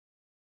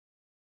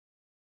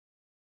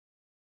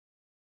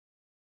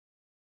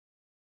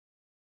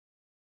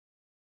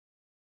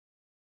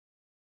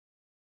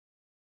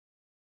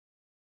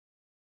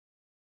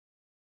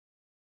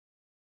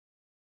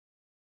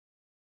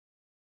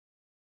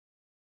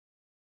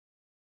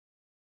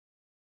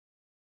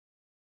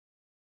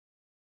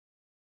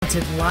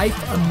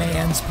Undaunted.Life, a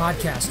man's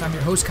podcast. I'm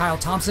your host, Kyle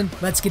Thompson.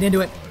 Let's get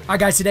into it. All right,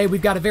 guys, today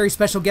we've got a very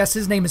special guest.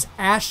 His name is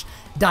Ash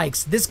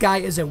Dykes. This guy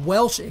is a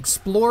Welsh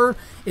explorer,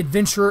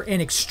 adventurer,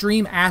 and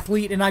extreme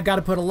athlete, and I've got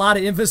to put a lot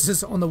of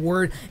emphasis on the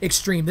word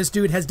extreme. This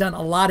dude has done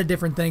a lot of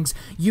different things.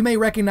 You may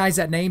recognize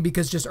that name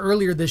because just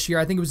earlier this year,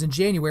 I think it was in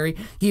January,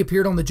 he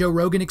appeared on the Joe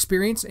Rogan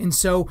Experience. And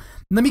so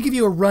let me give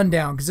you a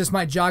rundown because this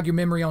might jog your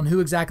memory on who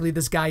exactly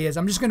this guy is.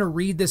 I'm just going to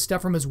read this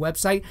stuff from his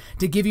website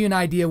to give you an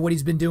idea of what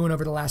he's been doing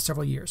over the last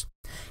several years.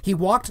 He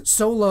walked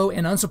solo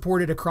and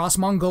unsupported across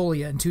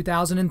Mongolia in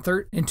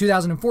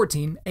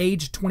 2014,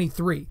 age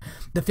 23.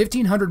 The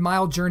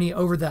 1,500-mile journey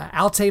over the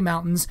Yangtze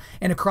Mountains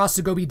and across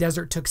the Gobi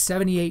Desert took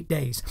 78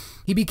 days.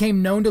 He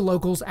became known to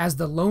locals as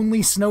the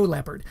Lonely Snow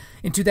Leopard.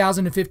 In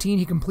 2015,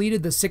 he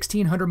completed the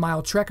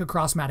 1,600-mile trek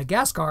across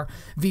Madagascar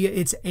via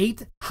its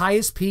 8th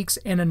highest peaks,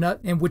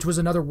 and which was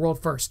another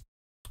world first.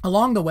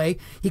 Along the way,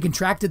 he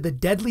contracted the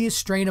deadliest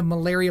strain of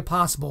malaria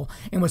possible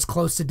and was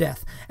close to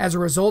death. As a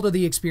result of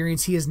the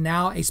experience, he is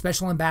now a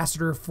special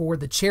ambassador for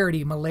the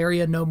charity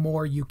Malaria No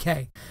More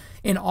UK.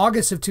 In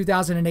August of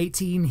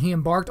 2018, he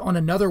embarked on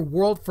another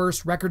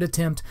world-first record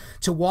attempt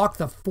to walk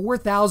the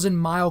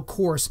 4,000-mile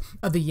course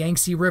of the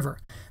Yangtze River.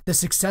 The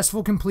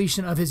successful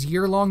completion of his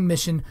year-long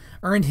mission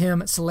earned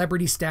him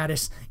celebrity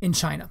status in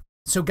China.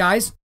 So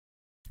guys,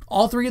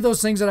 all three of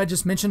those things that I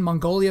just mentioned,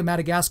 Mongolia,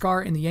 Madagascar,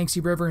 and the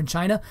Yangtze River in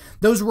China,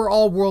 those were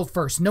all world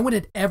first. No one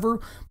had ever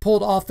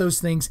pulled off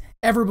those things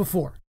ever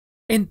before.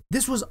 And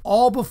this was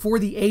all before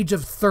the age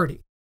of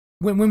 30.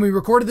 When we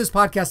recorded this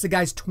podcast, the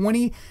guy's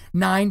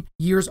 29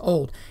 years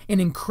old. An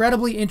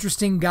incredibly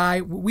interesting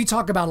guy. We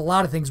talk about a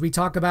lot of things. We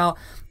talk about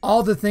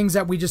all the things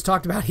that we just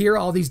talked about here,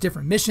 all these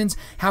different missions,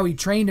 how he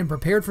trained and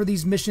prepared for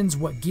these missions,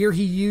 what gear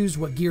he used,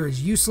 what gear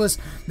is useless,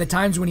 the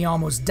times when he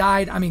almost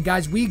died. I mean,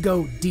 guys, we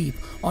go deep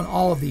on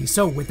all of these.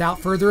 So without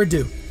further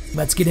ado,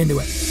 let's get into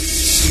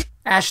it.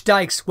 Ash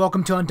Dykes,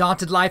 welcome to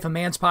Undaunted.Life, a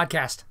man's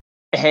podcast.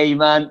 Hey,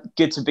 man.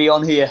 Good to be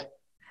on here.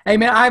 Hey,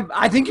 man,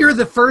 I think you're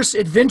the first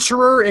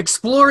adventurer,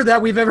 explorer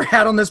that we've ever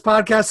had on this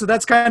podcast, so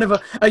that's kind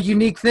of a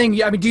unique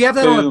thing. I mean, do you have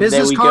that on a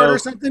business card or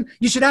something?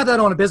 You should have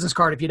that on a business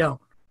card if you don't.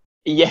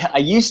 Yeah, I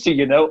used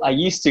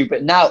to,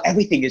 but now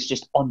everything is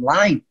just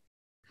online.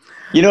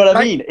 You know what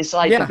I mean? It's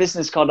like a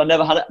business card. I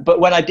never had it, but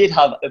when I did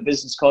have a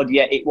business card,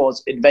 it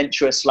was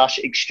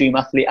adventurer/extreme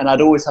athlete, and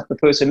I'd always have the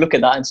person look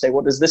at that and say,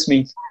 what does this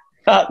mean?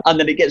 And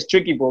then it gets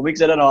tricky for me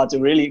because I don't know how to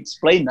really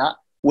explain that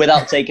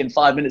without taking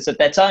 5 minutes of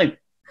their time.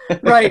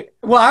 Right.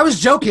 Well, I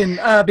was joking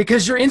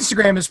because your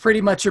Instagram is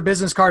pretty much your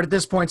business card at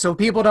this point. So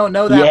people don't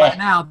know that by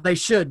now. They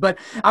should. But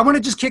I want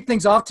to just kick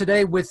things off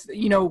today with,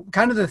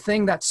 kind of the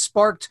thing that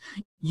sparked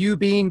you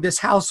being this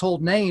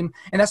household name.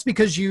 And that's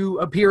because you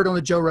appeared on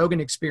the Joe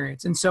Rogan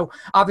Experience. And so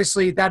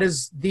obviously that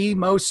is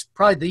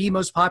probably the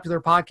most popular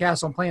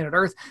podcast on planet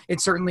Earth.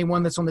 It's certainly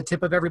one that's on the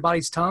tip of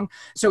everybody's tongue.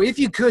 So if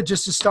you could,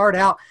 just to start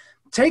out,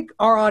 take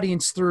our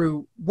audience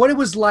through what it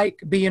was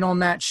like being on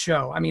that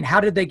show. I mean,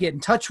 how did they get in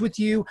touch with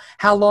you?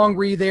 How long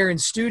were you there in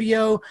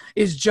studio?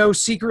 Is Joe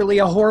secretly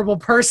a horrible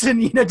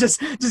person?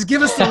 Just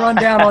give us the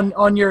rundown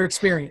on your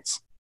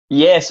experience.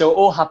 Yeah, so it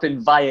all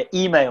happened via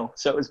email.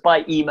 So it was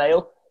by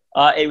email.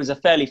 It was a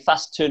fairly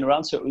fast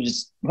turnaround. So it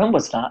was, when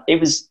was that? It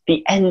was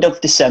the end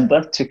of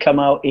December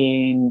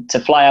to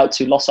fly out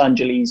to Los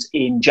Angeles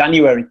in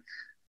January.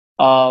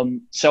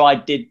 So I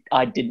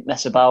didn't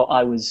mess about.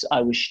 I was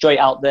straight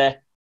out there.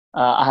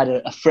 I had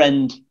a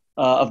friend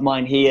of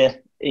mine here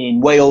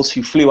in Wales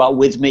who flew out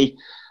with me,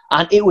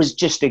 and it was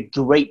just a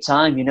great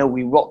time.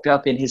 We rocked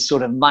up in his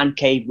sort of man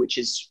cave, which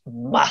is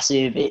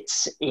massive.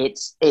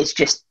 It's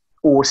just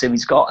awesome.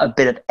 He's got a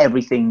bit of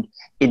everything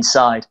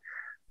inside,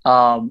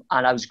 and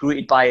I was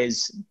greeted by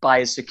his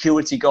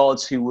security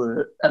guards who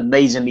were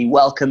amazingly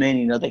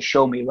welcoming. They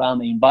showed me around,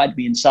 they invited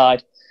me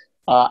inside,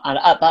 and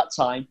at that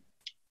time,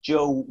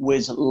 Joe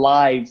was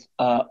live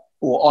or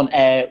on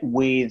air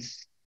with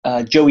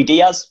Joey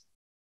Diaz.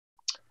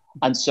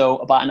 And so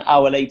about an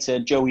hour later,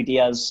 Joey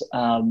Diaz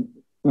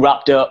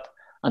wrapped up.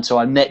 And so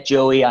I met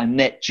Joey, I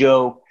met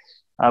Joe.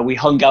 We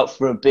hung out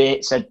for a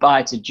bit, said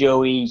bye to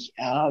Joey.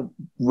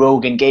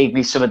 Rogan gave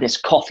me some of this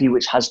coffee,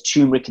 which has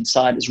turmeric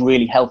inside. It's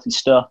really healthy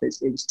stuff.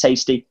 It was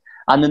tasty.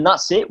 And then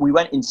that's it. We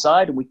went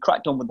inside and we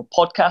cracked on with the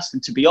podcast.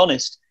 And to be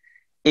honest,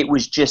 it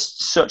was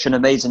just such an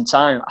amazing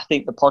time. I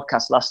think the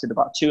podcast lasted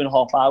about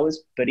 2.5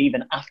 hours. But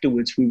even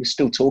afterwards, we were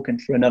still talking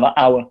for another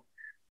hour.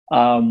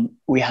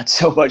 We had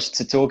so much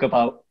to talk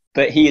about,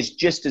 but he is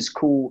just as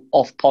cool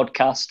off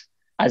podcast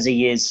as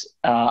he is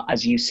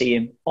as you see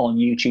him on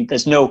YouTube.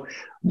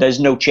 There's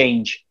no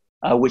change,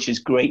 which is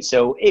great.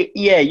 So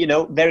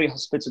very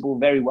hospitable,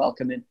 very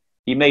welcoming.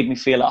 He made me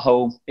feel at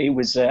home. It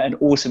was an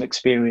awesome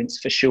experience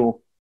for sure.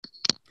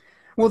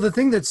 Well, the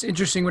thing that's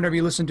interesting whenever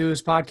you listen to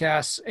his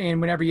podcasts and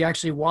whenever you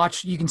actually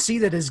watch, you can see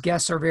that his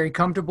guests are very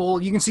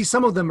comfortable. You can see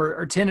some of them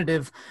are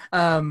tentative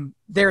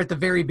there at the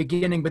very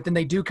beginning, but then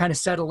they do kind of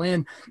settle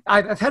in.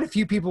 I've had a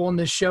few people on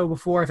this show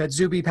before. I've had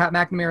Zuby, Pat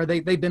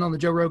McNamara. They've been on the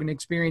Joe Rogan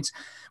Experience.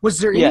 Was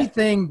there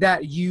anything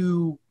that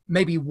you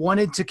maybe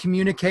wanted to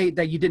communicate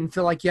that you didn't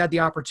feel like you had the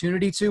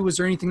opportunity to? Was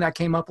there anything that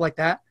came up like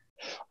that?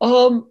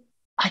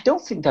 I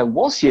don't think there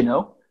was,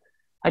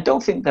 I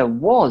don't think there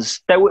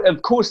was.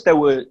 Of course, there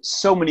were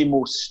so many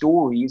more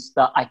stories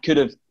that I could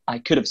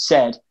have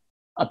said,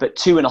 but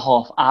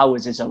 2.5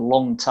 hours is a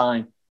long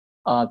time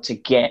to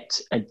get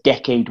a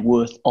decade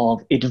worth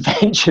of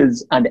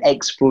adventures and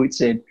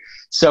exploits in.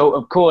 So,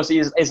 of course,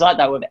 it's like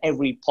that with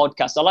every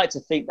podcast. I like to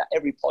think that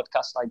every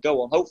podcast I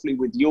go on, hopefully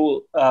with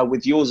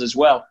yours as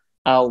well,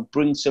 I'll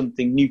bring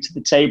something new to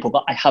the table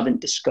that I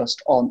haven't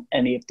discussed on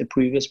any of the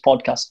previous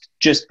podcasts,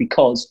 just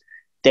because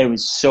there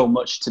is so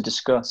much to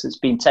discuss. It's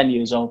been 10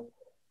 years of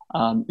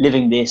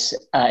living this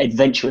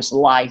adventurous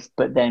life,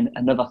 but then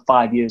another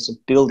 5 years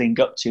of building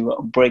up to it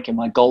and breaking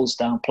my goals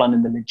down,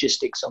 planning the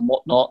logistics and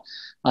whatnot.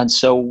 And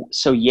so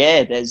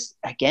yeah, there's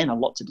again a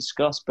lot to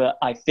discuss. But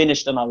I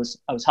finished and I was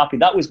happy.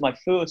 That was my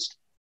first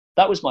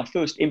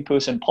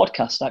in-person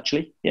podcast,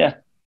 actually. Yeah,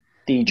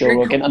 the Joe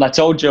Rogan. Cool. And I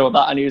told Joe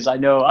that, and he was like,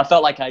 "No," I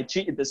felt like I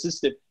cheated the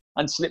system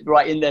and slipped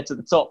right in there to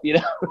the top,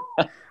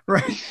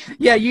 Right.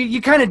 Yeah,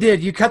 you kind of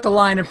did. You cut the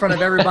line in front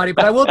of everybody.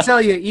 But I will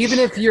tell you, even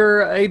if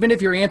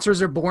your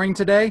answers are boring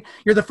today,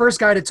 you're the first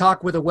guy to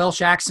talk with a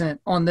Welsh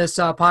accent on this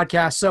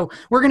podcast. So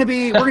we're gonna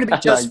be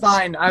just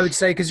fine, I would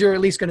say, because you're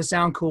at least going to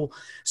sound cool.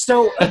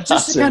 So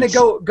just to kind of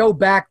go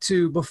back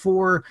to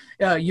before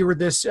you were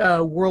this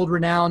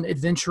world-renowned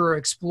adventurer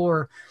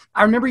explorer.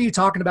 I remember you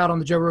talking about on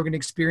the Joe Rogan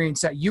Experience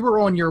that you were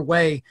on your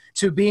way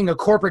to being a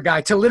corporate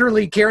guy, to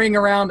literally carrying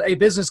around a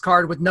business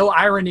card with no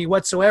irony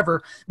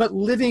whatsoever, but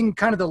living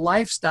kind of the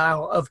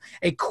lifestyle of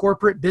a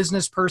corporate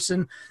business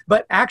person.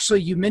 But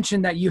actually, you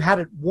mentioned that you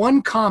had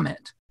one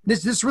comment.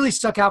 This really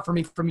stuck out for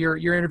me from your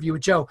interview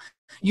with Joe.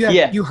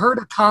 You heard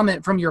a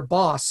comment from your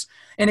boss,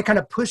 and it kind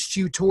of pushed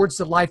you towards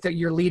the life that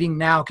you're leading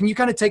now. Can you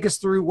kind of take us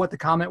through what the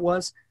comment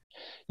was?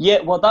 Yeah,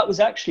 well, that was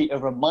actually a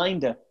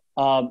reminder.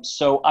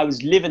 So I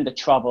was living the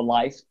travel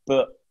life,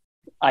 but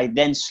I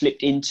then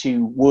slipped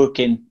into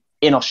working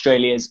in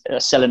Australia,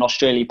 selling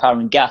Australia power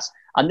and gas.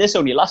 And this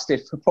only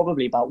lasted for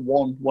probably about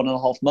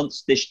 1.5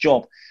 months, this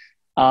job.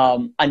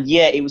 And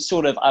yeah, it was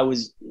sort of, I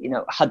was,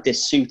 had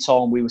this suit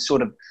on. We were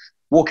sort of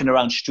walking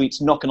around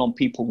streets, knocking on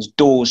people's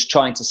doors,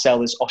 trying to sell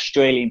this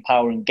Australian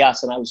power and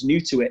gas. And I was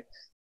new to it.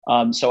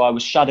 So I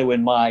was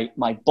shadowing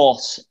my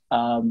boss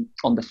on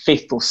the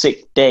 5th or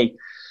 6th day.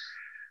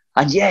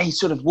 And yeah, he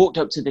sort of walked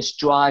up to this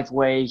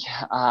driveway.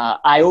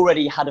 I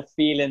already had a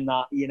feeling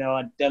that,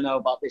 I don't know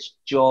about this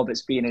job.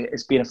 It's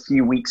been a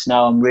few weeks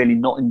now. I'm really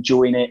not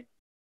enjoying it.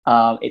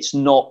 It's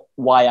not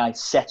why I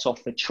set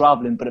off for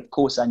traveling, but of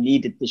course I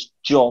needed this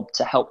job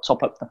to help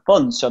top up the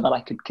funds so that I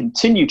could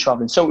continue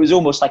traveling. So it was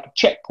almost like a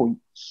checkpoint.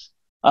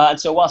 And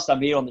so whilst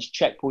I'm here on this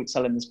checkpoint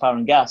selling this power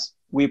and gas,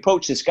 we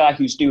approached this guy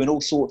who's doing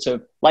all sorts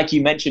of, like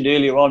you mentioned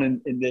earlier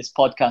on in this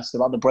podcast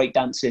about the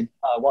breakdancing,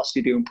 whilst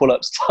you're doing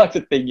pull-ups type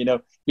of thing,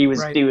 he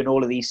was doing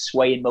all of these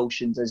swaying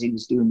motions as he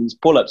was doing these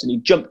pull-ups, and he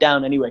jumped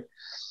down anyway.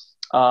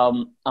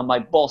 And my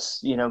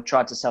boss,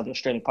 tried to sell the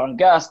Australian power and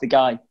gas. The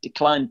guy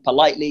declined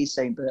politely,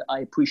 saying, "But I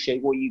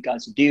appreciate what you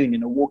guys are doing,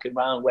 walking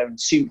around wearing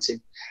suits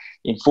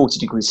in 40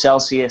 degrees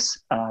Celsius,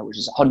 which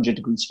is 100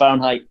 degrees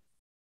Fahrenheit,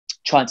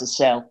 trying to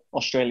sell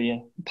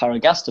Australia power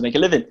and gas to make a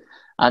living."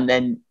 And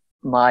then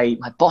my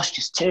boss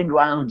just turned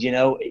around,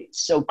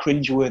 it's so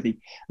cringeworthy,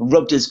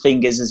 rubbed his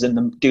fingers as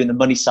in doing the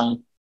money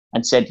sign,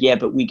 and said, "Yeah,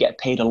 but we get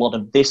paid a lot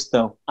of this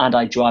though, and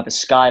I drive a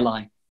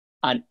Skyline."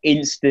 And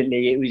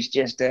instantly it was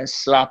just a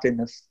slap in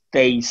the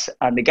face.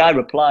 And the guy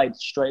replied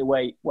straight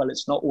away, "Well,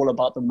 it's not all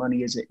about the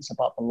money, is it? It's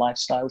about the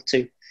lifestyle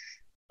too."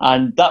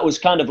 And that was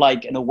kind of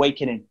like an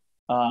awakening,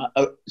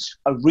 a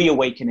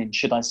reawakening,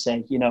 should I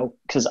say,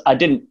 because I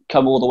didn't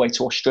come all the way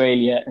to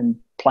Australia and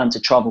plan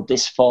to travel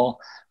this far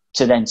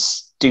to then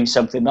do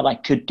something that I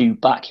could do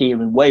back here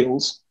in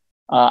Wales.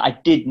 I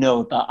did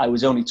know that I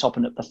was only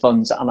topping up the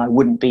funds and I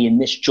wouldn't be in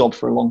this job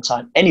for a long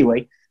time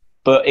anyway.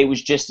 But it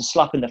was just a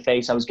slap in the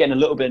face. I was getting a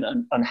little bit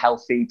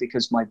unhealthy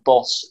because my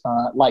boss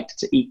liked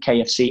to eat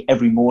KFC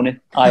every morning.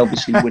 I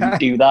obviously wouldn't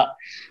do that.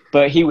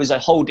 But he was a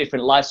whole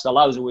different lifestyle.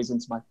 I was always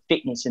into my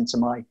fitness, into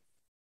my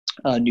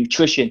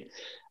nutrition.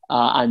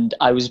 And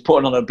I was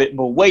putting on a bit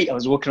more weight. I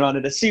was walking around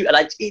in a suit,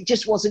 and it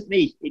just wasn't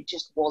me. It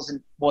just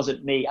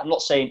wasn't me. I'm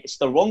not saying it's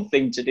the wrong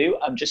thing to do.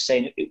 I'm just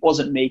saying it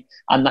wasn't me.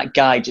 And that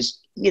guy just,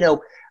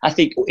 I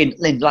think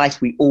in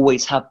life we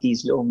always have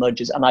these little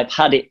nudges, and I've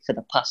had it for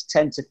the past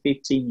 10 to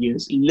 15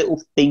 years,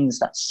 little things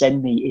that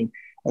send me in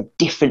a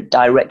different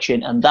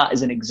direction. And that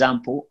is an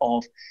example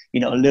of, a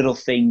little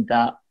thing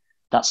that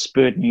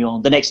spurred me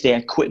on. The next day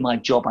I quit my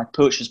job. I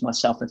purchased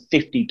myself a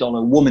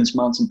 $50 woman's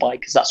mountain bike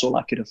because that's all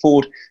I could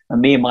afford.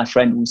 And me and my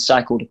friend, we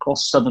cycled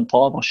across southern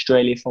part of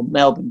Australia from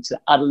Melbourne to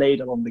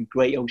Adelaide along the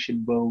Great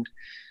Ocean Road.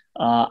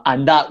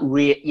 And that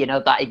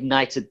that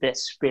ignited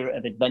this spirit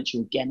of adventure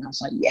again. I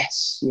was like,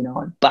 yes,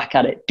 I'm back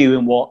at it,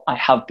 doing what I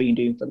have been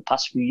doing for the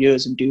past few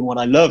years and doing what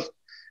I love.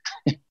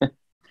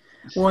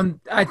 Well,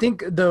 I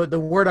think the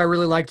word I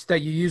really liked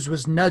that you used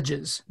was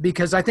nudges,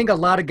 because I think a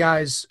lot of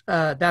guys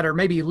that are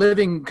maybe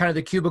living kind of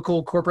the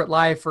cubicle corporate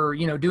life, or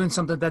doing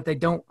something that they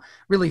don't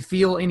really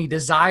feel any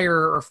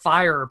desire or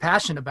fire or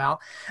passion about,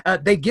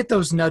 they get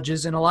those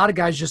nudges, and a lot of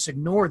guys just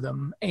ignore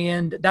them.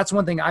 And that's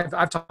one thing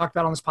I've talked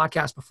about on this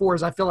podcast before,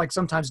 is I feel like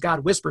sometimes God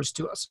whispers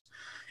to us.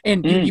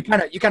 And you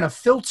kind of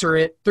filter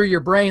it through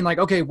your brain, like,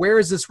 okay, where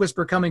is this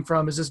whisper coming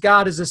from? Is this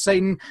God? Is this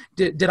Satan?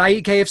 Did I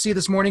eat KFC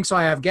this morning so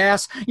I have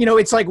gas?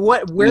 It's like,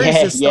 where is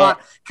this thought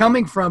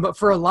coming from? But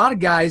for a lot of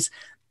guys,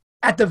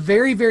 at the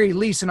very, very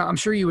least, and I'm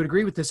sure you would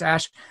agree with this,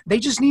 Ash, they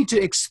just need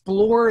to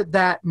explore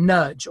that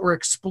nudge or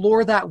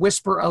explore that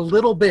whisper a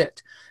little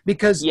bit,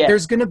 because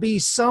there's going to be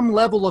some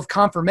level of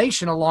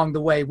confirmation along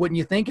the way. Wouldn't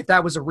you think, if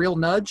that was a real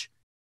nudge?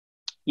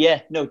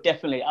 Yeah, no,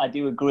 definitely. I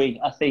do agree.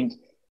 I think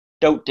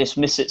don't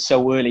dismiss it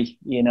so early.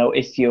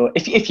 If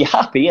you're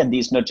happy and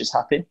these nudges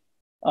happen,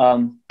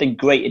 then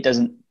great. It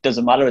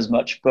doesn't matter as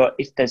much. But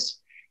if there's,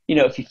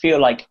 if you feel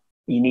like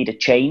you need a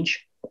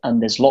change, and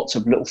there's lots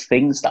of little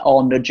things that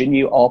are nudging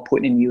you, are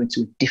putting you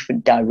into a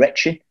different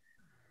direction,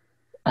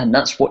 and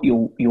that's what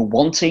you're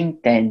wanting,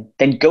 then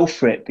go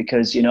for it.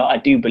 Because I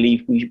do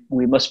believe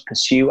we must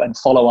pursue and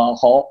follow our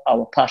heart,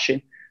 our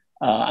passion,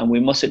 and we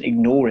mustn't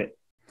ignore it.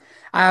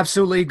 I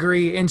absolutely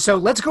agree. And so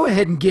let's go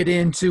ahead and get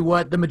into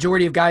what the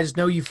majority of guys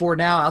know you for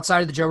now, outside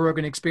of the Joe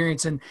Rogan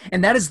Experience, and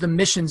that is the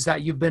missions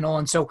that you've been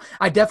on. So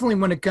I definitely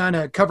want to kind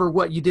of cover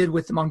what you did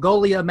with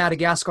Mongolia,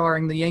 Madagascar,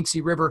 and the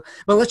Yangtze River.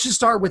 But let's just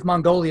start with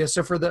Mongolia.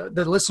 So for the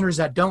listeners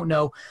that don't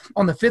know,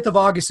 on the 5th of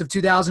August of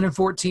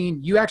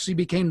 2014, you actually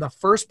became the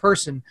first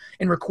person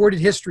in recorded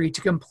history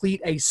to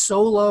complete a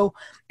solo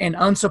and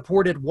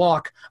unsupported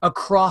walk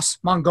across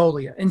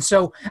Mongolia. And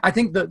so I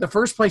think the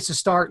first place to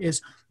start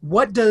is,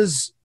 what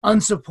does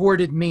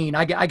unsupported mean?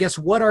 I guess,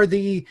 what are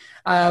the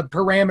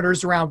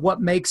parameters around what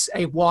makes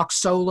a walk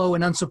solo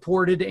and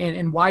unsupported,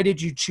 and why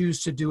did you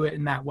choose to do it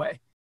in that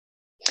way?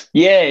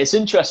 Yeah, it's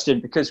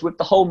interesting, because with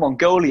the whole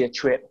Mongolia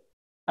trip,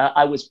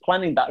 I was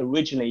planning that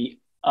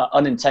originally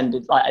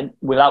unintended,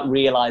 without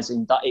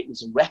realizing that it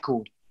was a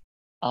record.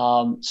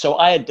 So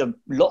I had done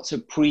lots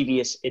of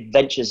previous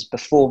adventures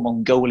before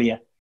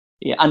Mongolia.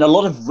 Yeah, and a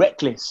lot of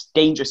reckless,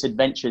 dangerous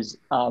adventures,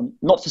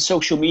 not for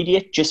social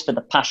media, just for the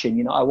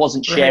passion. I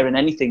wasn't sharing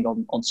anything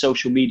on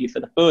social media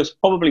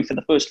probably for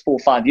the first 4 or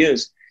 5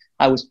 years.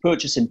 I was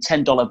purchasing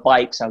 $10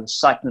 bikes. I was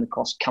cycling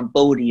across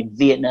Cambodia and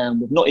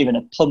Vietnam with not even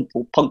a pump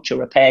or puncture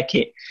repair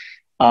kit.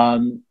 I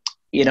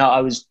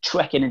was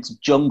trekking into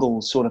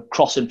jungles, sort of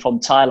crossing from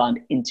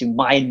Thailand into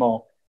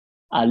Myanmar,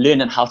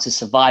 learning how to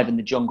survive in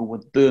the jungle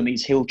with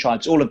Burmese hill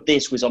tribes. All of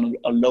this was on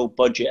a low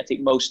budget. I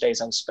think most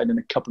days I was spending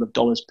a couple of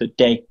dollars per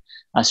day.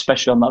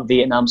 Especially on that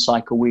Vietnam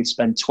cycle, we'd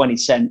spend 20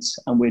 cents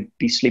and we'd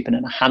be sleeping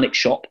in a hammock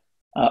shop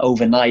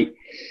overnight.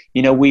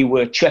 We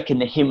were trekking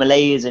the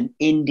Himalayas in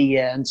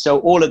India. And so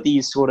all of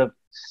these sort of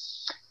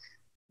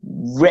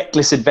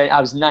reckless adventures, I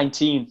was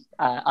 19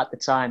 at the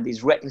time,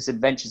 these reckless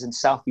adventures in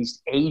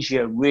Southeast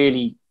Asia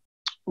really,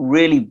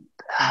 really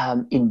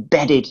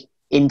embedded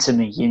into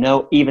me,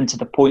 even to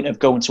the point of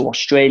going to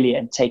Australia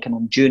and taking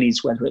on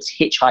journeys, whether it's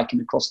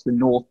hitchhiking across the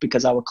north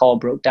because our car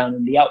broke down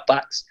in the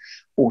outbacks,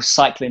 or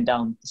cycling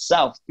down the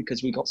south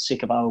because we got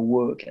sick of our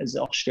work as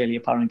Australia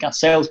Power and Gas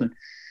salesman.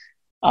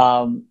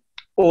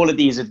 All of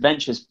these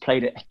adventures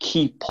played a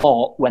key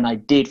part when I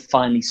did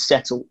finally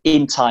settle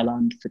in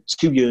Thailand for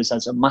 2 years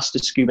as a master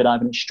scuba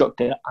diving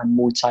instructor and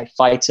Muay Thai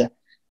fighter.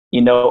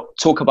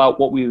 Talk about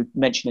what we were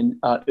mentioning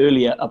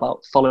earlier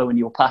about following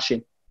your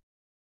passion.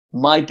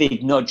 My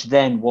big nudge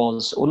then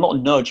was, or not a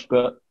nudge,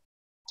 but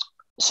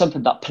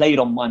something that played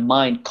on my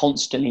mind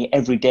constantly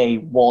every day,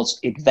 was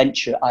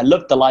adventure. I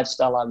loved the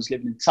lifestyle I was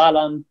living in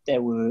Thailand.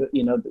 There were,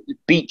 the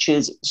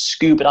beaches, it was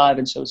scuba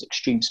diving, so it was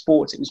extreme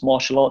sports, it was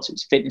martial arts, it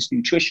was fitness,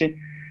 nutrition.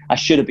 I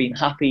should have been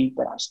happy,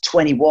 but I was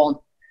 21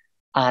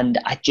 and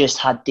I just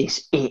had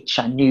this itch.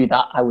 I knew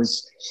that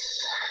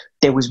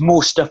there was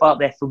more stuff out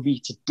there for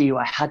me to do.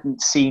 I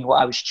hadn't seen what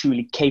I was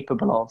truly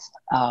capable of.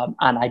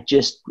 And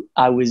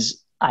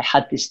I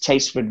had this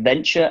taste for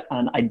adventure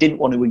and I didn't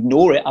want to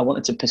ignore it. I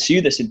wanted to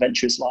pursue this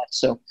adventurous life.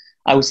 So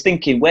I was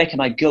thinking, where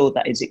can I go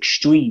that is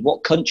extreme?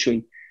 What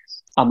country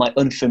am I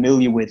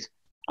unfamiliar with?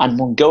 And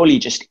Mongolia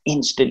just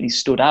instantly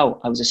stood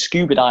out. I was a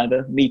scuba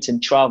diver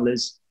meeting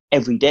travelers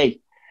every day.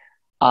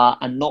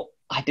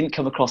 I didn't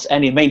come across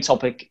any. Main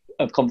topic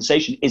of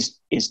conversation is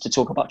to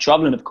talk about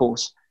traveling, of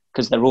course,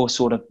 because they're all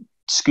sort of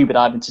scuba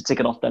diving to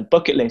tick it off their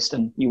bucket list.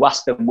 And you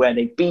ask them where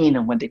they've been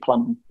and where they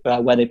plan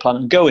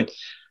on going.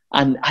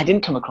 And I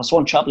didn't come across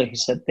one traveler who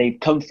said they've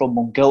come from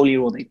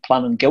Mongolia or they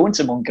plan on going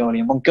to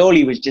Mongolia.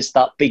 Mongolia was just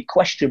that big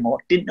question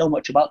mark. Didn't know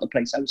much about the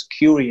place. I was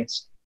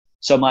curious.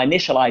 So my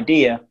initial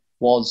idea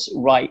was,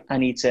 right, I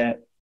need to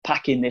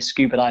pack in this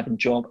scuba diving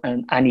job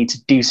and I need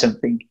to do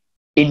something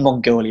in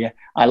Mongolia.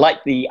 I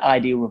like the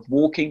idea of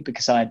walking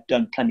because I had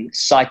done plenty of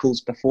cycles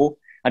before.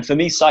 And for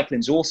me,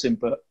 cycling's awesome,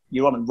 but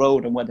you're on a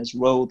road, and where there's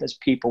road, there's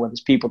people. Where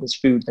there's people, there's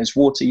food, there's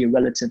water, you're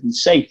relatively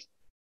safe.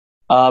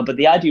 But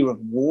the idea of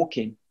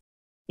walking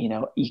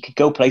you could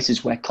go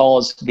places where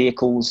cars,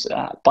 vehicles,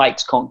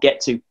 bikes can't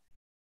get to.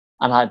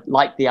 And I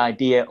liked the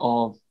idea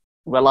of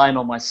relying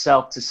on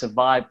myself to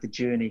survive the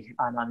journey.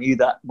 And I knew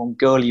that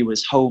Mongolia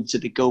was home to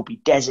the Gobi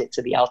Desert,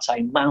 to the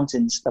Altai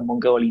Mountains, the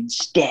Mongolian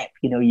steppe.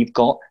 You've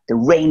got the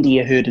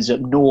reindeer herders up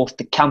north,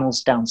 the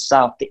camels down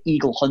south, the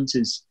eagle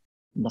hunters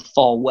in the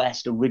far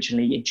west,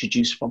 originally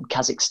introduced from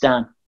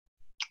Kazakhstan,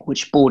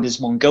 which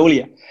borders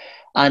Mongolia.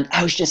 And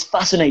I was just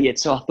fascinated.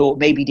 So I thought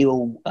maybe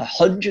do a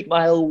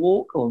 100-mile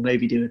walk, or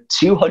maybe do a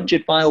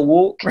 200-mile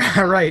walk.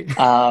 Right.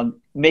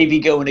 Maybe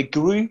go in a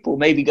group, or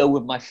maybe go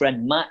with my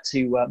friend Matt,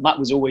 who Matt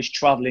was always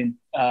traveling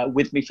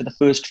with me for the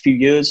first few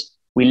years.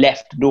 We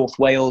left North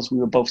Wales. We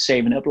were both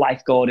saving up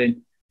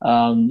lifeguarding,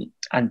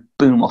 and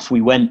boom, off we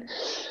went.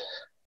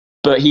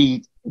 But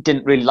he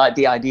didn't really like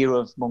the idea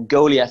of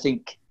Mongolia. I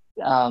think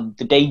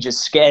the dangers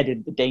scared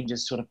him. The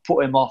dangers sort of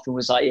put him off, and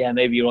was like, yeah,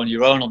 maybe you're on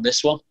your own on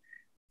this one.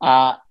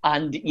 I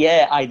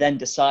then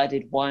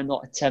decided, why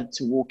not attempt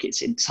to walk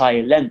its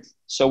entire length?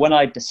 So when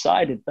I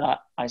decided that,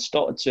 I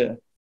started to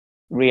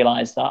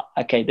realize that,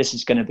 okay, I'm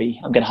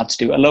going to have to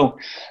do it alone.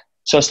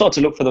 So I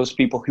started to look for those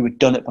people who had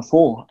done it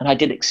before. And I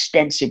did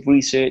extensive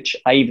research.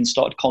 I even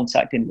started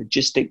contacting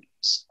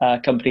logistics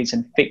companies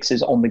and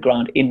fixers on the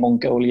ground in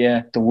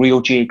Mongolia, the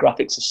Royal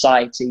Geographic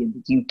Society in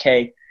the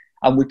UK.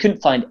 And we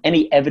couldn't find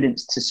any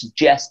evidence to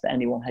suggest that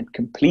anyone had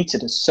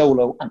completed a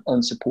solo and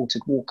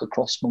unsupported walk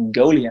across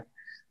Mongolia.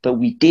 But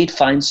we did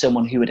find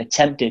someone who had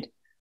attempted,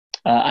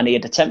 and he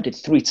had attempted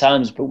 3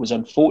 times, but was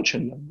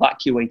unfortunately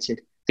evacuated.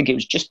 I think it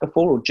was just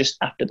before or just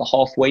after the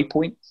halfway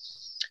point.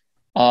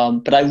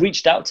 But I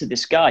reached out to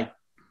this guy,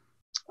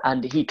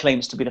 and he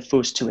claims to be the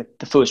first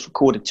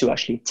recorded to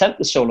actually attempt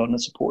the solo and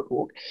unsupported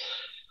walk.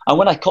 And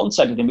when I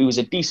contacted him, he was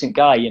a decent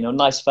guy,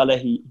 nice fella.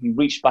 He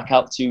reached back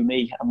out to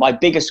me. And my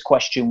biggest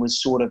question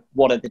was sort of,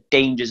 what are the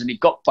dangers? And he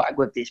got back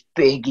with this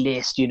big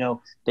list,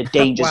 the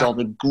dangers Wow. are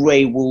the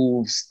grey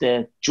wolves,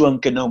 the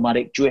drunken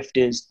nomadic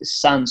drifters, the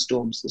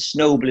sandstorms, the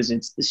snow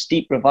blizzards, the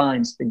steep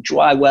ravines, the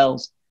dry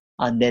wells.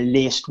 And the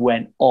list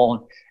went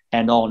on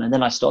and on. And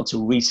then I started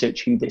to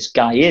research who this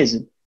guy is.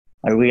 And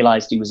I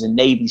realized he was a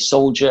Navy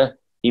soldier.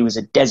 He was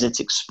a desert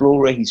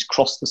explorer. He's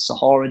crossed the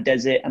Sahara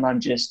Desert. And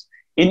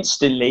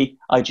instantly,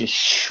 I just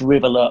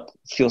shrivel up,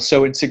 feel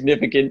so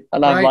insignificant.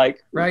 And I'm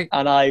right.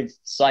 And I've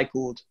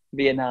cycled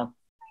Vietnam,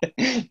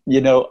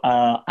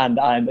 and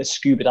I'm a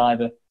scuba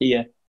diver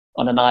here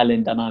on an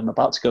island, and I'm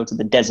about to go to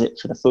the desert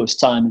for the first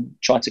time and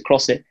try to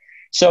cross it.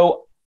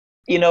 So,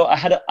 I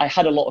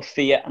had a lot of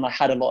fear and I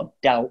had a lot of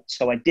doubt.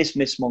 So I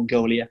dismissed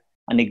Mongolia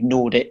and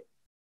ignored it,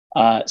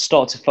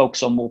 started to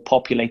focus on more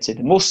populated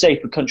and more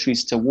safer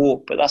countries to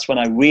walk. But that's when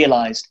I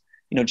realized,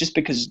 just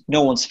because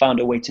no one's found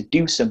a way to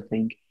do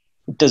something,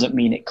 it doesn't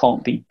mean it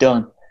can't be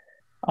done.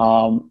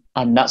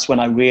 And that's when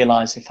I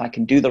realized, if I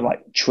can do the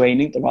right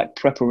training, the right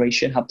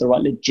preparation, have the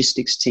right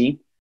logistics team,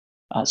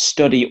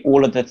 study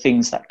all of the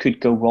things that could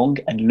go wrong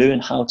and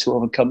learn how to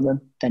overcome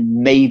them,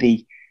 then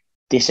maybe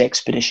this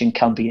expedition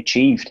can be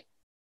achieved.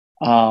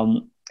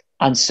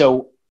 And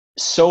so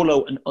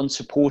solo and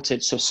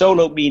unsupported. So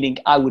solo meaning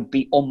I would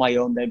be on my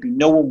own. There'd be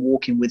no one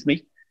walking with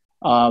me.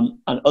 And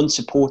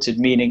unsupported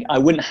meaning I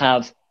wouldn't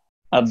have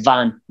a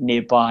van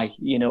nearby.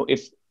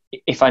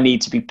 If I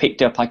need to be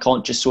picked up, I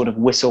can't just sort of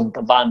whistle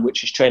the van,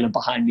 which is trailing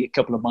behind me a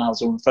couple of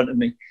miles or in front of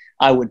me.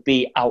 I would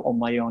be out on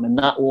my own. And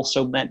that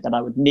also meant that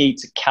I would need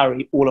to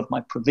carry all of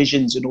my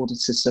provisions in order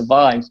to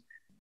survive,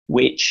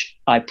 which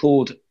I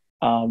pulled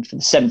for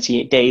the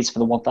 78 days for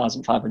the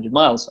 1,500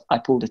 miles. I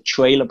pulled a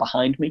trailer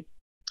behind me,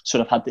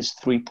 sort of had this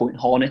 3-point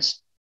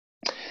harness.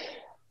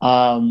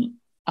 And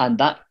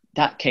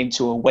that came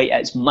to a weight at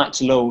its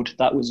max load.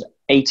 That was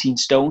 18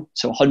 stone,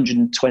 so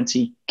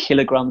 120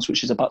 kilograms,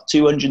 which is about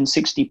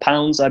 260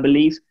 pounds, I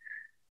believe.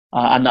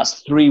 And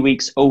that's 3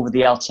 weeks over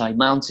the Altai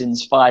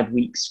Mountains, 5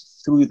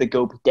 weeks through the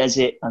Gobi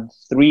Desert, and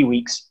 3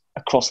 weeks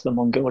across the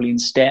Mongolian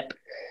steppe.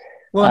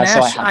 Well,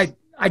 Ash,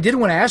 I did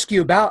want to ask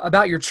you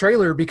about your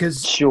trailer,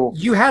 because Sure.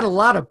 you had a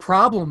lot of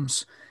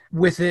problems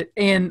with it.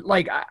 And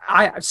like,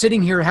 I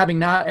sitting here having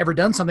not ever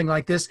done something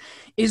like this,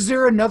 is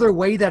there another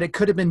way that it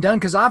could have been done?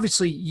 Because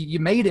obviously you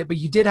made it, but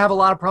you did have a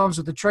lot of problems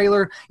with the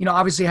trailer,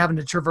 obviously having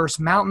to traverse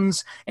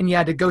mountains, and you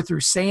had to go through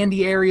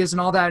sandy areas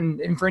and all that.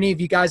 And for any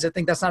of you guys that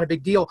think that's not a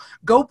big deal,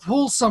 go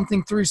pull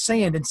something through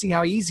sand and see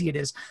how easy it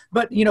is.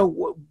 But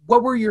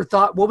what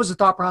was the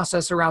thought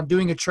process around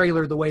doing a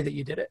trailer the way that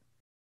you did it?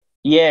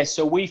 Yeah,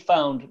 so we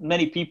found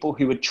many people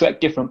who had trekked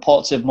different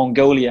parts of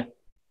Mongolia,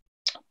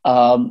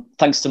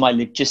 thanks to my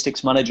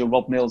logistics manager,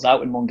 Rob Mills,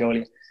 out in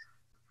Mongolia.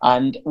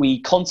 And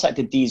we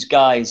contacted these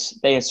guys.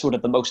 They are sort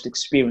of the most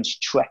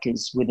experienced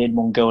trekkers within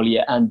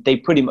Mongolia. And they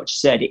pretty much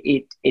said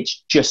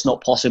it's just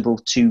not possible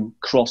to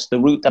cross the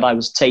route that I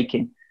was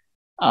taking.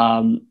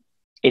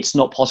 It's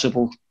not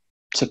possible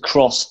to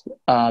cross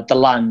the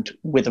land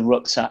with a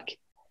rucksack.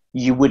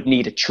 You would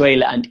need a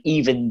trailer. And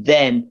even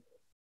then,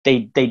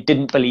 they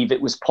didn't believe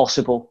it was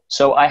possible.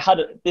 So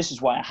this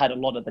is why I had a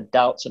lot of the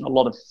doubts and a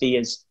lot of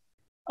fears.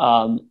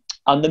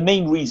 And the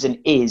main reason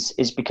is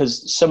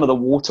because some of the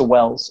water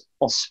wells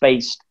are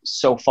spaced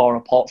so far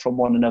apart from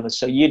one another.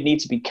 So you'd need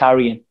to be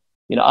carrying,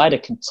 I had a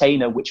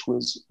container which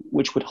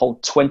would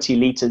hold 20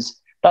 liters.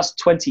 That's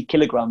 20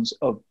 kilograms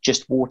of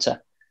just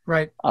water,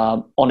 right,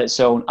 on its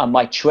own. And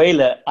my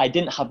trailer, I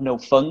didn't have no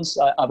funds.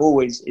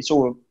 It's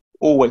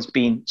always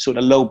been sort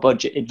of low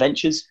budget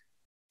adventures.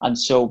 And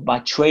so my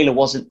trailer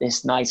wasn't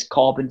this nice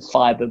carbon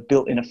fiber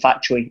built in a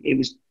factory. It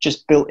was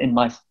just built in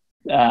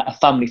a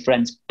family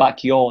friend's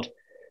backyard.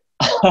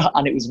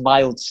 And it was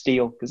mild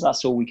steel because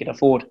that's all we could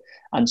afford.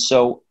 And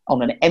so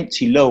on an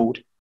empty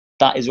load,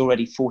 that is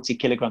already 40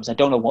 kilograms. I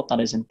don't know what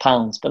that is in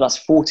pounds, but that's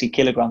 40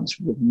 kilograms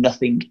with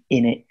nothing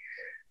in it.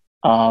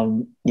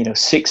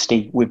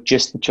 60 with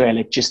just the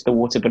trailer, just the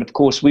water. But of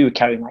course, we were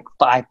carrying like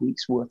 5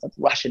 weeks worth of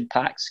ration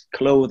packs,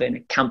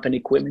 clothing, camping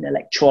equipment,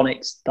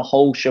 electronics, the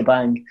whole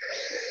shebang.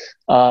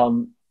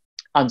 And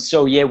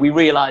so, we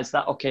realized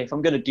that, okay, if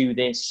I'm going to do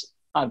this,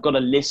 I've got to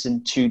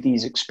listen to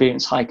these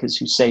experienced hikers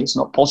who say it's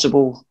not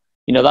possible.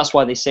 That's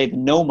why they say the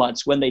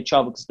nomads, when they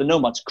travel, because the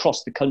nomads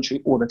cross the country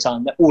all the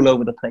time, they're all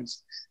over the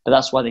place. But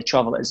that's why they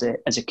travel as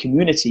a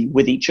community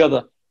with each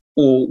other,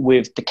 or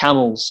with the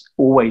camels,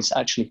 always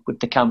actually with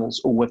the camels,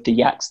 or with the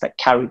yaks that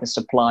carry the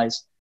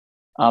supplies,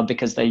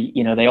 because they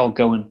are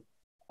going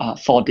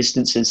far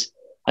distances.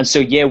 And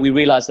so, we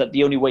realized that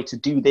the only way to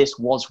do this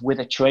was with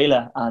a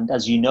trailer. And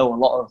as you know, a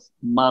lot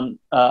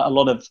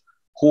of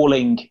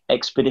hauling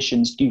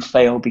expeditions do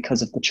fail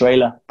because of the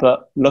trailer.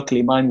 But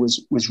luckily mine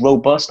was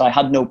robust. I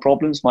had no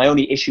problems. My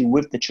only issue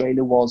with the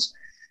trailer was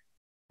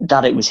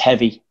that it was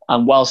heavy.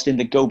 And whilst in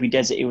the Gobi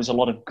Desert, it was a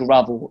lot of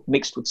gravel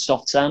mixed with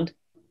soft sand.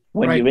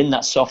 When right. You're in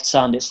that soft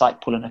sand, it's like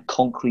pulling a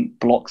concrete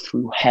block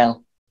through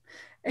hell.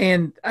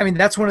 And I mean,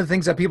 that's one of the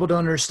things that people don't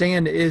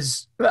understand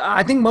is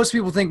I think most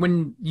people think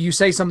when you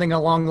say something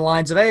along the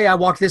lines of, hey, I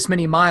walked this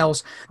many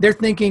miles, they're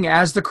thinking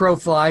as the crow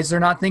flies, they're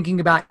not thinking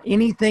about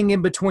anything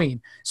in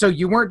between. So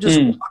you weren't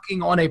just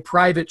walking on a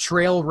private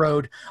trail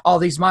road all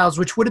these miles,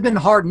 which would have been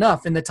hard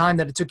enough in the time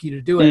that it took you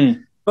to do it.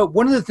 But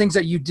one of the things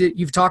that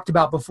you've talked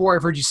about before,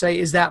 I've heard you say,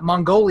 is that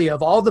Mongolia,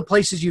 of all the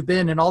places you've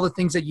been and all the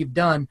things that you've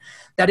done,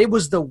 that it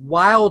was the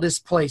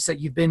wildest place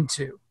that you've been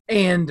to.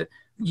 And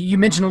you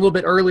mentioned a little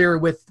bit earlier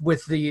with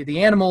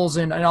the animals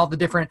and all the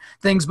different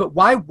things, but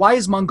why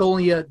is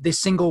Mongolia the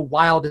single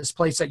wildest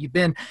place that you've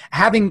been?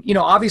 Having,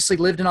 obviously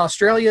lived in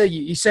Australia,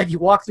 you said you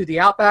walked through the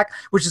outback,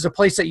 which is a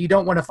place that you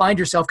don't want to find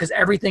yourself because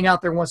everything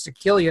out there wants to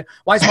kill you.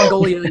 Why is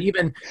Mongolia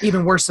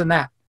even worse than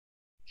that?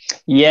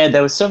 Yeah,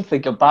 there was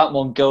something about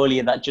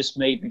Mongolia that just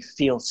made me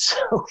feel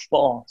so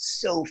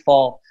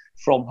far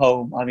from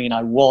home. I mean,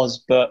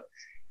 but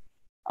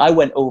I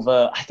went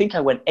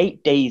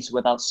 8 days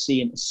without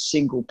seeing a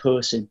single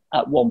person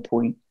at one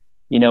point,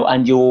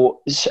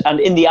 and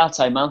in the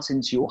Altai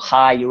Mountains, you're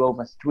high, you're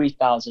over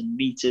 3,000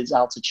 meters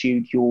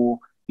altitude, you're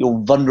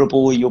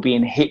vulnerable, you're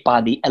being hit by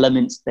the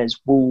elements. There's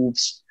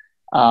wolves,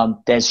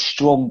 there's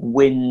strong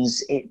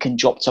winds. It can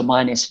drop to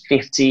minus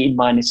 15,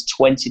 minus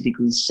 20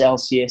 degrees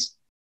Celsius.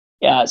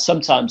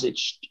 Sometimes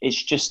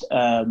it's just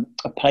a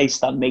place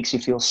that makes you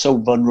feel so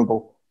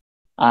vulnerable.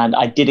 And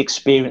I did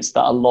experience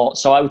that a lot.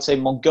 So I would say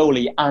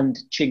Mongolia and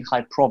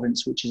Qinghai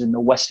province, which is in the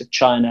west of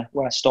China,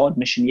 where I started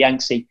Mission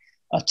Yangtze,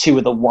 are two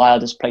of the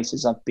wildest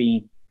places I've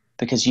been,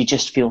 because you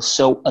just feel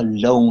so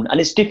alone. And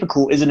it's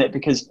difficult, isn't it?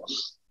 Because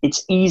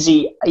it's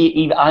easy.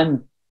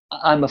 I'm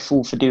a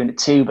fool for doing it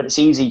too, but it's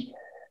easy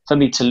for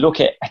me to look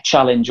at a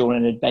challenge or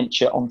an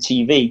adventure on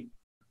TV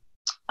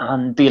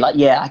and be like,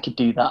 yeah, I could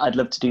do that. I'd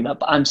love to do that.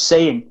 But I'm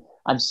saying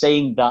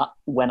that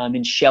when I'm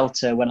in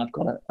shelter, when I've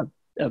got a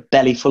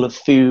belly full of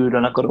food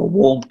and I've got a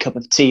warm cup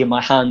of tea in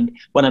my hand,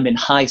 when I'm in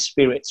high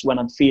spirits, when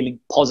I'm feeling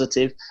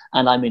positive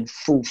and I'm in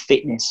full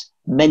fitness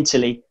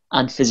mentally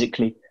and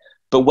physically.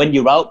 But when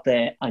you're out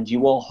there and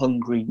you are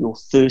hungry, you're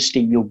thirsty,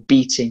 you're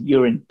beating,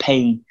 you're in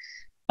pain,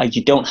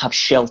 you don't have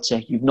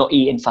shelter, you've not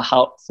eaten for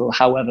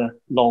however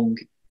long,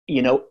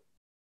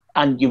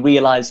 and you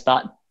realize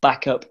that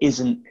backup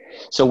isn't.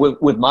 So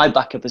with my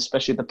backup,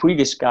 especially the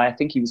previous guy, I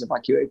think he was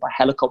evacuated by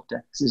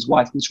helicopter because his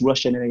wife was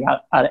Russian and he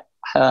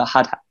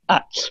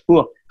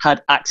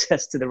had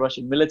access to the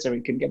Russian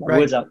military, couldn't get my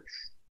words out.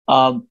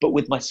 But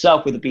with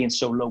myself, with it being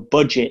so low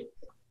budget,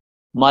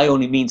 my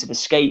only means of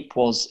escape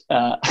was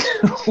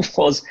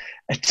was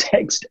a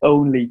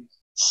text-only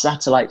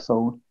satellite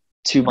phone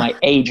to my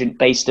agent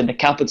based in the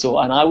capital,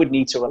 and I would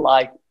need to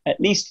rely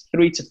at least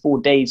 3 to 4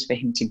 days for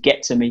him to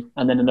get to me,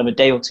 and then another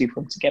day or two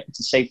for him to get me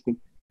to safety.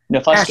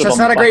 If I stood that's on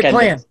not a great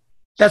plan.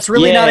 That's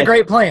really not a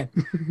great plan.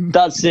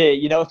 That's it.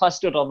 If I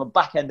stood on the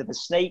back end of a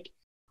snake,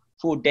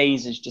 4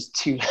 days is just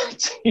too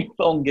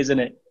long, isn't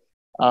it?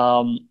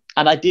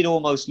 And I did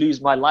almost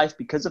lose my life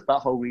because of that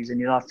whole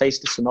reason. I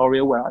faced a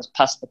scenario where I was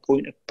past the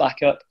point of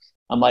backup,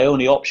 and my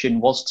only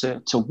option was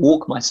to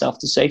walk myself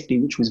to safety,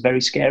 which was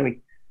very scary.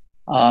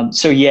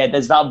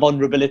 There's that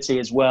vulnerability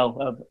as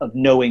well of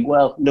knowing,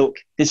 well, look,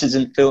 this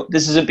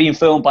isn't being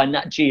filmed by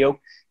Nat Geo.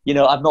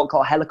 I've not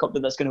got a helicopter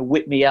that's going to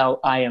whip me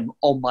out. I am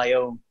on my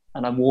own,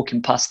 and I'm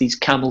walking past these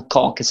camel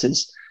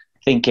carcasses.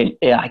 thinking,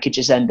 yeah, I could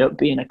just end up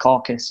being a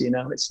carcass. It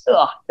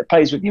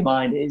plays with your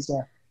mind. It is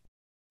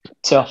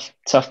tough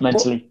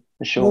mentally,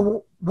 for sure.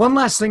 Well, one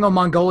last thing on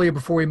Mongolia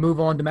before we move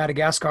on to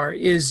Madagascar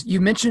is you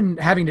mentioned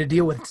having to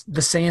deal with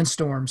the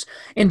sandstorms.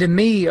 And to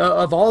me,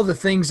 of all the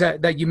things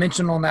that you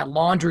mentioned on that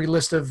laundry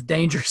list of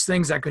dangerous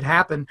things that could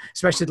happen,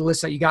 especially the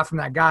list that you got from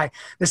that guy,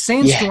 the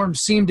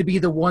sandstorms seemed to be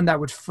the one that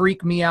would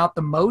freak me out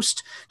the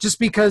most, just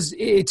because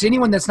it's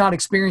anyone that's not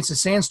experienced a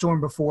sandstorm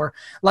before,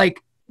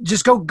 like,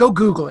 just go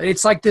Google it.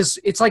 It's like this,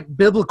 it's like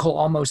biblical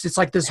almost. It's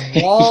like this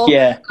wall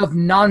of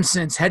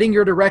nonsense heading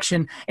your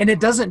direction. And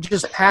it doesn't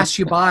just pass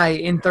you by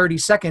in 30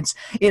 seconds.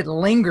 It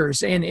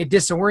lingers and it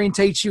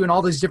disorientates you and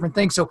all these different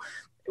things. So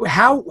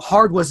how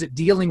hard was it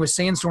dealing with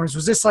sandstorms?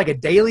 Was this like a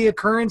daily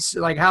occurrence?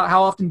 Like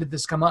how often did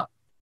this come up?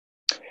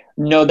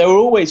 No, there were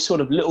always sort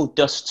of little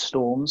dust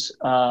storms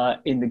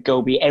in the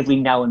Gobi every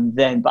now and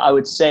then. But I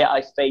would say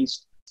I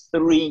faced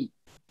 3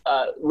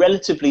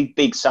 relatively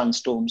big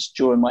sandstorms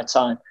during my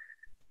time.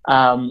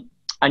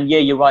 And yeah,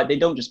 you're right. They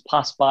don't just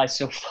pass by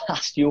so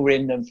fast. You're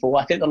in them for,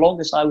 I think the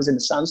longest I was in a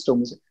sandstorm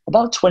was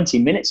about 20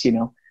 minutes,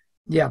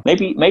 Yeah.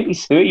 Maybe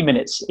 30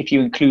 minutes if you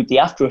include the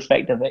after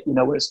effect of it,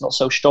 where it's not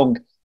so strong.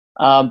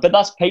 But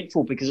that's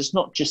painful because it's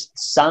not just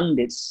sand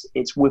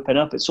it's whipping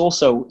up. It's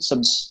also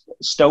some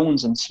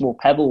stones and small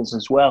pebbles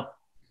as well.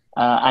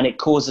 And it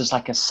causes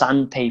like a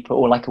sandpaper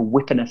or like a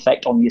whipping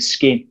effect on your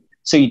skin.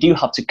 So you do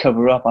have to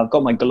cover up. I've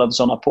got my gloves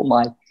on.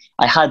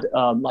 I had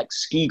like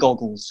ski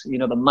goggles,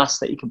 the mask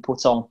that you can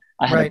put on.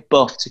 I had a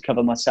buff to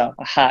cover myself,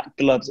 a hat,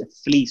 gloves, a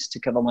fleece to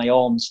cover my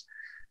arms.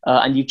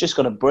 And you've just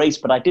got a brace.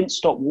 But I didn't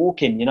stop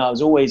walking. I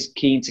was always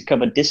keen to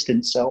cover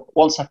distance. So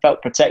once I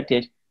felt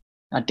protected,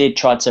 I did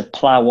try to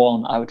plow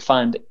on. I would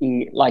find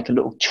like a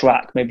little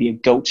track, maybe a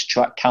goat's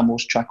track,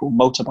 camel's track, or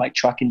motorbike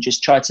track, and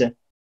just try to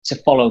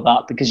follow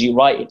that, because you're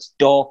right, it's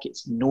dark,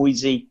 it's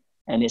noisy,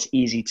 and it's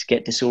easy to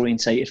get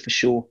disorientated for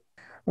sure.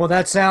 Well,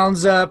 that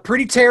sounds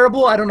pretty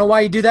terrible. I don't know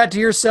why you do that to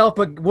yourself,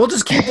 but we'll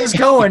just keep this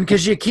going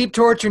because you keep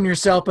torturing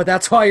yourself, but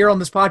that's why you're on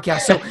this podcast.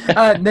 So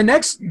the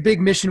next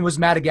big mission was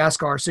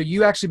Madagascar. So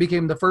you actually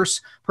became the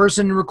first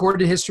person in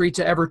recorded history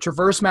to ever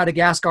traverse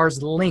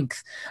Madagascar's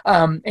length.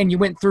 And you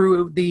went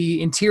through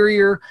the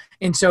interior,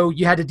 and so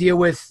you had to deal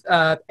with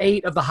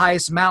 8 of the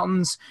highest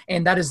mountains,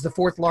 and that is the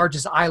 4th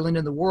largest island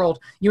in the world.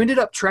 You ended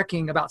up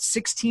trekking about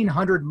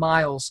 1,600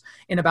 miles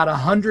in about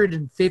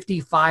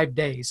 155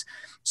 days.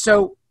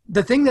 So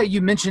the thing that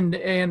you mentioned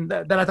and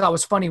that I thought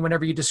was funny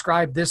whenever you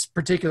described this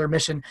particular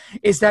mission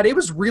is that it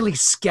was really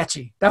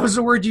sketchy. That was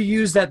the word you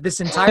used, that this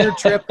entire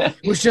trip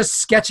was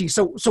just sketchy.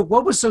 So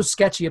what was so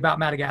sketchy about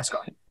Madagascar?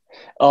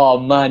 Oh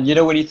man,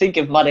 when you think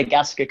of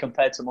Madagascar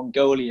compared to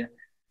Mongolia,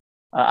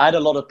 I had a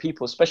lot of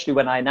people, especially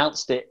when I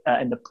announced it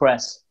in the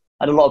press,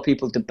 I had a lot of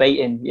people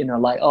debating,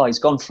 like, oh, he's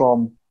gone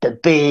from the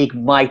big,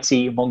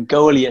 mighty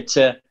Mongolia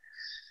to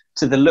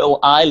the little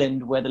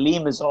island where the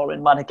lemurs are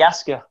in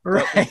Madagascar.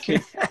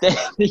 Right.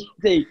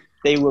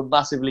 They were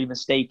massively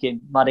mistaken.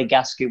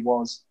 Madagascar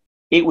was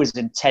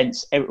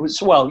intense. It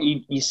was, well,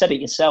 you said it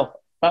yourself.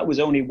 That was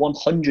only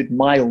 100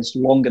 miles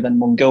longer than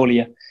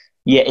Mongolia,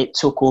 yet it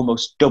took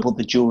almost double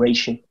the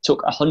duration. It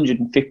took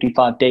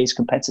 155 days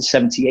compared to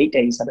 78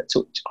 days that it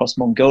took to cross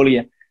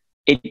Mongolia.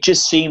 It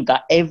just seemed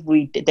that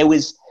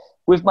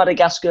with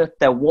Madagascar,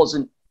 there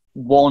wasn't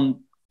one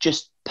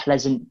just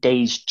pleasant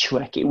day's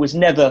trek. It was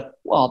never,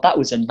 well, that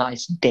was a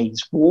nice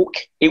day's walk.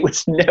 It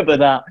was never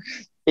that.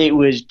 It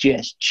was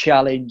just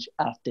challenge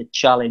after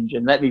challenge.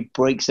 And let me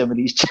break some of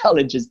these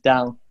challenges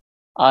down.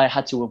 I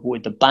had to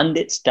avoid the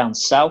bandits down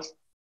south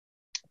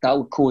that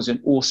were causing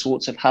all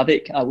sorts of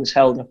havoc. I was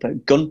held up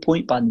at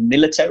gunpoint by the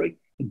military,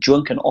 a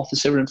drunken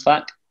officer, in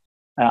fact.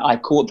 I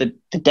caught the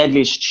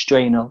deadliest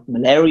strain of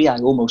malaria. I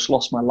almost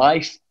lost my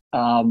life.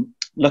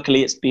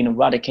 Luckily, it's been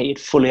eradicated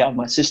fully out of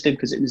my system,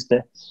 because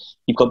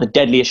you've got the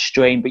deadliest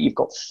strain, but you've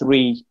got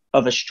 3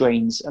 other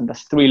strains, and the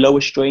 3 lower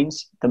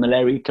strains, the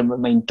malaria can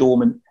remain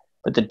dormant,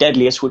 but the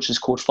deadliest, which is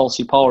called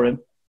falciparum,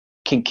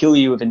 can kill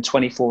you within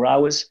 24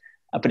 hours.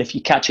 But if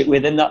you catch it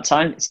within that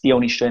time, it's the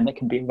only strain that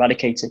can be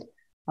eradicated.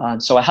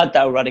 So I had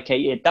that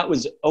eradicated. That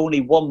was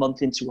only 1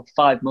 month into a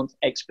 5-month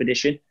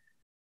expedition.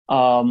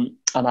 And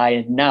I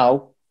had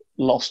now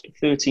lost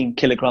 13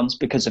 kilograms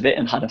because of it,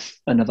 and had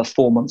another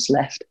 4 months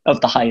left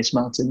of the highest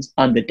mountains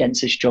and the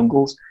densest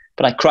jungles.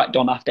 But I cracked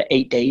on after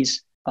 8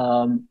 days.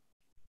 The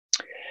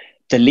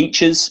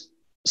leeches.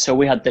 So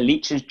we had the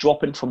leeches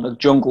dropping from the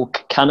jungle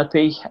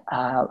canopy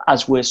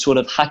as we're sort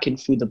of hacking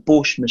through the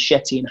bush,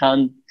 machete in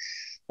hand.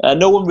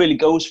 No one really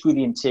goes through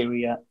the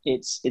interior.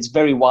 It's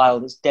very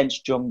wild. It's dense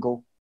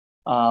jungle.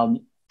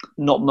 Not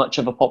much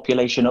of a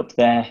population up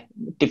there.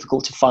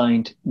 Difficult to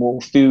find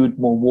more food,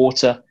 more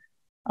water.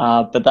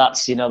 But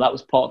that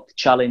was part of the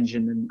challenge.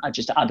 And then I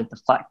just added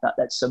the fact that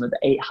that's some of the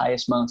 8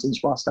 highest mountains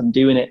whilst I'm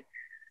doing it.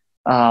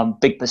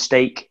 Big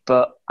mistake,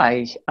 but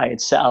I had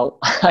set out,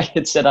 I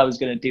had said I was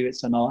going to do it,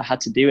 so now I had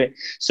to do it.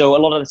 So a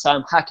lot of the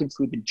time hacking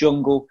through the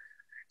jungle,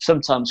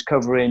 sometimes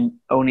covering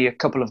only a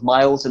couple of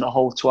miles in a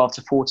whole 12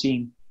 to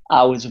 14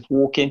 hours of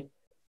walking.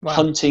 Wow.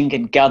 hunting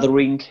and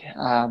gathering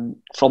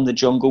from the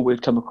jungle.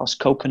 We'd come across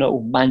coconut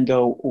or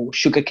mango or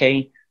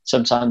sugarcane,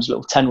 sometimes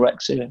little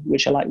tenrecs,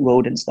 which are like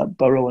rodents that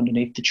burrow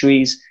underneath the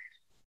trees.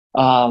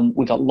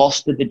 We got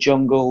lost in the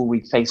jungle.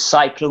 We faced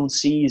cyclone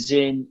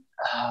season.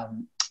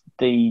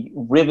 The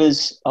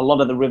rivers, a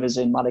lot of the rivers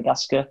in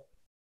Madagascar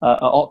are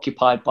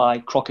occupied by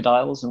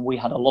crocodiles, and we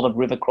had a lot of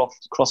river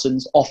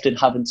crossings, often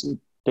having to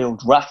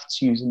build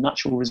rafts using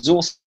natural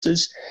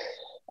resources.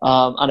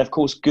 And of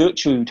course,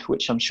 Gertrude,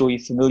 which I'm sure you're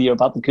familiar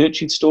about the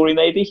Gertrude story,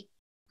 maybe.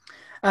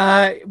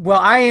 Well,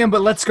 I am,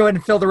 but let's go ahead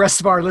and fill the rest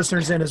of our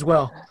listeners in as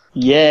well.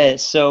 Yeah.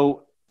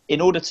 So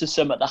in order to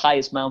summit the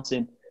highest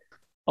mountain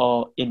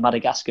in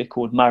Madagascar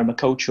called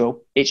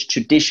Maramakocho, it's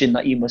tradition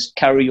that you must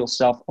carry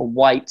yourself a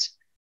white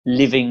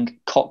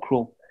living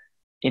cockerel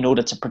in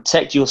order to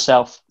protect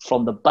yourself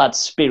from the bad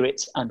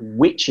spirits and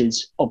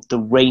witches of the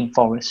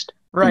rainforest.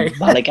 Right.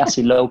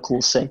 Malagasy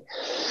locals say.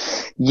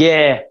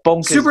 Yeah,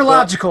 bonkers. Super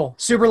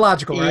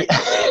logical, right?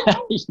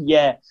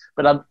 Yeah,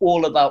 but I'm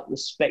all about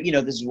respect. You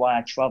know, this is why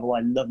I travel.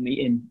 I love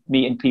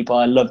meeting people.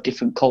 I love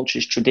different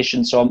cultures,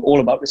 traditions. So I'm all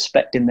about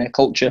respecting their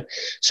culture.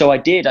 So I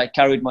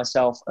carried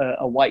myself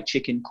a white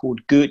chicken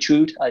called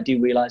Gertrude. I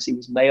do realize he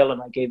was male,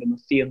 and I gave him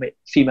a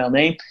female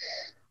name.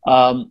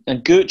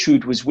 And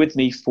Gertrude was with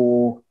me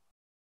for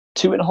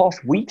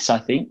 2.5 weeks, I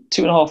think.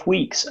 2.5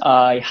 weeks.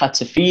 I had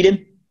to feed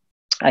him.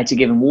 I had to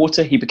give him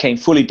water. He became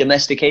fully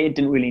domesticated,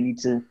 didn't really need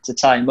to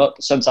tie him up.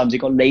 Sometimes he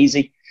got lazy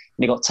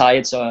and he got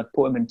tired, so I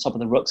put him on top of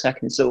the rucksack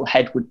and his little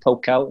head would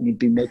poke out and he'd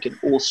be making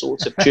all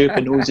sorts of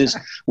chirping noises,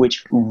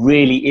 which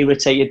really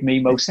irritated me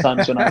most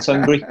times when I was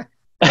hungry.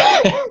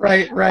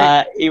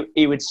 Right.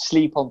 He would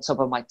sleep on top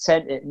of my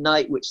tent at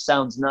night, which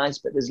sounds nice,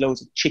 but there's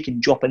loads of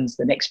chicken droppings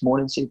the next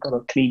morning, so you've got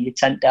to clean your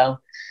tent down.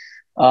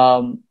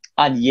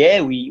 And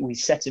yeah, we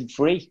set him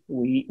free.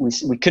 We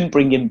couldn't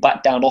bring him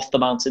back down off the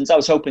mountains. I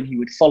was hoping he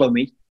would follow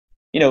me.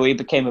 You know, he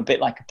became a bit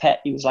like a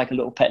pet. He was like a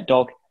little pet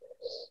dog.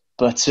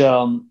 But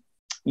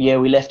yeah,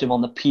 we left him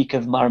on the peak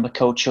of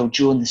Maramakocho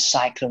during the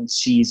cyclone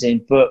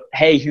season. But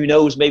hey, who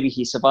knows? Maybe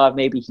he survived.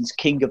 Maybe he's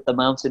king of the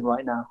mountain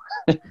right now.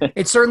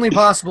 It's certainly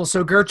possible.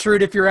 So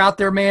Gertrude, if you're out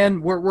there,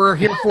 man, we're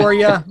here for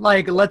you.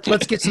 Like,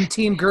 let's get some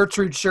Team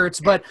Gertrude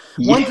shirts. But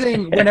one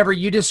thing, whenever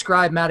you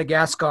describe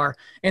Madagascar,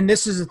 and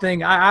this is the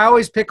thing, I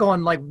always pick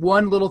on like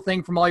one little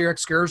thing from all your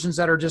excursions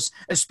that are just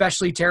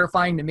especially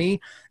terrifying to me.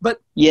 But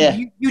yeah,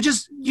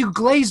 you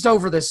glazed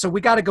over this, so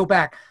we got to go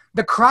back.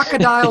 The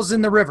crocodiles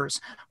in the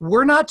rivers.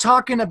 We're not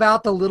talking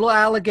about the little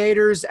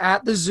alligators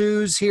at the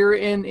zoos here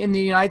in the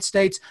United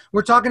States.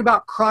 We're talking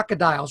about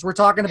crocodiles. We're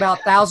talking about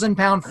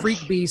 1,000-pound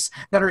freak beasts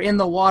that are in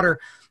the water.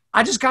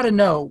 I just got to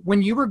know,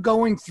 when you were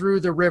going through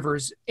the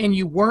rivers and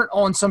you weren't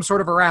on some sort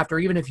of a raft, or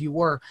even if you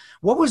were,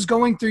 what was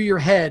going through your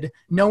head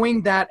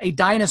knowing that a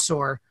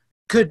dinosaur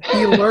could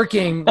be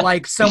lurking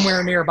like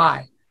somewhere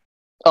nearby?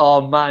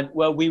 Oh man,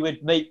 well we would,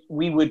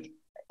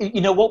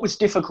 you know, what was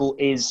difficult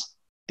is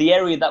the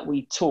area that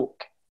we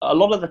took, a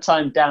lot of the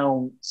time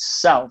down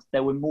south,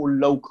 there were more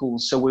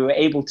locals. So we were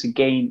able to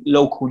gain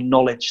local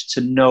knowledge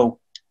to know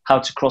how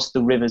to cross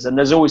the rivers. And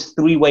there's always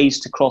 3 ways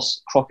to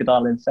cross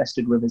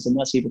crocodile-infested rivers. And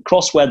that's either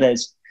cross where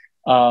there's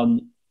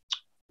locals.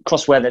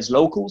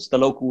 The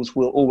locals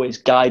will always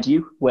guide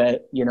you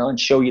and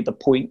show you the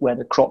point where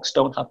the crocs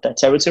don't have their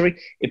territory.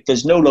 If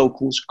there's no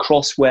locals,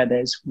 cross where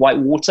there's white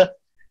water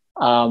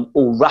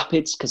or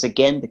rapids, because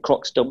again, the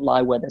crocs don't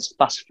lie where there's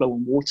fast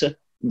flowing water.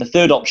 The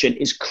third option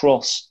is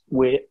cross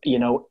with,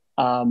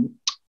 on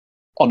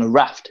a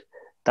raft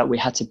that we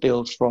had to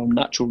build from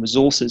natural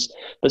resources.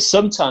 But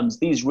sometimes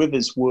these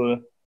rivers were,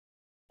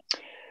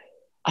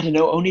 I don't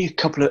know, only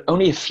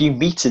a few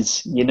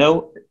meters,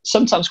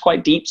 sometimes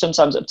quite deep,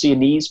 sometimes up to your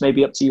knees,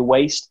 maybe up to your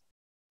waist.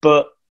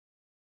 But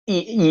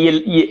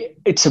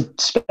to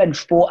spend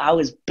 4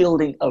 hours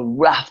building a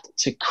raft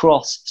to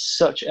cross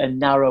such a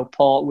narrow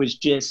part was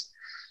just,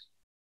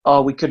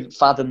 we couldn't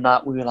fathom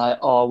that. We were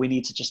like, we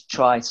need to just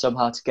try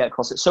somehow to get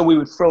across it. So we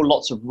would throw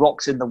lots of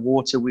rocks in the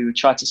water. We would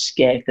try to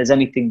scare, if there's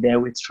anything there,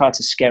 we'd try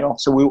to scare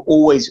off. So we were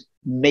always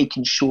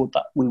making sure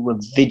that we were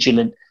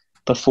vigilant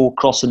before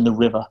crossing the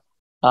river.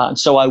 And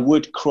so I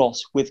would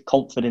cross with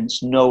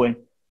confidence, knowing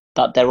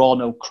that there are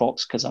no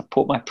crocs, because I've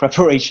put my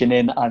preparation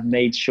in. I've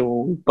made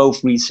sure we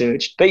both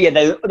researched. But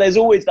yeah, there's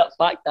always that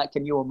fact that,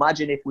 can you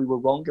imagine if we were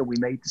wrong and we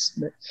made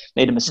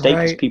a mistake,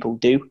 as people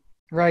do?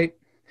 Right.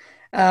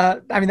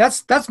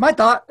 That's my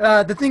thought.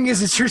 The thing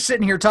is you're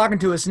sitting here talking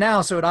to us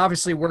now, so it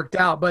obviously worked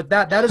out. But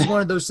that is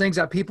one of those things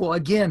that people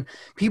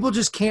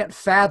just can't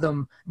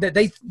fathom, that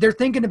they're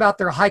thinking about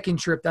their hiking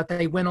trip that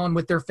they went on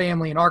with their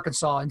family in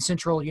Arkansas in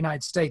central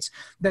United States.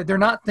 That they're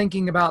not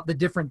thinking about the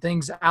different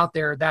things out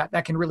there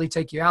that can really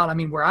take you out. I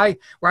mean, where I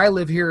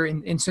live here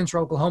in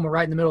central Oklahoma,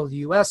 right in the middle of the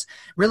U.S.,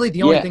 really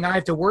the only thing I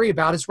have to worry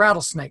about is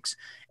rattlesnakes.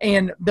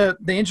 And the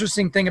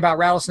interesting thing about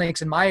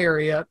rattlesnakes in my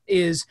area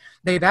is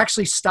they've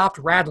actually stopped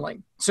rattling.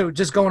 So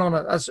just going on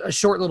a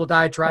short little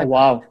diatribe. Oh,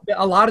 wow.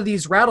 A lot of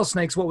these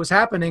rattlesnakes, what was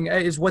happening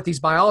is what these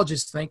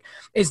biologists think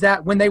is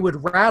that when they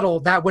would rattle,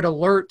 that would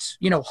alert,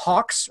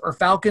 hawks or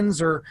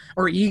falcons or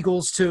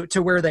eagles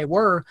to where they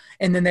were.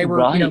 And then they were,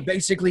 Right.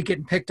 basically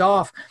getting picked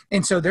off.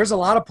 And so there's a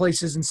lot of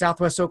places in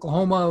Southwest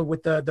Oklahoma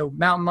with the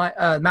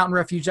mountain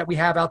refuge that we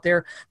have out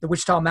there, the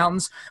Wichita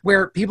Mountains,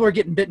 where people are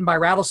getting bitten by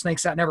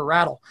rattlesnakes that never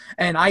rattle.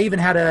 And I even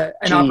had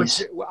an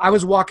opportunity. I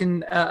was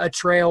walking a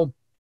trail,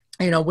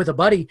 with a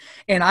buddy,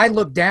 and I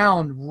looked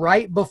down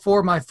right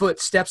before my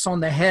foot steps on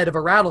the head of a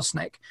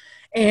rattlesnake.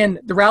 And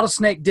the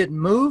rattlesnake didn't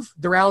move.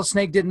 The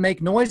rattlesnake didn't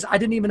make noise. I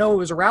didn't even know it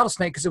was a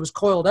rattlesnake because it was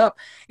coiled up.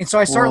 And so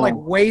I started like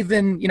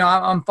waving,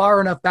 I'm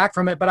far enough back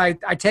from it, but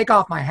I take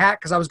off my hat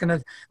because I was going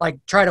to like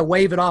try to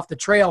wave it off the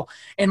trail.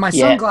 And my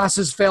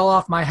sunglasses fell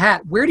off my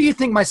hat. Where do you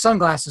think my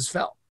sunglasses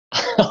fell?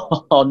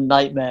 Oh,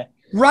 nightmare.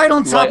 Right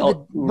on top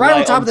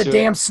of the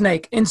damn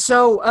snake. And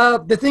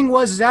so the thing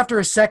was, is after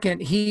a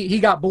second, he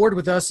got bored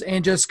with us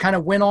and just kind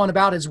of went on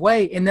about his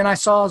way. And then I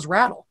saw his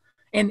rattle.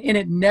 And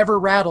it never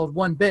rattled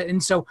one bit.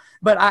 And so,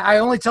 but I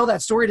only tell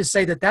that story to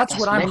say that's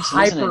what I'm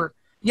hyper.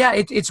 Yeah,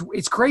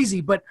 it's crazy,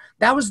 but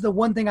that was the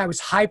one thing I was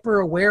hyper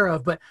aware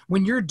of. But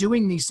when you're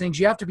doing these things,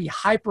 you have to be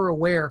hyper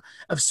aware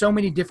of so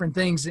many different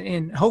things.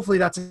 And hopefully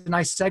that's a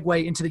nice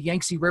segue into the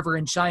Yangtze River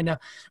in China,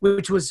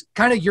 which was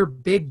kind of your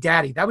big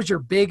daddy. That was your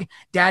big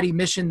daddy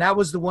mission. That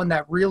was the one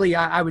that really,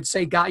 I would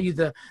say, got you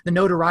the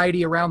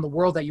notoriety around the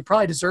world that you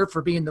probably deserve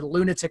for being the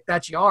lunatic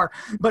that you are.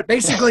 But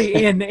basically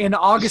in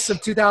August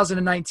of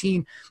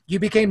 2019, you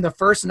became the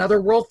first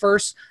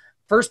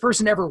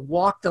person ever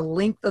walked the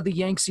length of the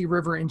Yangtze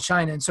River in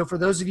China. And so for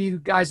those of you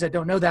guys that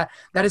don't know that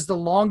is the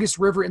longest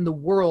river in the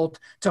world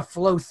to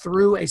flow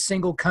through a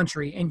single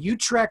country. And you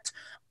trekked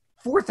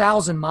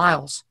 4,000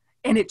 miles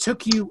and it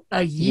took you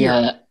a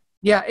year.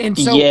 Yeah. And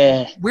so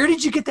where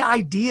did you get the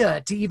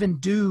idea to even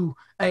do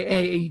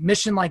a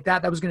mission like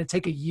that was going to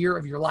take a year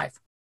of your life?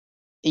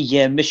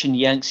 Yeah, Mission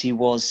Yangtze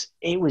was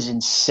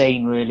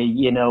insane, really.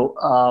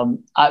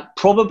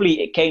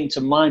 It came to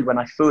mind when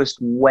I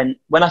first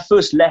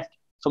left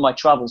for my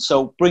travels.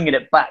 So bringing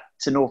it back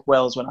to North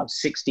Wales when I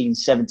was 16,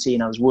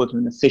 17, I was working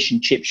in a fish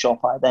and chip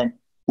shop. I then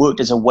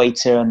worked as a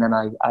waiter, and then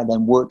I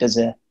then worked as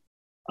a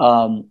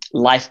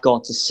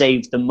lifeguard to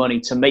save the money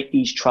to make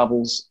these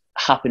travels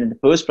happen in the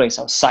first place.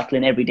 I was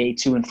cycling every day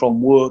to and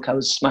from work. I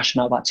was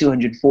smashing out about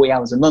 240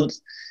 hours a month.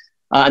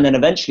 And then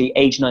eventually,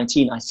 age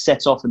 19, I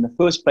set off, and the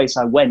first place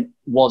I went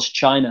was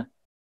China.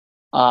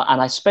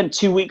 And I spent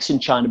 2 weeks in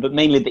China, but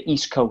mainly the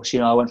East Coast.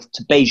 I went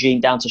to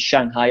Beijing, down to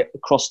Shanghai,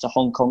 across to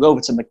Hong Kong,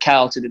 over to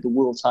Macau to do the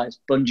world's highest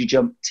bungee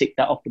jump, tick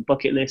that off the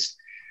bucket list.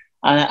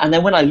 And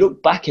then when I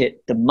look back at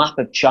the map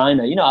of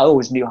China, I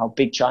always knew how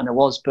big China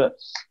was, but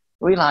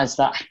realized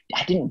that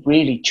I didn't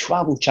really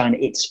travel China.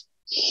 It's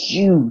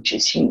huge,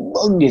 it's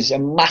humongous, a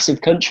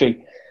massive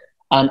country.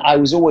 And I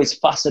was always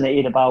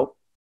fascinated about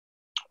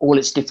all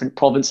its different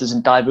provinces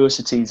and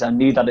diversities. I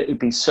knew that it would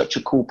be such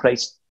a cool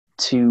place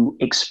to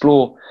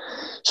explore.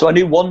 So I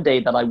knew one day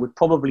that I would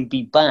probably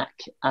be back,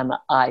 and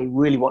I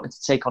really wanted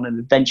to take on an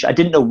adventure. I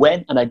didn't know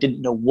when and I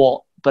didn't know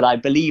what, but I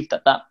believe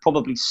that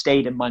probably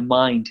stayed in my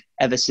mind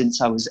ever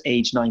since I was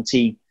age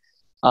 19.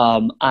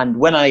 And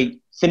when I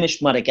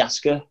finished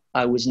Madagascar,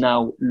 I was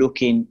now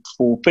looking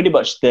for pretty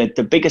much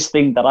the biggest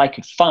thing that I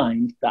could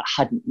find that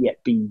hadn't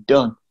yet been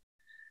done.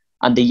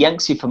 And the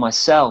Yangtze for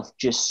myself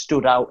just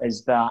stood out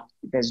as that.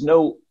 It's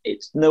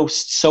no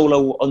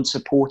solo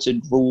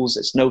unsupported rules.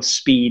 It's no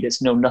speed.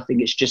 It's no nothing.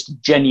 It's just a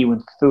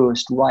genuine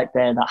thirst right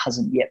there that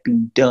hasn't yet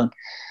been done.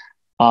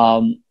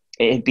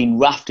 It had been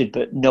rafted,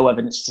 but no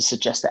evidence to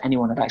suggest that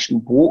anyone had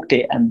actually walked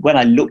it. And when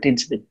I looked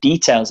into the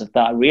details of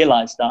that, I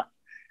realized that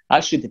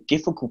actually the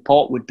difficult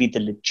part would be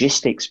the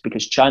logistics,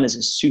 because China's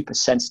a super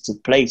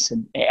sensitive place.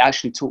 And it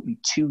actually took me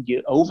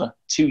over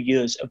 2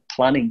 years of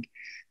planning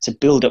to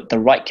build up the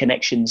right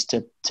connections,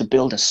 to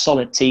build a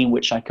solid team,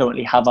 which I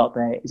currently have out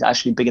there. Is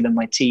actually bigger than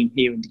my team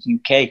here in the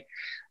UK.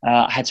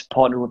 I had to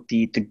partner with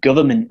the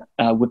government,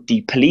 with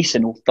the police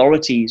and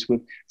authorities,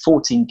 with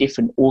 14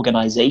 different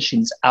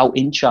organizations out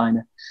in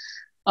China.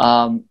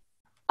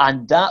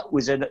 And that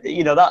was,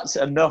 that's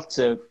enough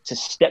to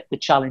step the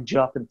challenge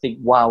up and think,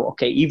 wow,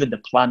 okay, even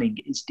the planning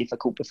is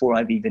difficult before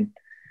I've even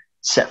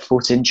set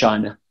foot in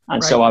China.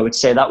 And so I would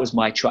say that was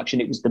my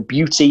attraction. It was the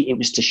beauty. It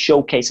was to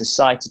showcase a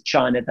side to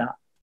China that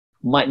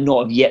might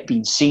not have yet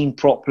been seen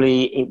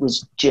properly. It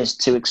was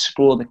just to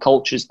explore the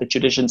cultures, the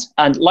traditions.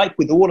 And like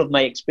with all of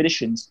my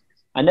expeditions,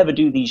 I never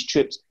do these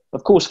trips.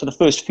 Of course, for the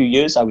first few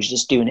years, I was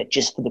just doing it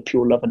just for the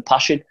pure love and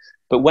passion.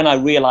 But when I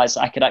realized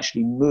I could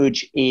actually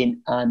merge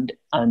in and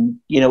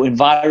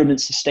environment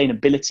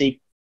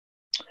sustainability,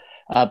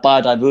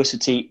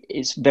 biodiversity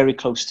is very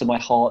close to my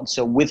heart. And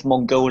so with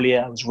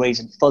Mongolia, I was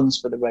raising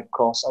funds for the Red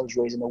Cross. I was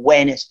raising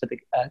awareness for the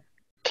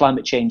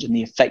climate change and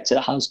the effect it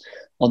has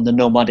on the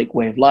nomadic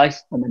way of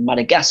life. And in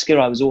Madagascar,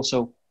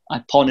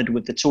 I partnered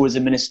with the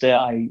tourism minister.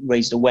 I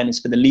raised awareness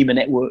for the Lima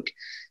Network,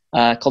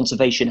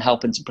 conservation,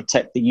 helping to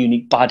protect the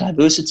unique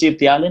biodiversity of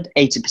the island.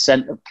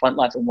 80% of plant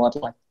life and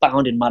wildlife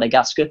found in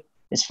Madagascar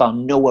It's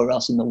found nowhere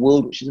else in the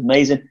world, which is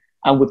amazing.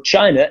 And with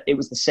China, it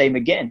was the same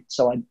again.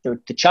 So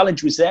the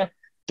challenge was there,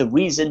 the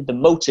reason, the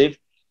motive,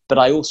 but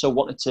I also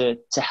wanted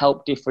to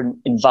help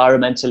different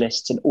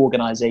environmentalists and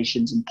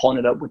organizations and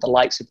partnered up with the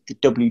likes of the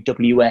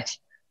WWF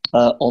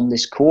on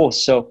this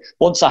course. So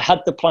once I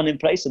had the plan in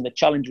place and the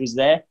challenge was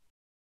there,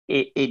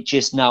 it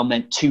just now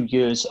meant 2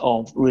 years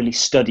of really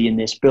studying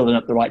this, building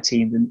up the right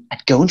team and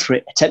going for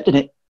it, attempting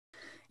it.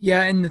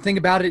 Yeah, and the thing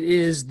about it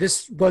is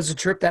this was a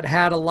trip that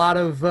had a lot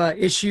of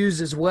issues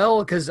as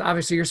well, because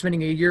obviously you're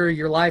spending a year of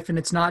your life and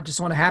it's not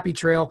just on a happy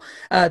trail.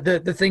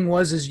 The thing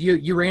is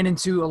you ran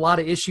into a lot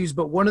of issues,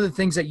 but one of the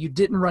things that you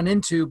didn't run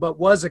into but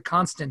was a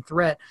constant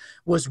threat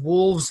was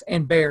wolves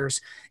and bears.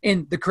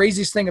 And the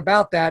craziest thing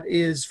about that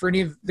is, for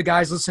any of the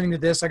guys listening to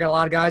this, I got a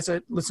lot of guys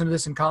that listen to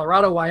this in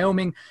Colorado,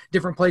 Wyoming,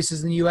 different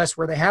places in the U.S.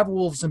 where they have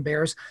wolves and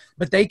bears,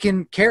 but they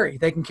can carry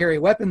a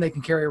weapon, they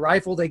can carry a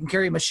rifle, they can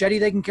carry a machete,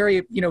 they can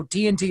carry,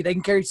 TNT, they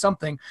can carry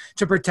something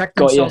to protect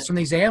themselves from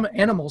these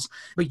animals,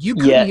 but you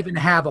couldn't even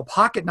have a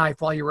pocket knife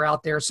while you were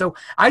out there. So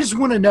I just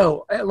want to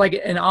know, like,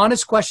 an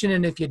honest question,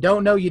 and if you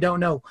don't know, you don't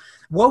know.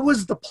 What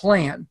was the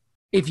plan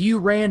if you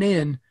ran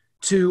in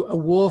to a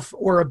wolf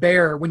or a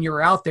bear when you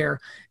were out there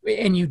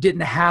and you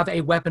didn't have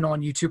a weapon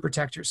on you to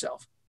protect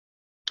yourself?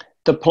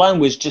 The plan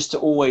was just to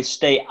always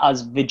stay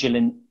as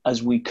vigilant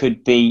as we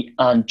could be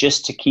and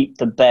just to keep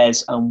the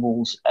bears and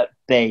wolves at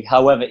bay.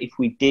 However, if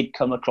we did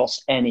come across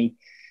any,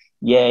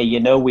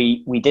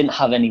 we didn't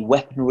have any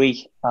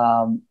weaponry,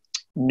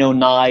 no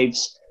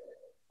knives.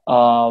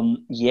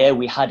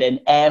 We had an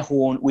air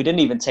horn. We didn't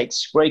even take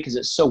spray because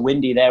it's so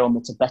windy there on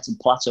the Tibetan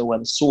Plateau where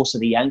the source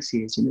of the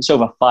Yangtze is. It's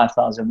over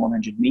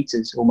 5,100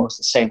 meters, almost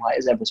the same height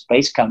as Everest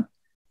Base Camp.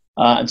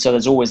 And so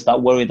there's always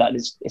that worry that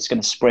it's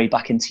going to spray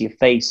back into your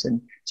face.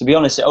 And to be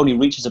honest, it only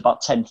reaches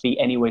about 10 feet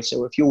anyway.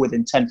 So if you're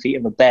within 10 feet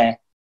of a bear,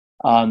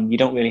 you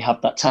don't really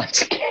have that time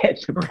to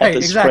get the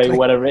pepper spray or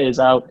whatever it is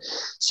out.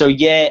 So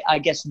I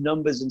guess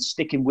numbers and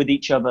sticking with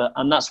each other.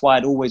 And that's why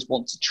I'd always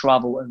want to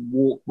travel and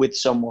walk with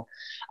someone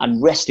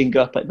and resting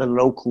up at the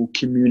local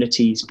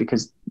communities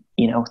because,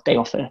 they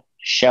offer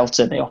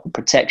shelter, they offer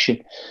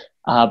protection.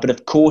 But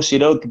of course,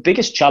 the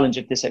biggest challenge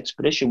of this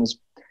expedition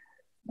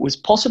was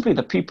possibly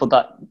the people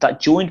that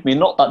joined me.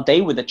 Not that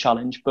they were the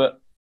challenge,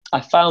 but I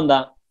found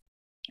that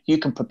you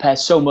can prepare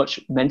so much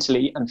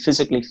mentally and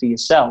physically for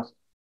yourself,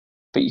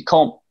 but you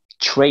can't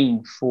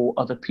train for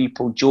other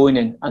people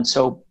joining. And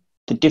so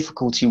the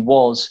difficulty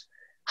was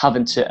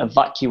having to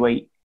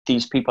evacuate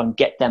these people and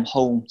get them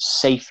home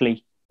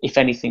safely if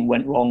anything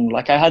went wrong.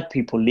 Like, I had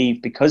people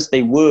leave because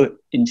they were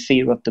in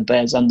fear of the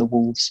bears and the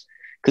wolves,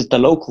 because the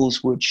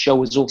locals would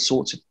show us all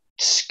sorts of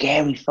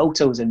scary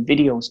photos and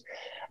videos.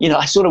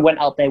 I sort of went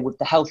out there with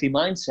the healthy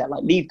mindset,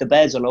 like, leave the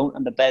bears alone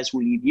and the bears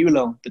will leave you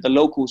alone. But the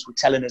locals were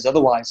telling us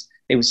otherwise.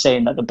 They were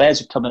saying that the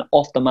bears are coming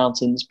off the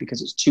mountains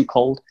because it's too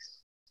cold.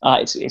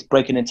 It's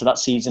breaking into that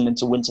season,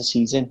 into winter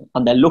season,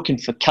 and they're looking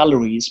for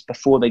calories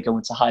before they go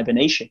into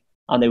hibernation.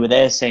 And they were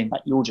there saying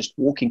that you're just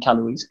walking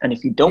calories. And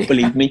if you don't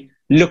believe me,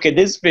 look at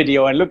this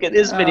video and look at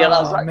this video. And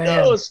I was like,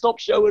 no, stop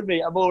showing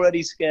me. I'm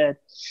already scared.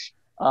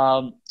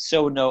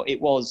 So no, it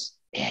was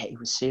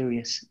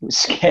serious. It was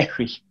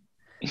scary.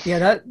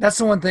 Yeah, that's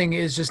the one thing,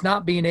 is just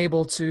not being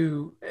able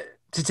to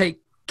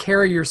take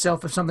care of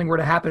yourself if something were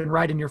to happen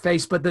right in your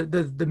face. But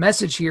the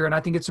message here, and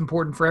I think it's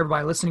important for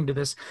everybody listening to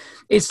this,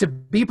 is to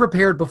be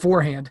prepared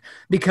beforehand,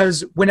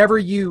 because whenever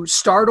you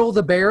startle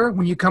the bear,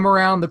 when you come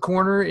around the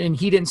corner and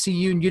he didn't see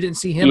you and you didn't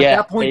see him, at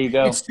that point,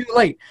 it's too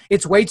late.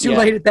 It's way too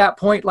late at that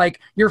point.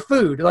 Like, your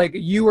food, like,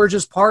 you are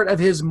just part of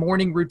his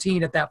morning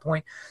routine at that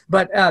point.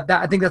 But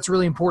I think that's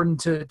really important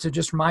to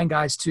just remind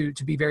guys to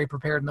be very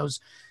prepared in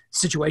those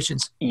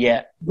situations.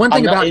 Yeah. One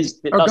thing that's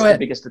the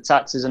biggest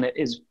attacks, isn't it?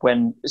 Is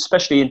when,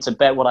 especially in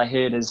Tibet, what I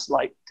heard is,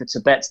 like, the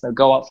Tibets, they'll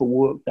go out for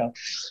work,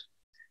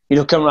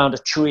 they'll come around a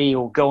tree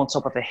or go on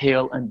top of a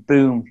hill and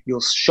boom, you'll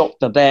shock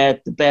the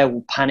bear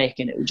will panic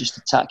and it will just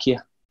attack you.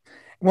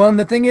 Well, and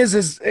the thing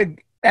is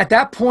at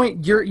that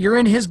point, you're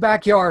in his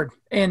backyard,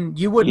 and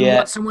you wouldn't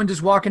want someone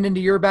just walking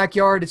into your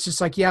backyard. It's just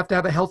like, you have to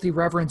have a healthy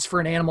reverence for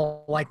an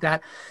animal like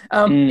that.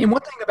 And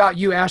one thing about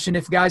you, Ash, and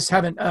if guys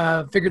haven't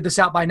figured this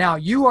out by now,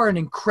 you are an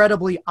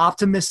incredibly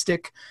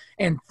optimistic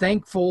and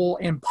thankful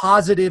and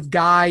positive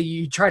guy.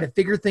 You try to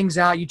figure things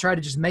out. You try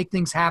to just make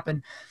things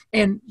happen.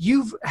 And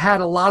you've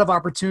had a lot of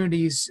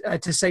opportunities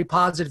to say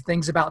positive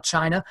things about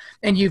China,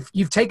 and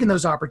you've taken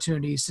those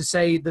opportunities to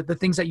say the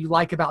things that you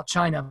like about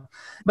China.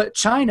 But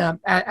China,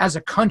 as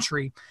a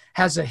country,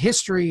 has a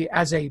history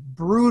as a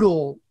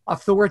brutal,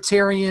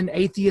 authoritarian,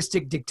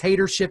 atheistic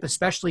dictatorship,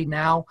 especially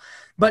now.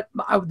 But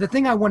the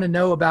thing I want to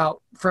know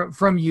about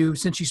from you,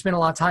 since you spent a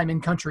lot of time in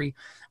country,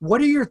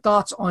 what are your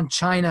thoughts on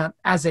China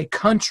as a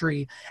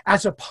country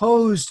as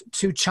opposed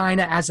to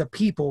China as a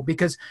people?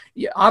 Because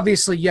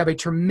obviously you have a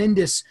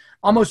tremendous,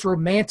 almost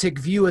romantic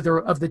view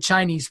of the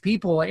Chinese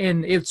people,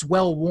 and it's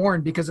well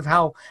worn because of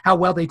how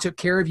well they took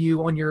care of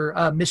you on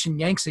your mission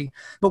Yangtze.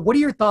 But what are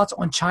your thoughts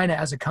on China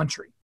as a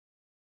country?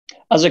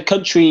 As a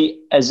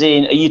country, as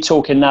in, are you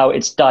talking now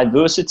its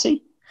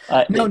diversity?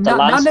 No, The not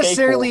landscape, or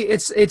necessarily.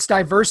 It's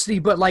diversity,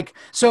 but like,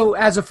 so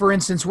as a for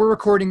instance, we're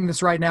recording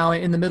this right now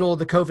in the middle of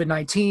the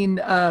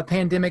COVID-19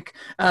 pandemic.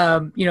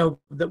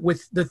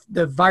 With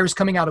the virus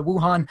coming out of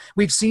Wuhan,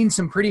 we've seen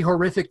some pretty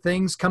horrific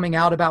things coming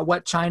out about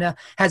what China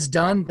has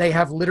done. They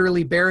have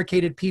literally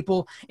barricaded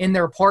people in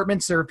their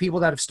apartments. There are people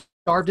that have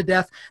starved to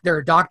death. There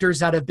are doctors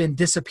that have been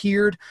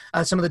disappeared.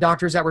 Some of the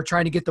doctors that were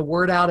trying to get the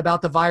word out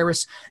about the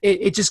virus.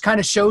 It just kind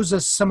of shows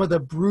us some of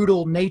the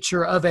brutal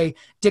nature of a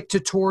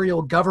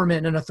dictatorial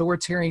government, an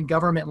authoritarian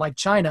government like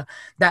China,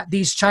 that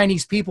these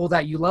Chinese people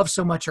that you love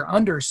so much are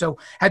under. So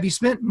have you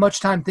spent much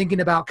time thinking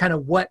about kind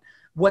of what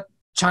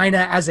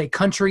China as a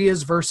country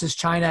is versus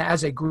China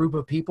as a group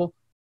of people?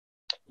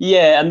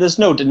 yeah, and there's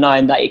no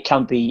denying that it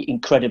can be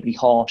incredibly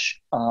harsh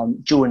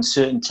during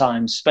certain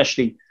times,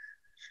 especially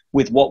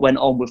with what went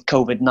on with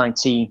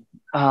COVID-19,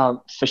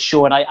 for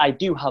sure. And I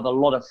do have a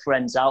lot of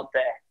friends out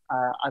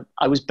there.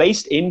 I was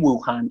based in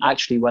Wuhan,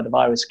 actually, where the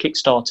virus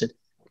kickstarted,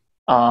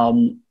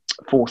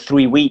 for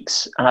 3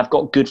 weeks. And I've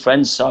got good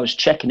friends, so I was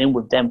checking in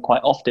with them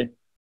quite often.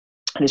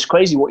 And it's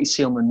crazy what you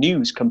see on the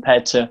news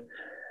compared to,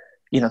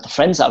 the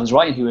friends that I was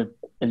writing who were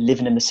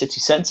living in the city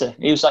centre.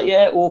 He was like,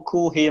 yeah, all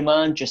cool here,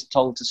 man. Just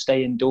told to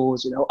stay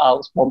indoors,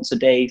 out once a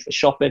day for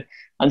shopping.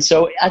 And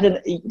so I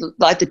didn't,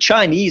 like, the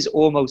Chinese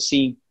almost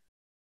seem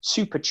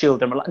super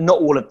chilled. And not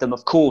all of them,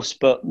 of course,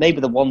 but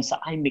maybe the ones that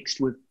I mixed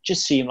with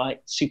just seem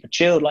like super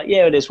chilled. Like,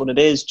 yeah, it is what it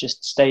is.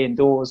 Just stay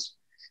indoors,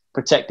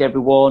 protect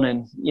everyone.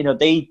 And,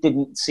 they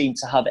didn't seem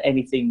to have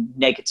anything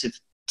negative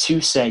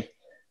to say.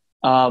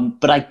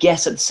 But I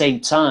guess at the same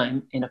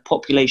time, in a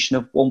population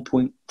of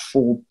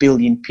 1.4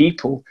 billion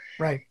people,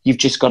 right, you've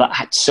just got to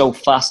act so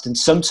fast and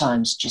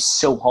sometimes just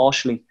so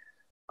harshly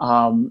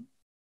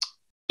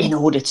in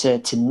order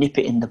to nip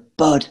it in the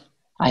bud.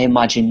 I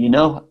imagine,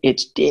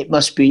 it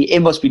must be. I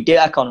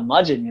can't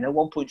imagine,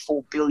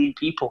 1.4 billion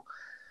people.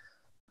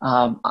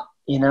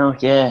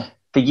 Yeah,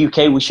 the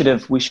UK, we should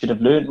have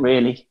learned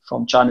really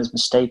from China's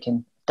mistake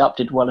and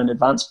adapted well in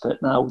advance.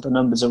 But now the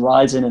numbers are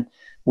rising and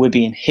we're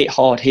being hit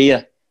hard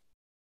here.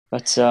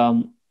 But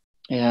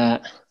yeah,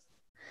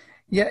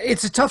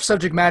 it's a tough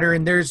subject matter,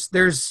 and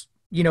there's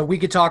we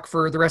could talk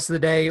for the rest of the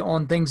day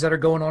on things that are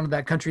going on in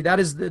that country. That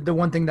is the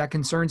one thing that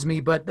concerns me.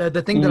 But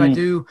the thing that I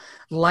do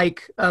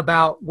like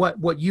about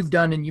what you've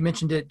done, and you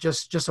mentioned it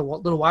just a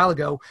little while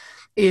ago,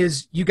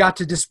 is you got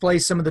to display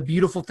some of the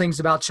beautiful things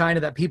about China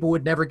that people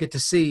would never get to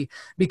see,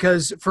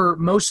 because for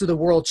most of the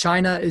world,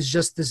 China is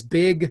just this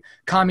big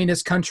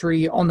communist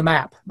country on the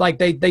map. Like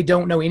they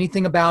don't know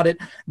anything about it.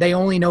 They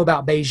only know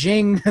about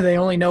Beijing. They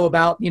only know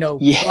about,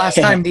 the last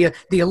time the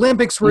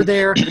Olympics were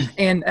there.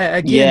 And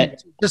again,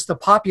 just the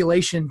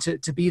population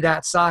to be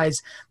that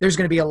size, there's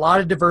going to be a lot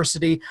of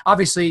diversity.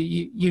 Obviously,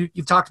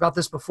 you've talked about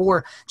this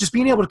before, just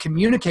being able to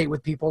communicate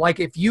with people. Like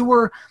if you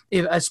were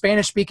a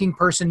Spanish speaking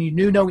person, you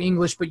knew no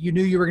English, but you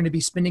knew you were going to be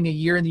spending a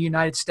year in the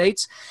United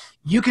States,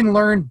 you can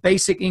learn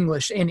basic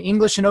English. And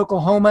English in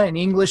Oklahoma and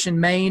English in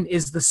Maine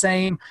is the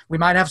same. We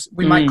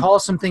might call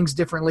some things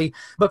differently,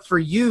 but for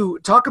you,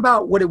 talk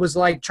about what it was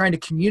like trying to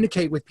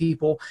communicate with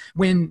people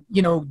when,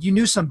 you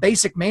knew some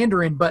basic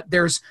Mandarin, but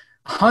there's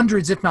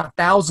hundreds, if not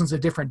thousands,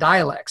 of different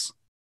dialects.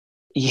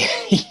 Yeah,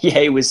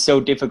 it was so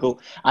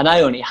difficult. And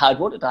I only had,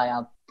 what did I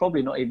have?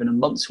 Probably not even a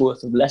month's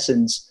worth of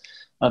lessons,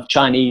 of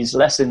Chinese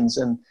lessons.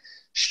 And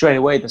straight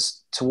away,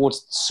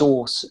 towards the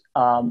source,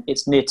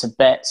 it's near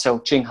Tibet. So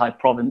Qinghai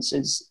province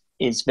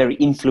is very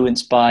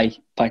influenced by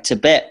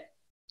Tibet.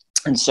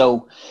 And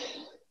so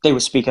they were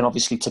speaking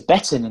obviously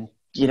Tibetan. And,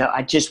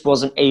 I just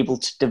wasn't able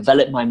to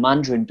develop my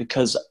Mandarin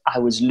because I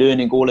was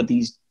learning all of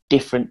these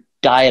different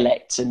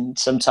dialects, and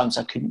sometimes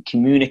I couldn't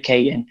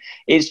communicate, and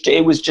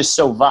it was just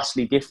so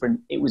vastly different.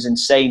 It was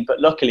insane. But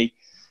luckily,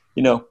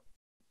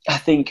 I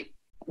think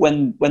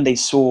when they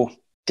saw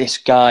this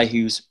guy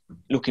who's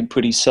looking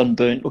pretty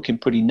sunburnt, looking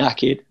pretty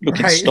knackered,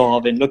 looking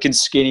starving, looking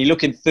skinny,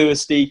 looking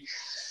thirsty,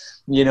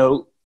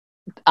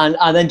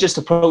 and then just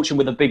approach him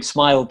with a big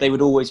smile, they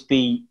would always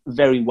be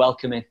very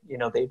welcoming.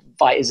 They'd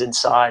invite us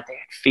inside, they'd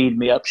feed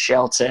me up,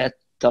 shelter,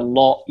 the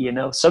lot,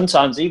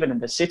 sometimes even in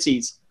the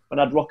cities, when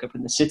I'd rock up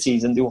in the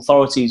cities and the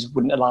authorities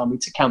wouldn't allow me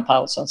to camp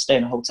out, so I'd stay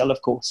in a hotel,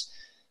 of course.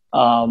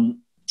 And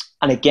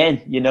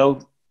again,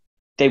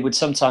 they would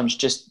sometimes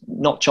just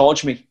not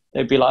charge me.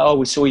 They'd be like, oh,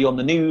 we saw you on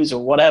the news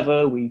or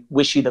whatever. We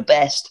wish you the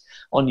best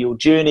on your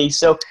journey.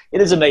 So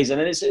it is amazing.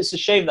 And it's a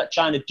shame that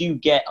China do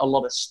get a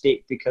lot of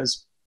stick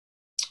because,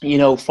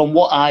 from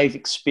what I've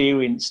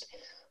experienced,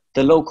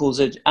 the locals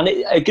are, and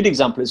a good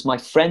example is my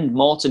friend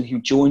Martin,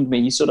 who joined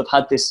me. He sort of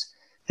had this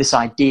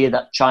idea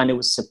that China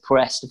was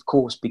suppressed, of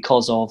course,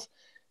 because of,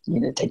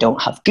 they don't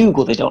have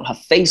Google, they don't have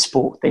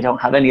Facebook, they don't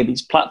have any of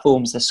these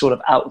platforms. They're sort of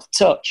out of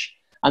touch.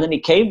 And then he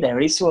came there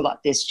and he saw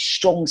like this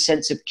strong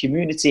sense of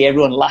community,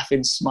 everyone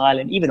laughing,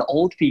 smiling, even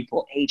old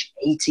people, age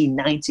 80,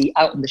 90,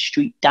 out on the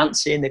street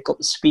dancing. They've got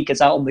the speakers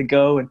out on the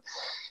go. And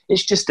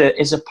it's just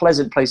it's a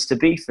pleasant place to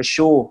be for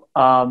sure.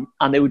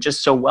 And they were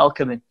just so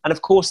welcoming. And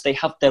of course, they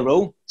have their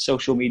own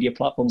social media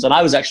platforms. And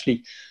I was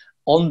actually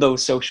on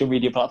those social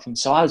media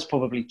platforms. So I was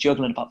probably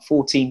juggling about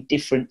 14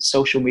 different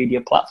social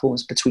media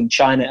platforms between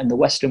China and the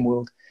Western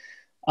world.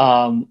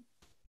 And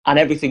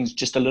everything's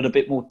just a little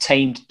bit more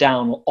tamed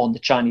down on the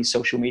Chinese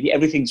social media.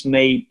 Everything's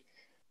made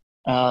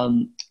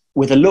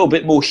with a little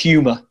bit more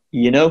humor,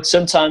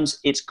 Sometimes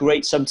it's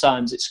great,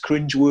 sometimes it's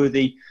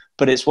cringeworthy,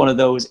 but it's one of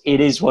those, it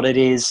is what it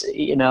is,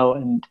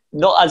 and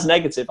not as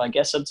negative, I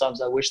guess.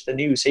 Sometimes I wish the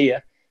news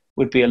here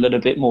would be a little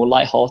bit more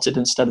lighthearted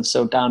instead of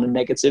so down and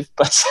negative,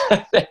 but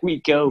there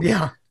we go.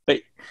 Yeah.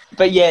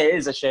 But yeah, it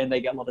is a shame they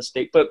get a lot of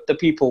stick, but the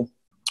people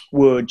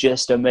were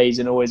just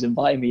amazing, always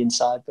inviting me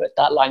inside. But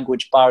that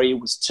language barrier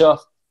was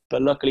tough,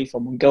 but luckily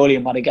for Mongolia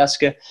and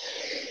Madagascar,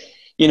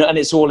 and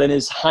it's all in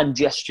his hand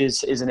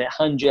gestures, isn't it?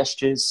 Hand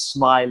gestures,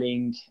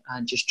 smiling,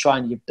 and just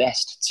trying your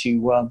best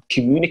to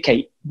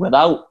communicate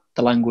without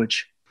the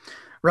language.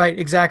 Right,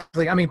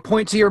 exactly. I mean,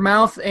 point to your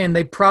mouth and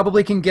they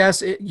probably can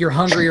guess you're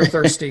hungry or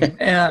thirsty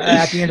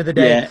at the end of the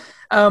day.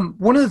 Yeah.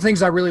 One of the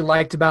things I really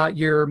liked about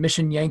your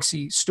Mission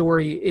Yangtze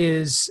story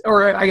is,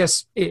 or I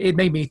guess it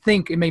made me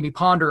think, it made me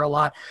ponder a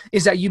lot,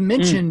 is that you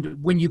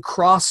mentioned when you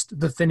crossed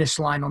the finish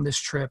line on this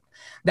trip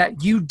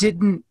that you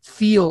didn't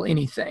feel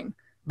anything,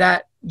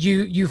 that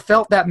you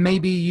felt that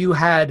maybe you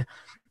had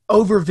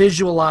over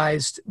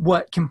visualized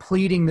what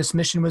completing this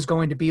mission was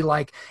going to be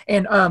like.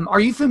 And are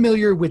you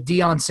familiar with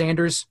Deion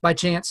Sanders by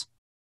chance?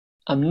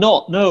 I'm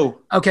not, no.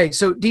 Okay,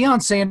 so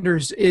Deion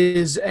Sanders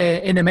is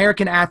an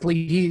American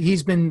athlete.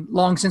 He's been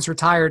long since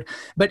retired,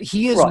 but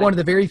he is one of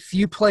the very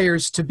few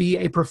players to be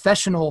a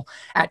professional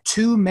at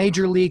two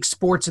major league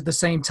sports at the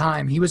same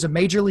time. He was a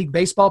Major League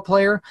Baseball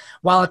player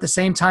while at the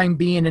same time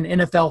being an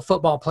NFL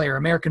football player,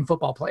 American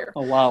football player.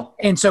 Oh, wow.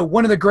 And so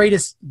one of the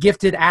greatest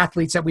gifted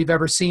athletes that we've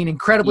ever seen,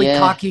 incredibly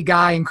cocky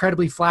guy,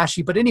 incredibly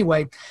flashy. But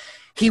anyway,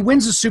 he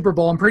wins the Super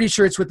Bowl. I'm pretty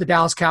sure it's with the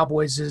Dallas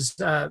Cowboys.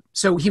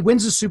 So he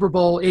wins the Super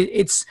Bowl.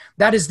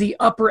 That is the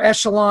upper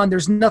echelon.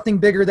 There's nothing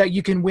bigger that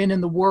you can win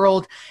in the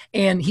world.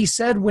 And he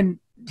said when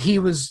he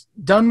was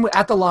done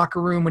at the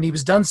locker room, when he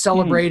was done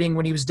celebrating,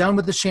 when he was done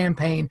with the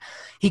champagne,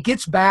 he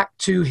gets back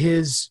to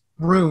his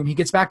room. He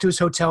gets back to his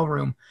hotel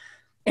room.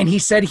 And he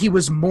said he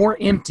was more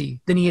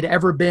empty than he had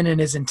ever been in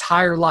his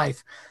entire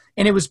life.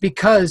 And it was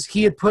because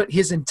he had put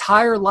his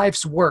entire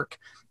life's work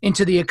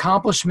into the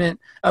accomplishment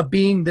of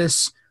being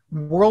this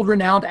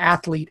world-renowned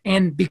athlete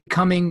and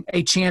becoming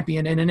a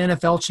champion and an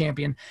NFL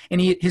champion. And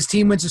his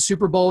team wins the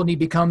Super Bowl and he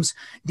becomes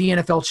the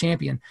NFL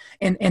champion.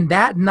 And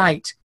that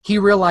night, he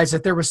realized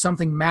that there was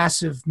something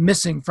massive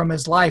missing from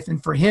his life.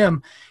 And for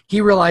him,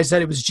 he realized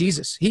that it was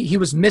Jesus. He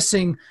was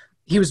missing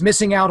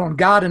out on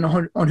God and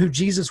on who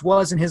Jesus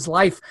was in his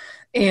life.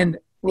 And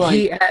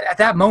he, at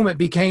that moment,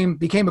 became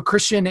a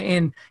Christian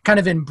and kind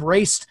of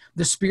embraced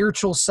the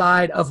spiritual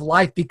side of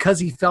life because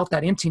he felt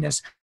that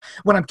emptiness.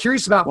 What I'm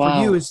curious about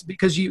for you is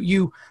because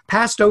you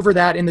passed over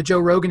that in the Joe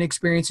Rogan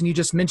Experience and you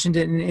just mentioned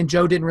it and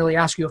Joe didn't really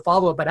ask you a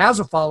follow-up, but as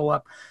a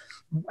follow-up,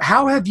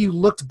 how have you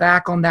looked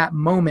back on that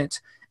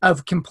moment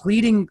of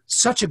completing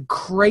such a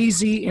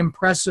crazy,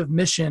 impressive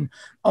mission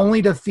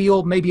only to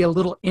feel maybe a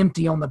little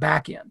empty on the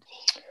back end?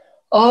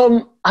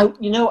 I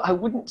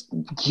wouldn't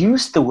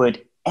use the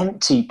word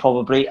empty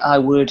probably.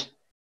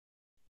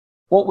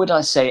 What would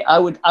I say? I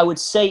would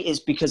say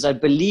it's because I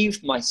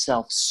believed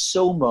myself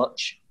so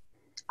much.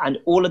 And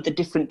all of the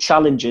different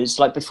challenges,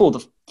 like before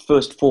the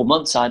first 4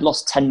 months, I had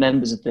lost 10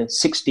 members of the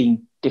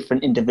 16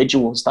 different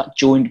individuals that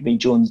joined me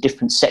during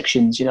different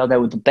sections.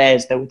 There were the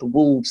bears, there were the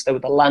wolves, there were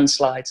the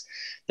landslides,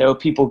 there were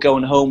people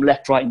going home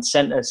left, right, and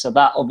center. So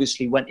that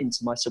obviously went into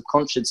my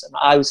subconscious. And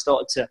I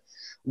started to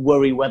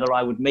worry whether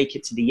I would make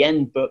it to the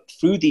end. But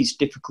through these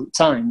difficult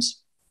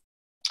times,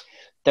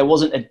 there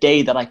wasn't a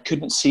day that I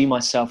couldn't see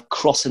myself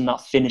crossing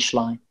that finish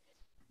line.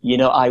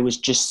 I was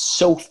just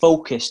so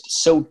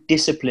focused, so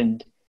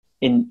disciplined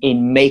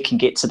in making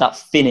it to that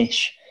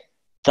finish,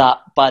 that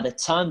by the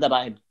time that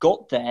I had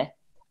got there,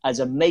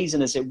 as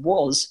amazing as it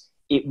was,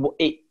 it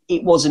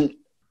wasn't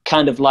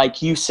kind of like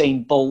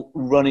Usain Bolt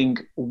running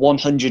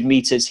 100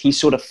 meters. He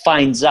sort of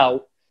finds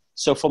out.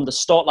 So from the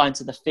start line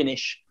to the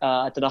finish,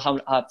 I don't know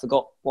I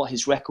forgot what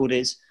his record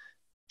is,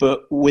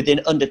 but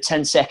within under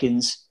 10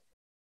 seconds,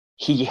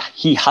 he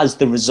has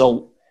the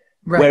result.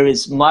 Right.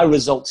 Whereas my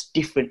result's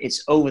different.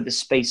 It's over the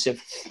space of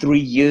 3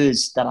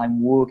 years that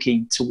I'm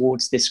working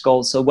towards this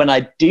goal. So when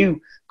I do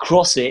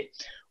cross it,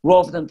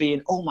 rather than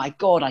being, oh my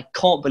God, I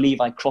can't believe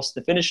I crossed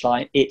the finish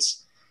line,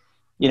 it's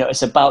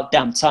about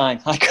damn time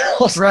I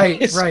crossed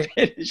this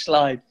finish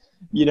line.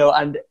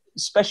 And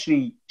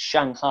especially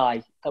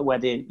Shanghai, where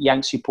the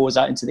Yangtze pours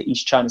out into the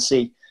East China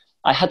Sea,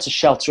 I had to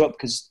shelter up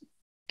because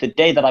the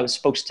day that I was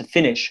supposed to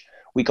finish,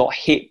 we got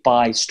hit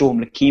by Storm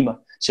Lakima.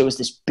 So it was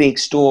this big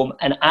storm,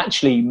 and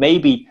actually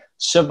maybe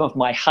some of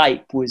my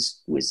hype or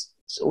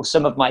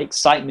some of my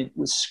excitement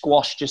was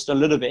squashed just a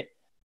little bit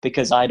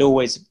because I'd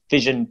always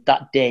visioned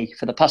that day.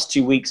 For the past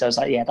 2 weeks, I was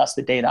like, yeah, that's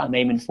the day that I'm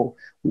aiming for.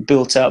 We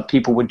built up,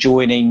 people were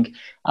joining,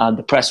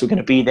 the press were going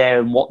to be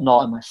there and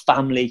whatnot, and my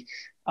family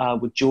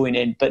would join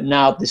in. But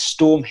now the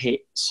storm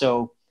hit,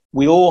 so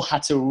we all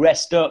had to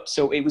rest up.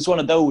 So it was one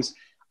of those,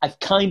 I've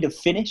kind of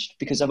finished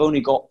because I've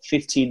only got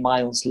 15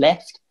 miles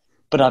left,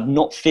 but I've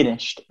not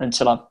finished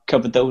until I've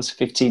covered those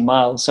 15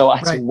 miles. So I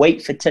had to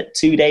wait for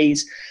 2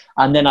 days,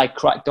 and then I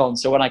cracked on.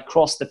 So when I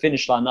crossed the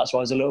finish line, that's why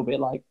I was a little bit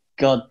like,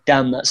 God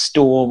damn that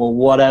storm or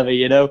whatever,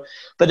 you know.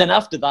 But then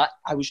after that,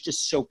 I was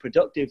just so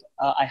productive.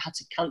 I had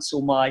to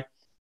cancel my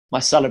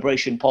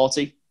celebration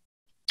party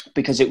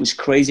because it was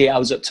crazy. I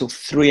was up till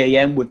 3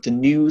 a.m. with the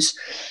news.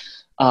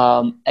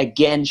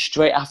 Again,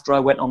 straight after I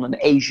went on an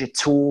Asia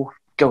tour,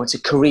 going to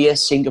Korea,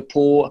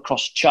 Singapore,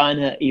 across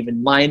China,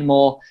 even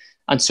Myanmar.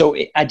 And so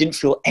I didn't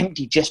feel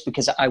empty just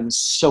because I was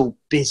so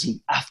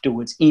busy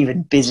afterwards,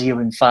 even busier,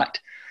 in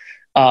fact.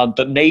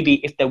 But maybe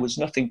if there was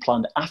nothing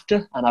planned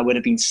after and I would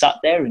have been sat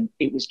there and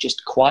it was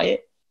just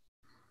quiet,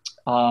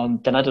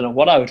 then I don't know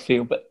what I would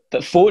feel.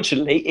 But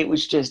fortunately,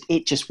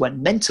 it just went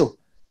mental.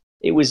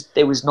 It was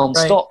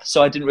nonstop. Right.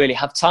 So I didn't really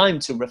have time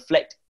to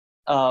reflect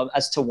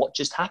as to what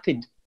just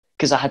happened,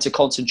 because I had to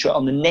concentrate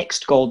on the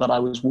next goal that I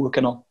was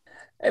working on.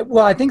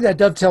 Well, I think that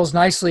dovetails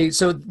nicely.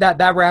 So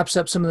that wraps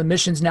up some of the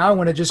missions. Now I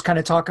want to just kind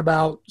of talk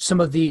about some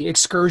of the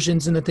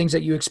excursions and the things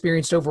that you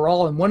experienced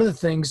overall. And one of the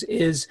things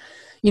is,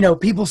 you know,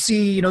 people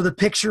see, you know, the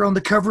picture on the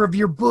cover of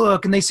your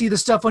book and they see the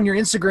stuff on your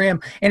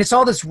Instagram and it's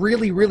all this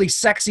really, really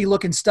sexy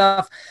looking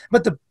stuff.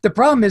 But the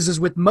problem is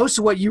with most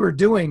of what you were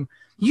doing,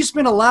 you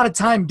spent a lot of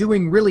time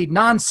doing really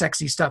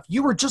non-sexy stuff.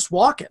 You were just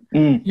walking.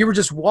 You were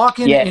just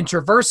walking and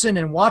traversing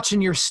and watching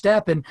your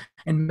step and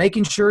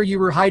making sure you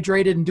were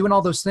hydrated and doing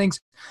all those things.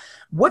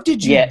 What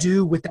did you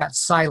do with that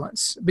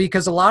silence?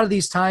 Because a lot of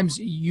these times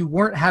you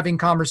weren't having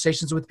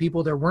conversations with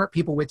people. There weren't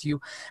people with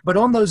you. But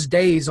on those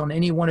days, on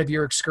any one of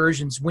your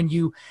excursions, when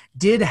you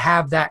did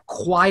have that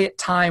quiet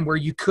time where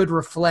you could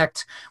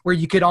reflect, where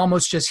you could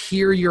almost just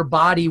hear your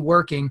body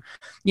working,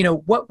 you know,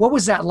 what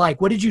was that like?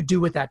 What did you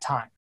do with that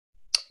time?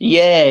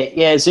 Yeah,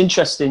 it's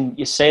interesting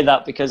you say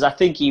that, because I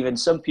think even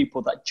some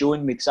people that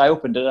joined me, because I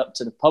opened it up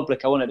to the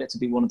public, I wanted it to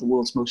be one of the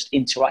world's most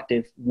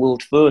interactive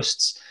world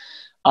firsts.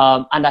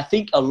 And I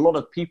think a lot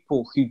of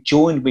people who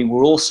joined me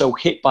were also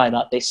hit by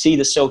that. They see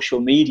the social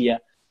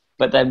media,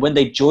 but then when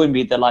they join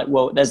me, they're like,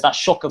 well, there's that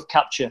shock of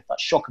capture, that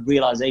shock of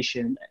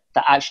realization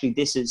that actually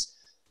this is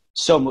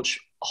so much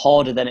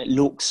harder than it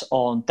looks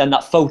than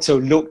that photo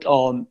looked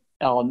on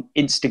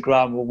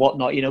Instagram or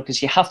whatnot, you know,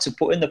 because you have to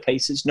put in the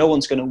paces. No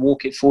one's going to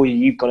walk it for you.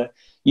 You've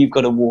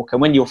got to walk.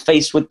 And when you're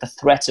faced with the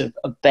threat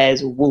of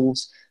bears or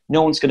wolves,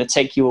 no one's going to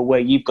take you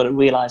away. You've got to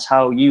realize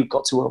how you've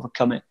got to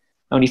overcome it.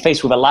 And when you're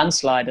faced with a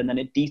landslide and then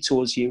it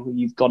detours you,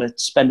 you've got to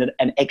spend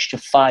an extra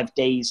 5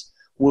 days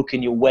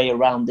working your way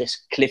around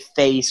this cliff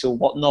face or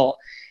whatnot.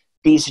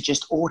 These are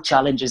just all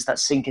challenges that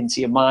sink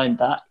into your mind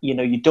that, you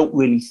know, you don't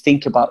really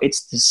think about.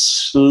 It's the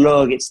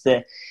slug, it's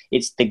the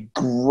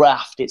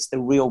graft, it's the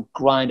real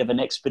grind of an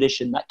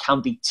expedition that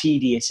can be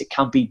tedious, it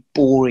can be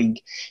boring,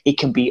 it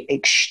can be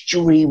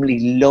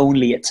extremely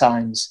lonely at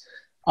times.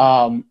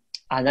 And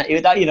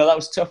that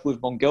was tough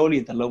with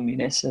Mongolia, the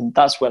loneliness, and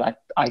that's when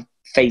I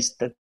faced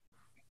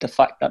the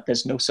fact that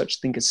there's no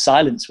such thing as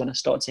silence when I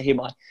started to hear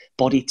my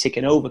body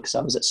ticking over, because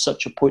I was at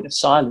such a point of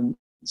silence.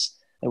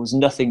 There was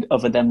nothing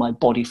other than my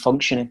body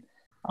functioning,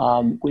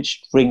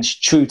 which rings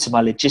true to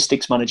my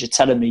logistics manager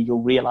telling me,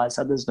 you'll realize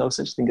that there's no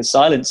such thing as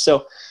silence.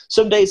 So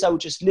some days I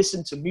would just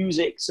listen to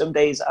music. Some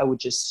days I would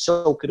just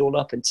soak it all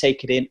up and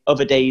take it in.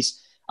 Other days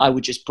I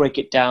would just break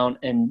it down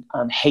and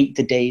hate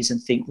the days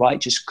and think,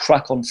 right, just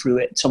crack on through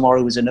it.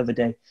 Tomorrow is another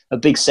day. A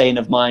big saying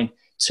of mine,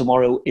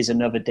 tomorrow is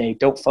another day.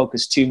 Don't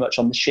focus too much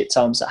on the shit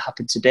times that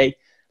happen today.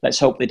 Let's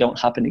hope they don't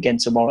happen again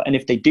tomorrow. And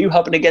if they do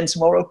happen again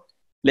tomorrow,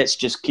 let's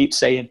just keep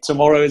saying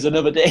tomorrow is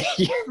another day.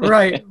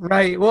 Right.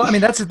 Well, I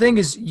mean, that's the thing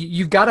is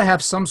you've got to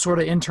have some sort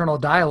of internal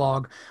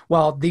dialogue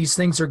while these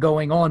things are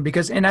going on,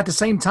 and at the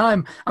same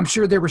time, I'm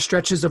sure there were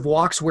stretches of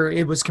walks where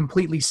it was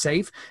completely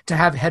safe to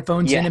have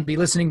headphones in and be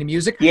listening to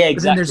music. Yeah, exactly.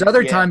 But then there's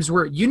other times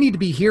where you need to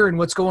be hearing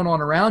what's going on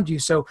around you.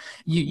 So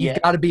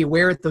you've got to be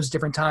aware at those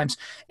different times.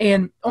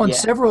 And on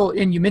several,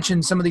 and you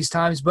mentioned some of these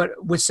times,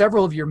 but with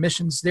several of your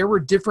missions, there were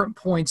different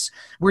points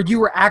where you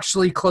were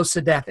actually close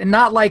to death, and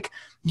not like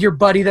your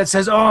buddy that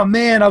says, oh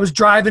man, I was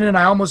driving and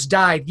I almost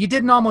died. You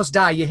didn't almost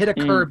die. You hit a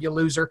curb, you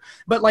loser.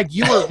 But like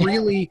you were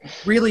really,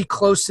 really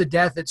close to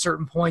death at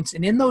certain points.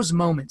 And in those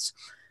moments,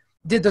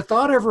 did the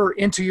thought ever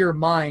enter your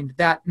mind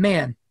that,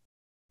 man,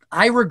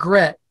 I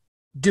regret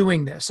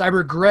doing this. I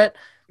regret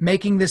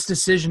making this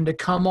decision to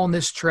come on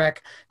this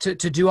trek, to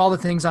do all the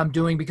things I'm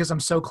doing because I'm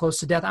so close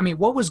to death. I mean,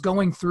 what was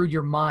going through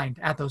your mind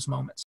at those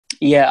moments?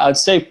 Yeah, I'd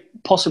say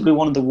possibly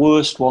one of the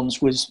worst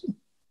ones was,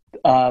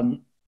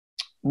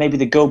 maybe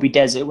the Gobi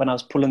Desert. When I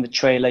was pulling the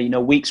trailer, you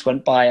know, weeks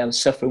went by, I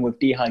was suffering with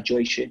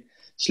dehydration,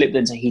 slipped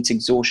into heat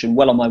exhaustion,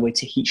 well on my way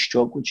to heat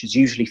stroke, which is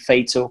usually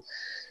fatal.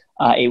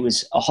 It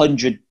was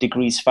 100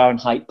 degrees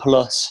Fahrenheit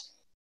plus.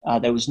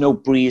 There was no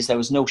breeze, there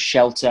was no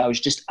shelter. I was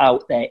just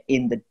out there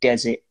in the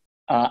desert,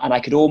 and I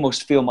could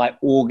almost feel my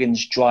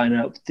organs drying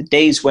up. The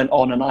days went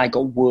on and I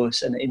got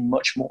worse and in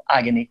much more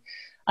agony.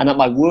 And at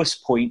my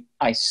worst point,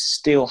 I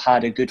still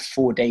had a good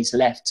 4 days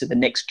left to the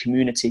next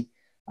community.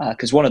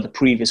 because one of the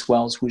previous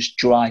wells was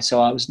dry.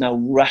 So I was now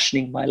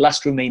rationing my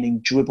last remaining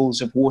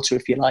dribbles of water,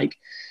 if you like.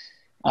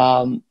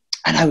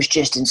 And I was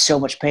just in so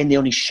much pain. The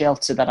only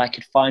shelter that I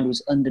could find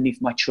was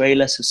underneath my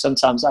trailer. So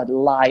sometimes I'd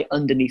lie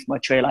underneath my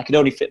trailer. I could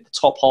only fit the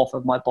top half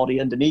of my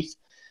body underneath,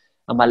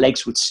 and my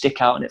legs would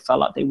stick out and it felt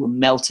like they were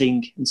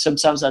melting. And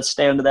sometimes I'd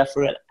stay under there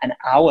for an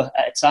hour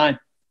at a time.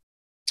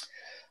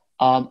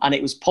 And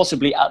it was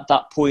possibly at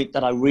that point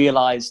that I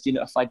realized,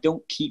 if I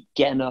don't keep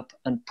getting up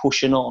and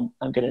pushing on,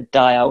 I'm going to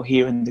die out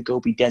here in the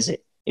Gobi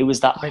Desert. It was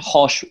that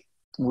harsh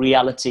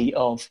reality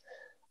of,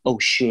 oh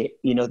shit,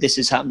 this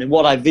is happening.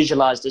 What I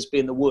visualized as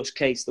being the worst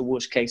case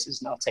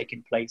is now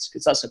taking place,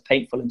 because that's a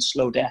painful and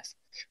slow death.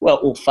 Well,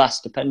 or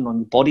fast, depending on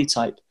your body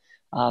type.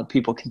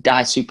 People can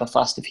die super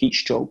fast of heat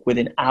stroke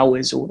within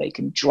hours, or they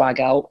can drag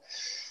out.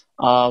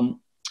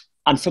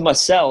 And for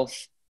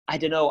myself, I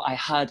don't know, I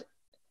had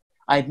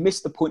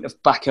missed the point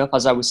of backup,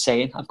 as I was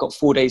saying. I've got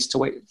 4 days to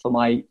wait for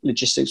my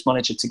logistics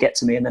manager to get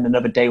to me, and then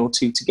another day or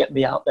two to get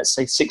me out. Let's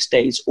say 6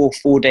 days or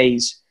 4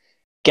 days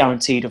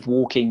guaranteed of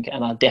walking,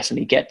 and I'll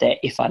definitely get there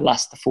if I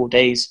last the 4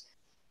 days.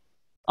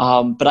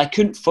 But I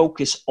couldn't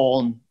focus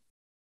on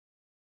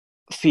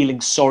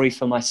feeling sorry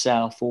for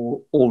myself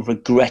or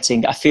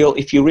regretting. I feel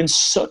if you're in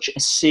such a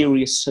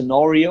serious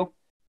scenario,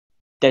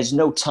 there's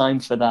no time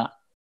for that.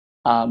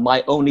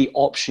 My only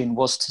option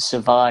was to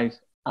survive,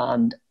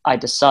 and I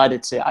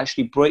decided to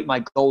actually break my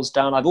goals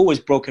down. I've always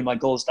broken my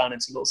goals down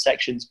into little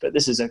sections, but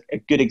this is a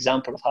good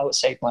example of how it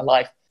saved my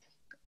life.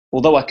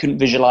 Although I couldn't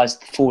visualize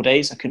the 4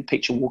 days, I couldn't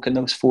picture walking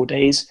those 4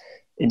 days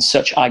in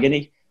such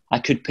agony, I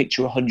could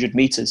picture 100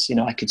 meters.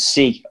 I could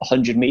see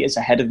 100 meters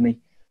ahead of me.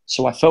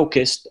 So I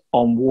focused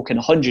on walking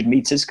 100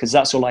 meters because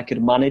that's all I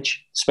could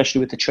manage, especially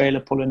with the trailer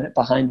pulling it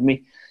behind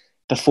me,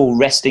 before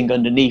resting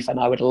underneath. And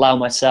I would allow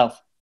myself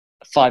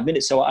 5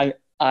 minutes. So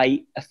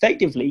I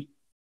effectively,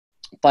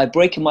 by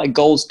breaking my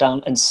goals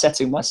down and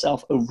setting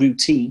myself a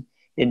routine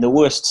in the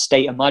worst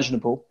state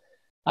imaginable,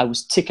 I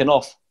was ticking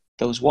off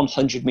those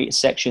 100-meter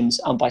sections.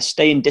 And by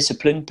staying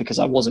disciplined, because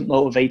I wasn't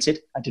motivated,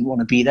 I didn't want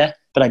to be there,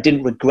 but I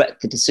didn't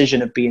regret the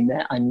decision of being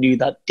there. I knew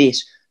that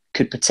this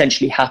could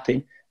potentially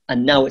happen.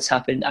 And now it's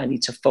happened. I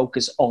need to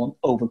focus on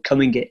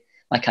overcoming it,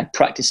 like I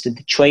practiced in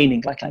the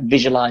training, like I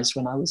visualized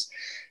when I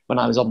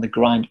was on the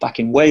grind back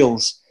in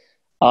Wales.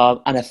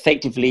 And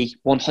effectively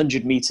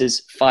 100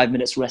 meters, 5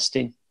 minutes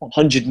resting,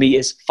 100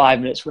 meters, 5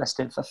 minutes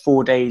resting for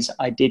 4 days.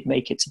 I did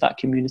make it to that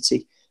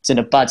community. It's in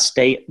a bad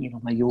state.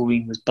 My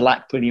urine was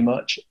black pretty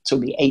much. It took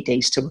me 8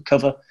 days to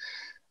recover.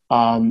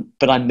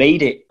 But I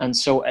made it. And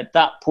so at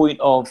that point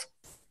of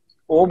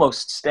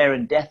almost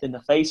staring death in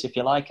the face, if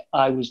you like,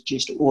 I was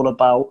just all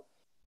about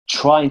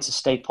trying to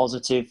stay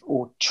positive,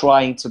 or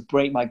trying to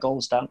break my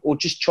goals down, or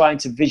just trying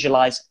to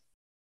visualize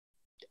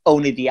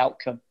only the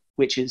outcome,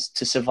 which is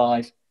to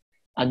survive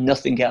and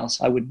nothing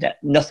else.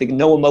 Nothing,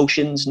 no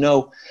emotions,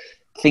 no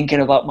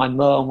thinking about my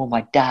mom or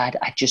my dad.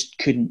 I just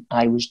couldn't.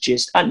 I was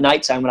just, at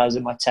nighttime when I was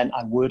in my tent,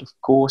 I would, of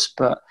course,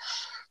 but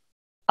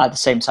at the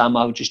same time,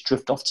 I would just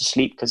drift off to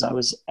sleep because I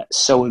was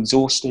so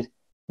exhausted.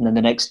 And then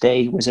the next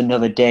day was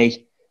another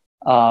day.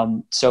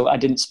 So I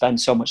didn't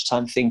spend so much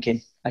time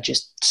thinking. I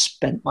just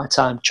spent my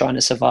time trying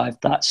to survive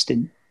that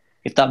stint,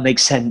 if that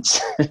makes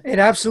sense. It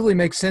absolutely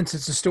makes sense.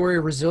 It's a story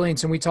of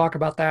resilience, and we talk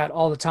about that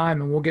all the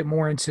time, and we'll get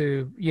more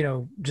into,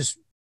 just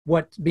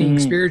what being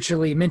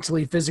spiritually,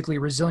 mentally, physically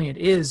resilient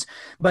is.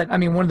 But I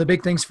mean, one of the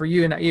big things for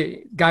you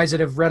and guys that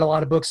have read a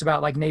lot of books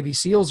about like Navy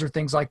SEALs or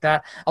things like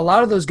that, a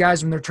lot of those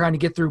guys, when they're trying to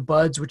get through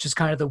BUDS, which is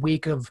kind of the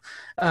week of,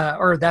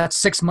 or that's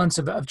 6 months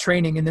of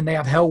training. And then they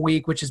have Hell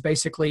Week, which is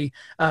basically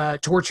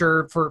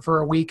torture for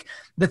a week.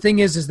 The thing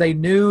is they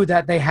knew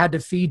that they had to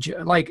feed you.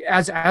 Like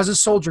as a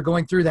soldier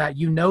going through that,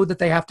 that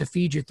they have to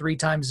feed you 3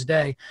 times a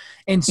day.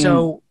 And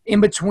so in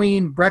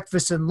between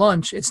breakfast and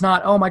lunch, it's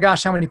not, oh my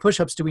gosh, how many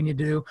push-ups do we need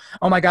to do?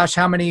 Oh my gosh,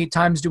 how many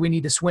times do we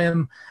need to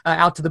swim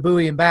out to the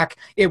buoy and back?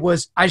 It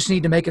was, I just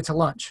need to make it to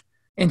lunch.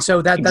 And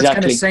so that's kind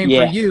of the same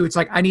for you. It's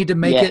like, I need to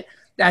make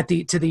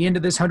it to the end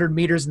of this 100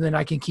 meters, and then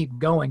I can keep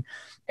going.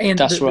 And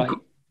that's right.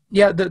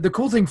 The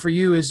cool thing for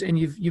you is, and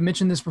you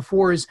mentioned this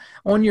before, is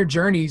on your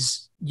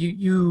journeys,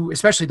 you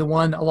especially the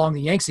one along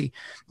the Yangtze,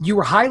 you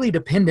were highly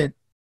dependent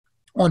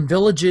on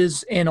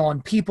villages and on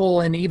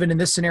people. And even in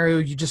this scenario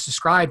you just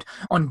described,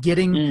 on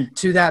getting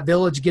to that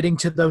village, getting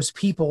to those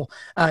people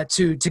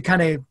to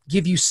kind of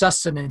give you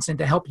sustenance and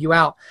to help you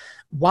out.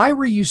 Why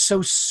were you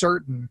so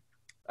certain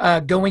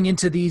going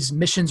into these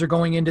missions or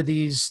going into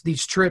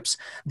these trips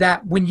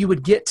that when you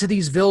would get to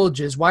these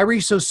villages, why were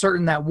you so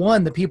certain that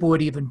 1, the people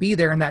would even be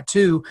there, and that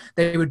 2,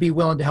 they would be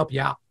willing to help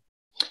you out?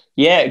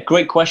 Yeah,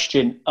 great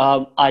question.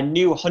 I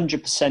knew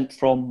 100%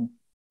 from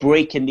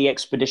breaking the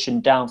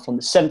expedition down from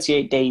the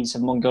 78 days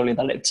of Mongolia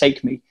that it would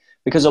take me,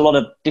 because a lot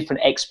of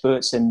different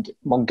experts and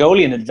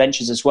Mongolian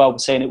adventures as well were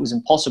saying it was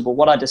impossible.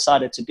 What I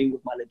decided to do with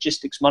my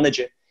logistics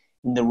manager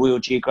in the Royal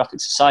Geographic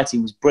Society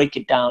was break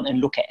it down and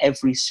look at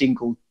every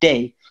single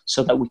day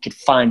so that we could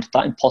find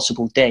that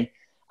impossible day.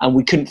 And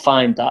we couldn't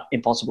find that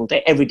impossible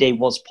day. Every day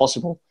was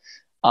possible.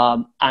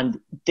 And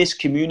this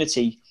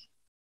community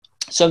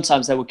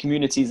sometimes there were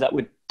communities that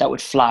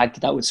would flag,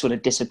 that would sort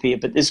of disappear.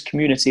 But this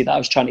community that I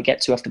was trying to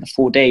get to after the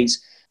 4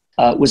 days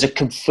was a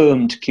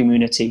confirmed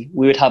community.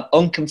 We would have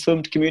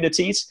unconfirmed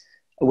communities,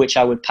 which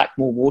I would pack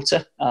more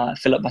water,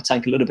 fill up my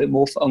tank a little bit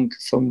more for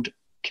unconfirmed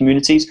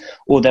communities,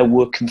 or there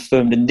were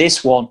confirmed. And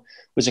this one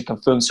was a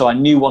confirmed. So I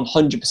knew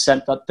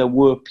 100% that there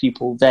were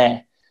people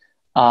there.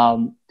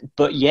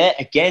 But yeah,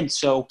 again,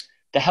 so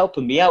they're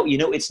helping me out. You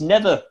know, it's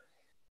never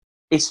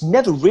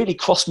really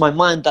crossed my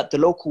mind that the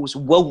locals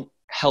won't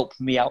help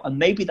me out. And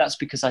maybe that's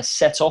because I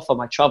set off on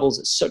my travels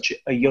at such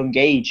a young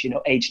age, you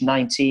know, age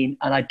 19,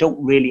 and I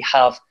don't really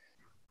have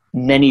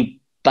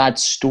many bad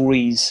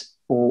stories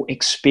or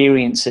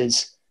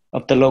experiences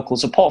of the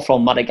locals, apart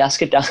from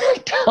Madagascar down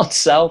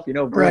south, you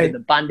know, avoiding the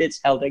bandits,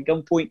 held at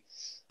gunpoint.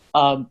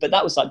 But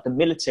that was like the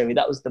military,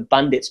 that was the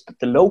bandits, but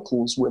the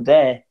locals were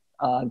there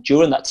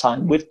during that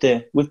time with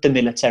the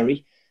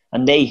military,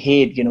 and they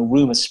heard, you know,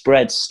 rumors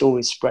spread,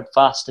 stories spread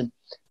fast, and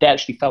they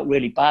actually felt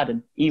really bad.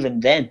 And even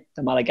then,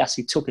 the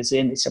Malagasy took us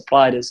in, they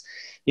supplied us,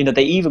 you know,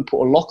 they even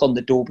put a lock on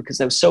the door because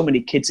there were so many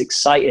kids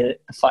excited at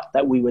the fact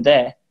that we were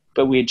there,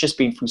 but we had just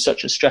been through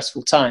such a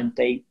stressful time.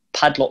 They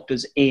padlocked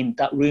us in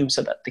that room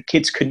so that the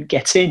kids couldn't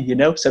get in, you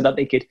know, so that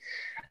they could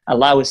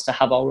allow us to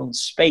have our own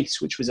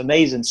space, which was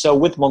amazing. So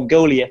with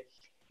Mongolia,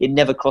 it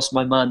never crossed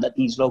my mind that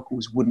these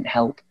locals wouldn't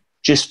help,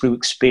 just through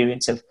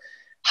experience of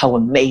how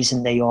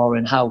amazing they are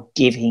and how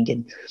giving.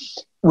 And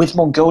with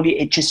Mongolia,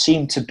 it just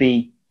seemed to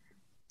be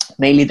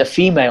mainly the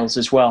females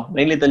as well,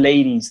 mainly the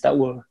ladies that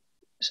were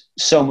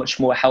so much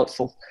more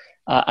helpful.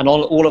 And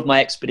on all of my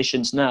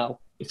expeditions now,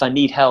 if I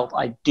need help,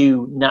 I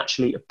do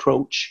naturally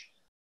approach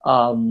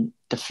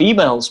the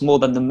females more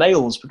than the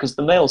males, because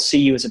the males see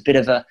you as a bit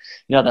of a,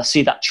 you know, they'll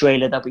see that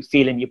trailer, they'll be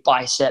feeling your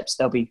biceps,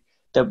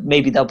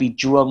 maybe they'll be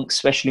drunk,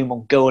 especially in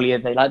Mongolia,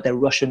 they like their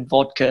Russian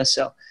vodka.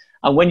 So,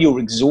 and when you're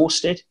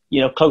exhausted,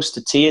 you know, close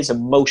to tears,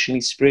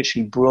 emotionally,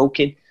 spiritually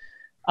broken,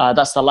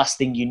 that's the last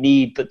thing you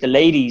need. But the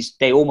ladies,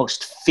 they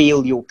almost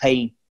feel your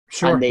pain.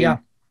 Sure, and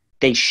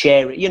they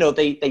share it. You know,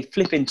 they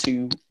flip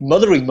into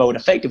mothering mode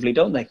effectively,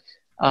 don't they?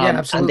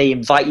 Absolutely. And they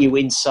invite you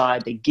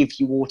inside, they give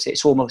you water.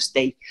 It's almost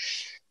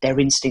their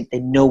instinct, they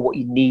know what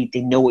you need,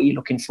 they know what you're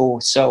looking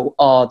for. So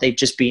they've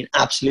just been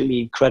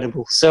absolutely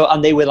incredible. So,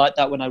 and they were like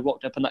that when I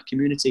rocked up in that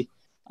community.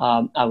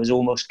 I was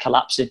almost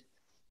collapsing,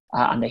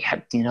 and they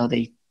had, you know,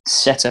 they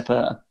set up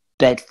a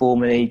bed for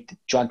me, they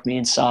dragged me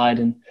inside,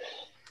 and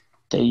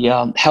they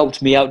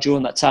helped me out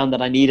during that time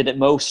that I needed it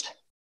most.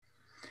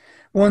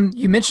 Well,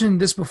 you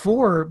mentioned this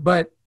before,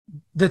 but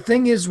the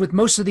thing is with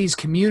most of these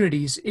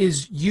communities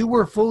is you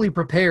were fully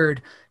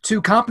prepared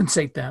to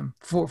compensate them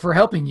for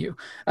helping you,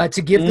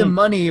 to give them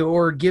money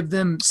or give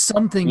them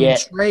something in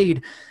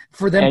trade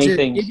for them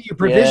Anything. to give you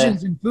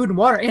provisions and food and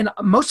water. And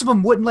most of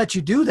them wouldn't let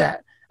you do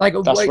that. Like,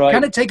 right.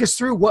 Kind of take us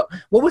through what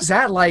was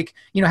that like,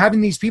 you know,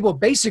 having these people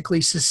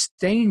basically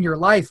sustain your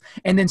life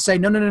and then say,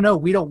 no,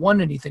 we don't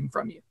want anything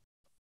from you.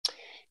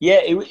 Yeah,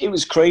 it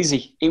was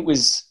crazy. It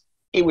was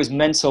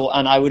mental.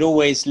 And I would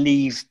always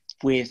leave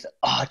with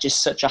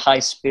just such a high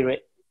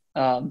spirit.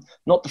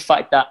 Not the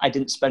fact that I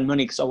didn't spend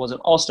money because I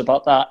wasn't asked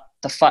about that.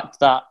 The fact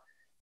that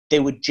they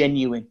were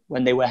genuine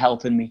when they were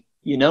helping me,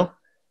 you know?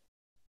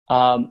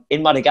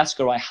 In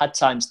Madagascar, I had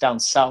times down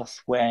south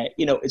where,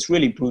 you know, it's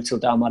really brutal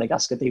down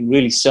Madagascar. They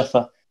really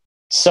suffer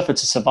to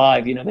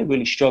survive, you know, they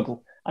really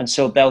struggle. And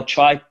so they'll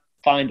try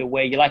find a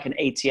way. You're like an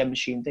ATM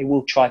machine. They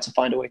will try to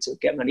find a way to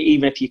get money.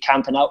 Even if you're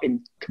camping out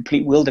in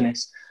complete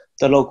wilderness,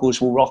 the locals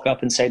will rock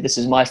up and say, this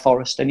is my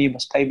forest and you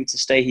must pay me to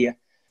stay here.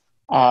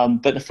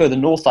 But the further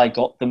north I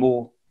got, the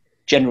more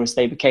generous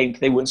they became.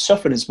 They weren't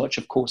suffering as much,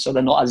 of course, so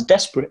they're not as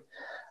desperate.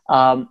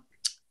 And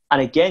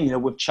again, you know,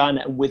 with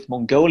China and with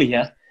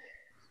Mongolia,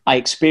 I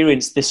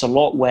experienced this a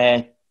lot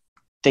where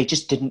they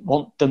just didn't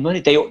want the money.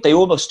 They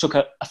almost took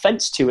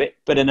offense to it,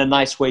 but in a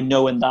nice way,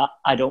 knowing that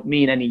I don't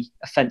mean any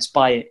offense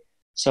by it.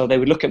 So they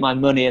would look at my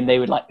money and they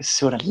would like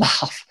sort of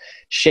laugh,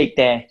 shake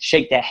their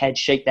head,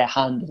 shake their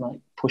hand, and like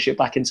push it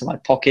back into my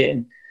pocket.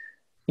 And,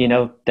 you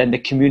know, then the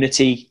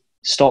community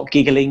start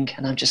giggling,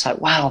 and I'm just like,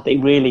 wow, they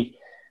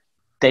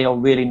are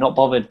really not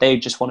bothered. They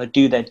just want to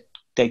do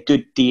their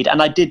good deed.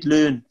 And I did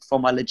learn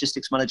from my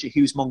logistics manager,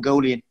 who's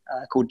Mongolian,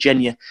 called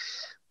Jenya,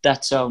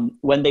 that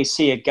when they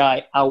see a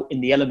guy out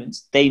in the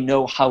elements, they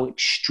know how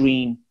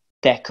extreme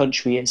their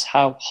country is,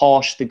 how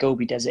harsh the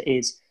Gobi Desert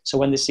is. So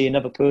when they see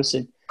another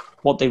person,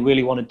 what they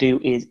really want to do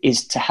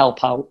is to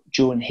help out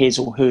during his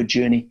or her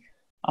journey.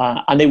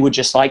 And they were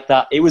just like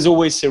that. It was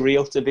always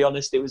surreal, to be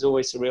honest. It was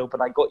always surreal,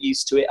 but I got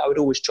used to it. I would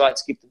always try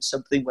to give them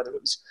something, whether it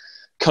was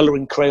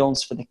coloring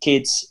crayons for the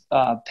kids,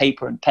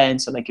 paper and pen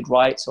so they could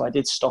write. So I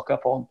did stock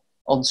up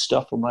on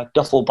stuff on my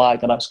duffel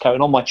bag that I was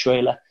carrying on my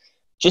trailer,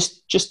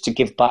 just to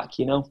give back,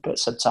 you know. But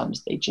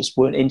sometimes they just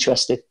weren't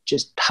interested,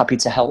 just happy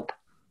to help.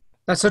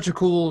 That's such a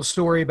cool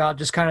story about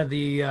just kind of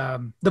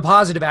the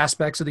positive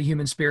aspects of the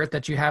human spirit,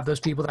 that you have those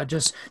people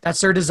that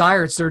that's their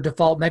desire. It's their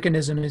default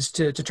mechanism is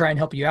to try and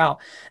help you out.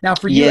 Now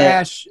for you,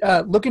 Ash,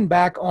 looking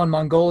back on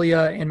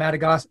Mongolia and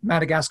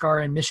Madagascar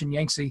and Mission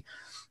Yangtze,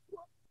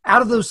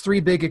 Out of those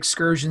three big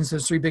excursions,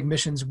 those three big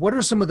missions, what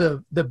are some of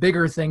the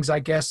bigger things, I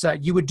guess,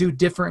 that you would do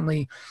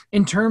differently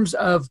in terms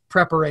of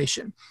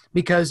preparation?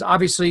 Because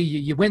obviously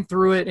you went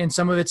through it, and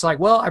some of it's like,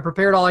 well, I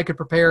prepared all I could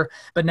prepare,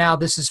 but now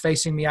this is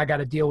facing me. I got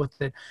to deal with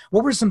it.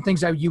 What were some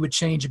things that you would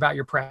change about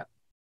your prep?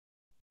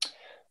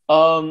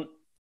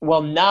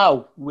 Well,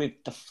 now with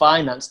the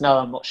finance, now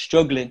I'm not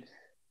struggling,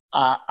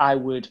 I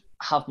would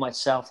have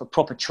myself a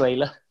proper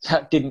trailer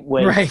that didn't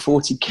weigh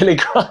 40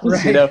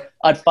 kilograms. You know,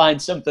 I'd find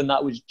something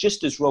that was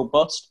just as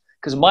robust,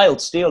 because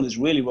mild steel is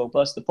really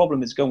robust. The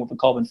problem is going with a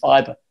carbon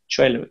fiber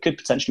trailer. It could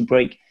potentially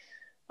break.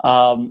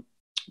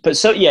 But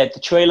so, yeah, the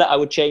trailer I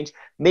would change.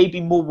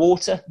 Maybe more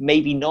water,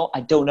 maybe not.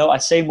 I don't know. I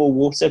say more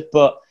water,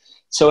 but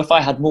so if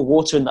I had more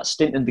water in that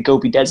stint in the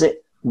Gobi Desert,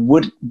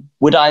 would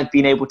I have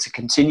been able to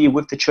continue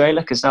with the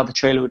trailer? Because now the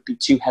trailer would be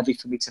too heavy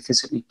for me to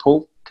physically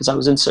pull, because I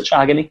was in such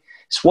agony.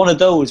 It's one of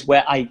those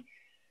where I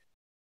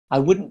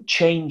wouldn't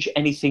change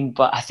anything,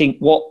 but I think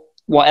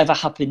whatever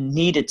happened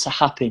needed to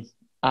happen.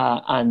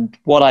 And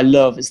what I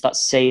love is that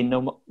saying,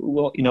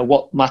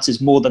 what matters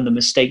more than the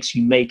mistakes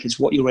you make is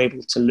what you're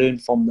able to learn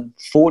from them.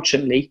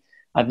 Fortunately,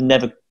 I've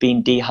never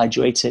been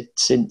dehydrated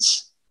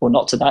since, or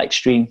not to that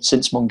extreme,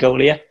 since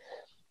Mongolia.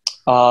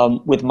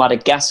 With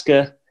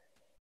Madagascar,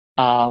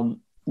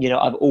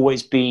 I've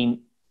always been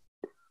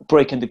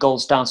breaking the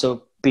goals down.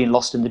 So being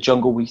lost in the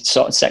jungle, we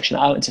started sectioning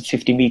out into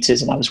 50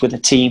 meters, and I was with a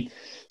team.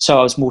 So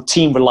I was more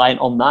team reliant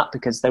on that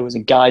because there was a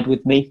guide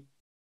with me.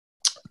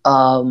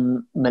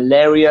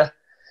 Malaria,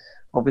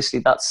 obviously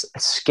that's a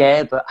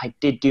scare, but I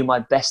did do my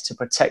best to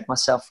protect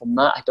myself from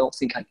that. I don't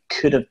think I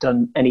could have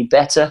done any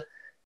better.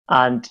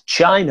 And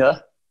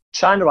China,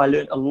 I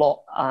learned a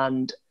lot.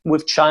 And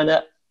with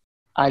China,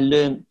 I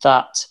learned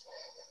that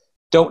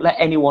don't let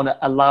anyone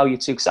allow you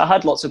to, because I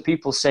had lots of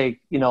people say,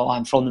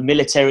 I'm from the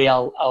military,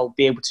 I'll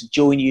be able to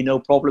join you, no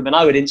problem. And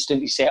I would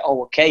instantly say,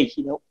 oh, okay,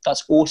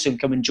 that's awesome,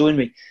 come and join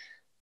me.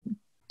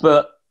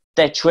 But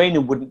their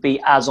training wouldn't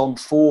be as on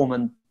form,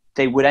 and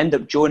they would end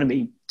up joining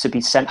me to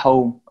be sent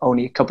home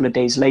only a couple of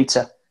days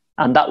later.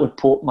 And that would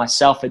put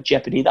myself at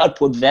jeopardy. That would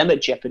put them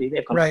at jeopardy.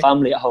 They've got a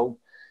family at home,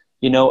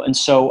 and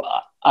so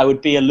I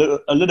would be a little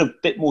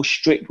bit more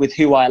strict with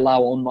who I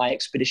allow on my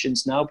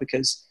expeditions now,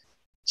 because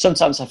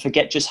sometimes I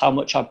forget just how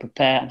much I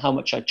prepare and how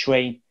much I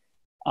train.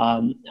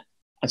 And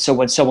so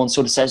when someone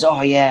sort of says,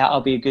 oh yeah,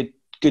 I'll be a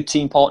good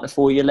team partner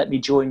for you, let me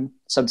join,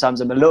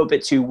 sometimes I'm a little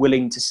bit too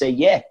willing to say,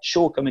 yeah,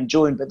 sure, come and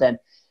join. But then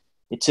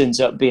it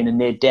turns out being a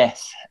near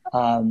death.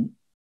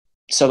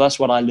 So that's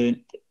what I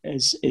learned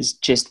is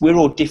just, we're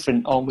all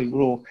different, aren't we?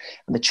 And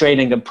the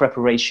training and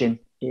preparation,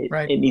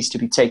 it needs to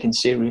be taken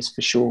serious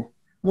for sure.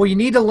 Well, you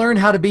need to learn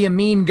how to be a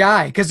mean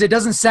guy, because it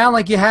doesn't sound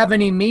like you have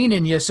any mean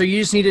in you. So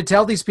you just need to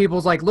tell these people,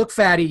 like, look,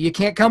 fatty, you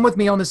can't come with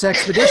me on this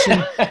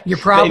expedition. You're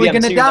probably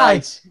going to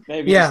die.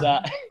 Maybe it's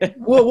that.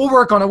 we'll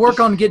work on it. Work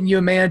on getting you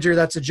a manager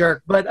that's a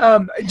jerk. But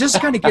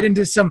just kind of get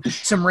into some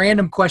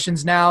random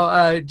questions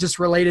now, just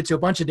related to a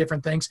bunch of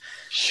different things.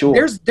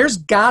 Sure. There's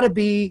got to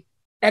be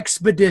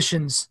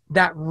expeditions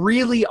that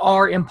really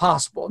are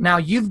impossible. Now,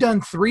 you've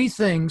done three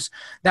things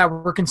that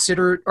were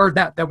considered, or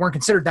that weren't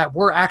considered, that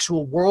were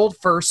actual world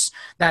firsts,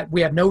 that we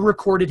have no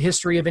recorded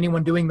history of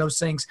anyone doing those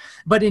things.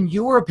 But in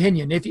your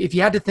opinion, if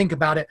you had to think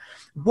about it,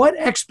 what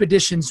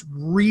expeditions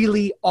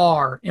really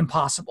are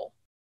impossible?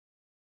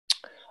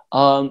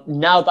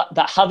 Now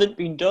that haven't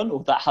been done,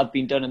 or that have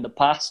been done in the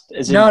past?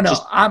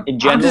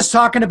 I'm just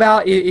talking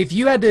about if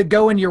you had to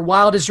go in your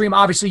wildest dream.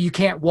 Obviously, you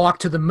can't walk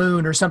to the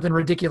moon or something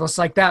ridiculous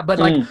like that. But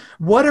like,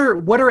 what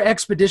are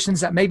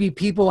expeditions that maybe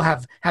people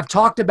have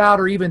talked about,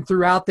 or even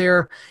threw out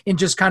there in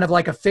just kind of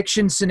like a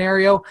fiction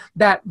scenario,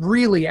 that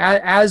really,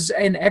 as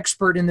an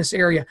expert in this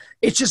area,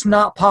 it's just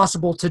not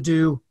possible to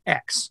do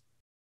X?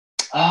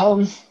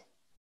 It's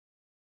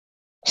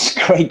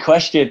a great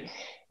question.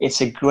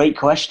 It's a great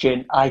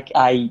question.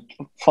 I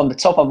from the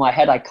top of my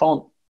head, I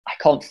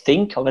can't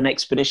think of an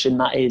expedition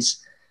that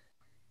is.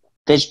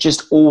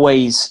 There's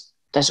always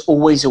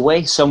a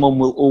way. Someone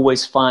will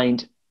always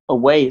find a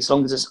way, as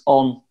long as it's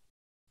on.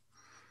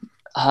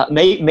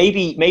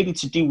 Maybe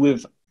to do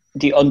with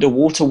the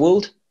underwater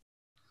world.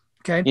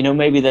 Okay.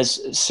 Maybe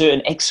there's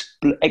certain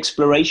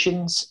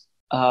explorations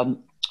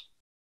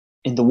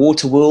in the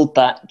water world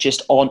that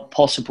just aren't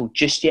possible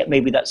just yet.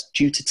 Maybe that's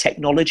due to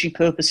technology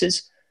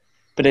purposes.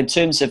 But in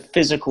terms of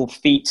physical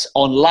feats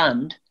on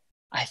land,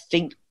 I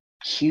think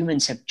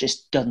humans have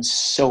just done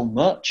so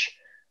much.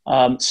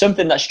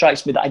 Something that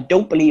strikes me that I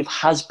don't believe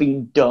has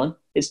been done,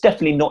 it's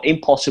definitely not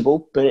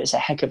impossible, but it's a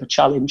heck of a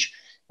challenge,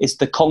 is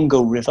the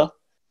Congo River.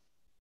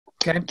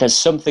 Okay. There's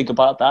something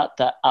about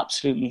that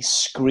absolutely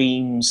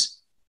screams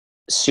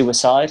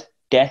suicide,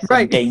 death,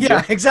 and danger.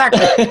 Yeah,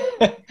 exactly.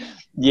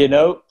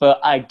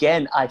 But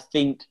again, I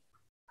think,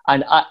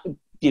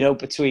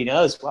 between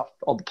us,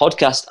 on the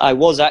podcast, I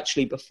was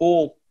actually,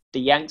 before the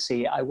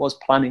Yangtze, I was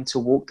planning to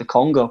walk the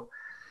Congo.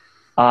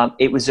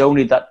 It was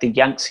only that the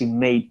Yangtze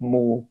made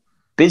more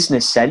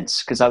business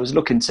sense, because I was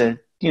looking to,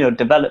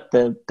 develop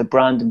the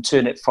brand and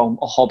turn it from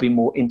a hobby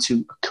more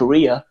into a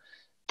career,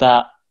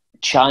 that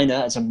China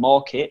as a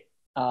market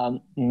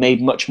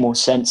made much more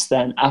sense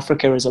than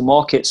Africa as a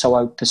market. So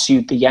I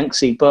pursued the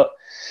Yangtze.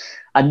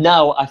 And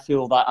now I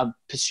feel that I'm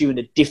pursuing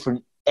a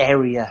different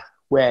area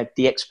where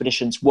the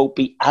expeditions won't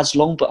be as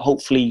long, but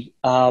hopefully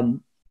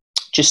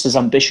just as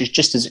ambitious,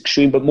 just as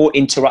extreme, but more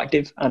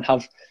interactive, and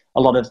have a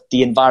lot of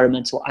the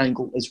environmental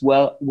angle as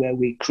well, where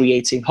we're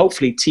creating,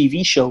 hopefully,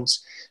 TV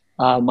shows.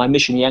 My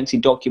Mission Yangtze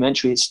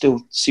documentary is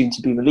still soon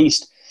to be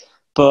released.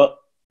 But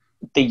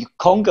the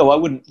Congo, I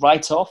wouldn't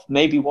write off.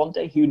 Maybe one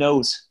day, who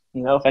knows?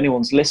 If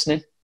anyone's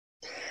listening,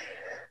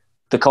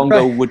 the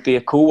Congo would be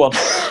a cool one.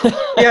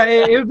 Yeah,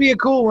 it would be a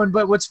cool one.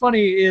 But what's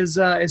funny is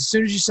as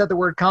soon as you said the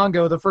word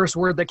Congo, the first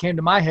word that came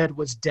to my head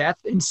was death.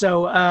 And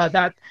so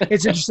that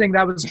it's interesting.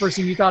 That was the first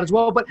thing you thought as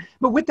well. But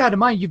with that in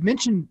mind, you've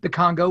mentioned the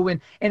Congo,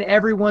 and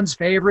everyone's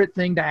favorite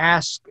thing to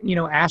ask,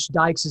 Ash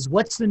Dykes, is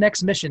what's the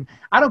next mission?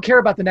 I don't care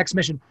about the next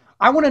mission.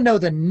 I want to know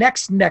the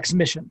next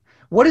mission.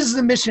 What is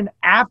the mission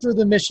after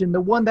the mission?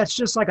 The one that's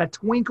just like a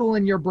twinkle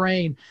in your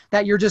brain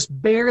that you're just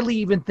barely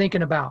even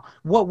thinking about.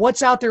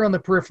 What's out there on the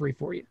periphery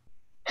for you?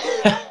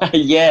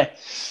 Yeah.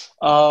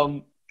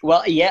 I'm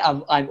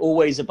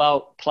always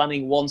about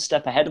planning one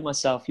step ahead of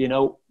myself.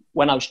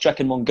 When I was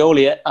trekking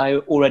Mongolia, I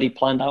already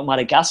planned out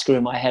Madagascar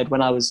in my head.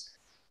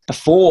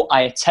 Before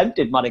I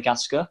attempted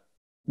Madagascar,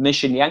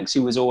 Mission Yangtze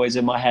was always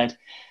in my head.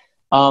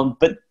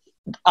 But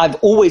I've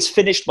always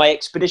finished my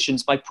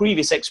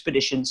previous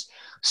expeditions,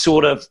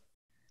 sort of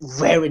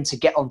raring to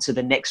get onto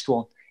the next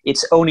one.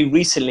 It's only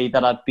recently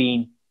that I've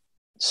been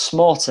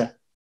smarter.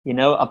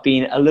 I've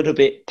been a little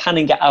bit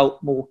panning it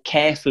out more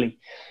carefully.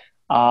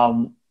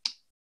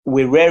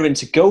 We're raring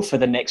to go for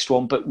the next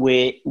one, but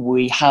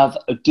we have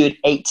a good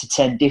 8 to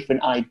 10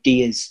 different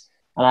ideas.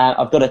 And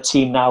I've got a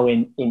team now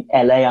in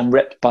LA. I'm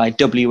repped by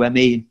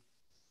WME.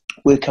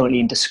 We're currently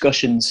in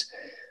discussions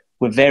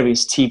with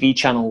various TV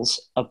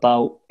channels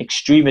about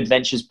extreme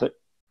adventures, but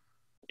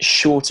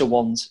shorter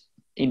ones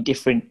in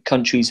different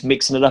countries,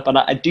 mixing it up. And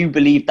I do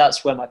believe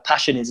that's where my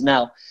passion is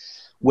now,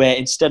 where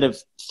instead of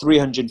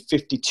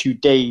 352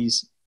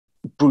 days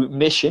brute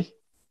mission,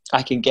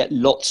 I can get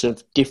lots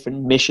of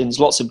different missions,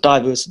 lots of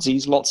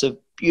diversities, lots of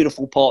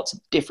beautiful parts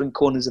of different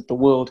corners of the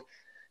world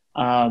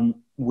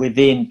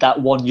within that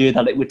 1 year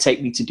that it would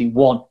take me to do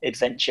one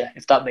adventure,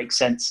 if that makes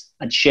sense,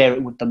 and share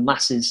it with the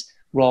masses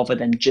rather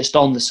than just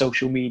on the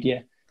social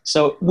media.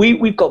 So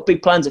we've got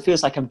big plans. It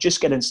feels like I'm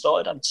just getting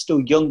started. I'm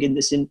still young in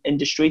this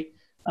industry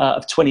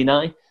of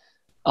 29.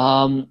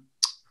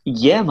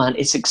 Yeah, man,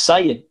 it's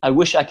exciting. I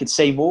wish I could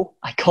say more.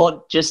 I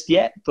can't just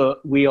yet,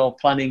 but we are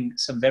planning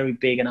some very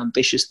big and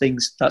ambitious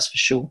things, that's for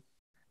sure.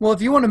 Well, if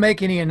you want to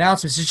make any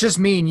announcements, it's just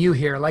me and you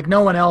here. Like,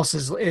 no one else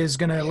is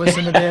going to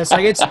listen to this.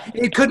 Like,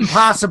 it couldn't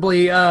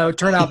possibly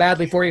turn out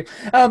badly for you.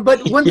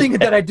 But one thing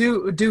that I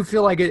do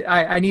feel like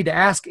I need to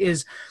ask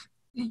is,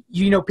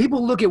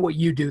 people look at what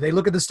you do. They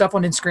look at the stuff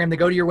on Instagram. They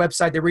go to your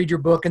website. They read your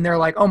book, and they're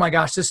like, oh my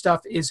gosh, this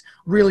stuff is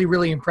really,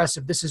 really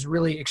impressive. This is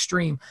really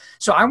extreme.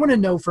 So I want to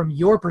know from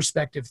your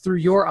perspective, through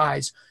your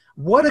eyes,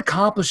 what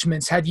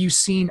accomplishments have you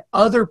seen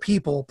other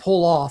people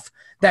pull off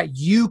that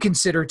you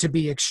consider to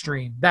be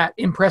extreme, that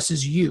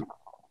impresses you?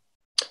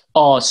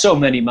 Oh, so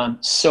many, man.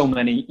 So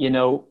many.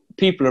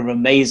 People are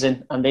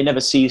amazing, and they never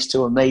cease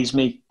to amaze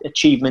me.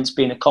 Achievements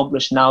being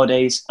accomplished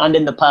nowadays and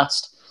in the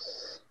past.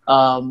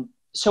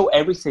 So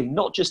everything,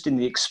 not just in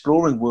the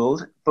exploring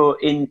world, but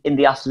in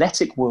the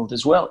athletic world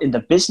as well, in the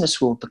business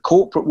world, the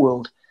corporate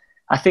world.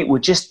 I think we're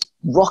just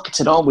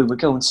rocketing on. We're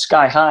going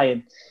sky high.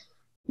 And,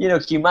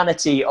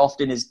 humanity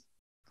often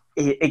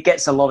it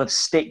gets a lot of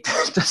stick,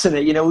 doesn't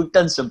it? We've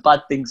done some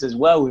bad things as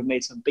well. We've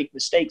made some big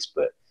mistakes,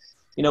 but,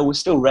 we're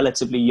still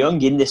relatively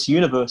young in this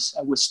universe,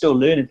 and we're still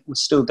learning. We're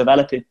still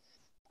developing.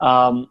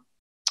 But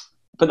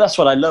that's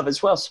what I love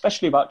as well,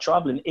 especially about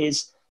traveling,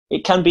 is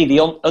it can be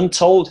the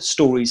untold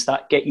stories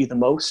that get you the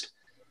most.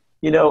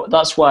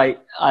 That's why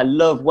I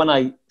love when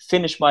I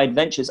finish my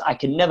adventures, I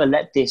can never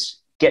let this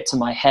get to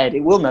my head.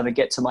 It will never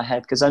get to my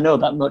head because I know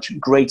that much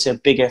greater,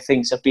 bigger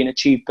things have been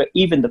achieved. But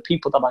even the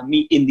people that I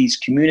meet in these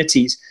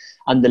communities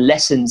and the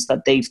lessons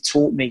that they've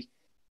taught me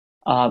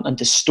and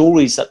the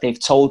stories that they've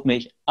told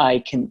me,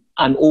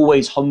 I'm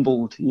always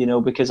humbled,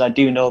 because I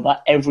do know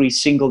that every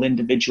single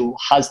individual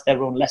has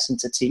their own lesson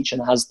to teach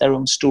and has their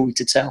own story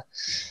to tell.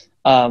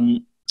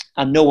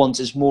 And no one's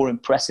is more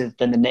impressive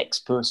than the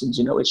next person's.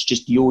 It's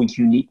just your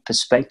unique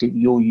perspective,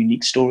 your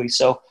unique story.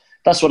 So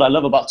that's what I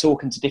love about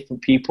talking to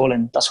different people,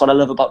 and that's what I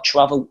love about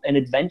travel and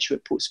adventure.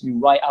 It puts me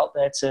right out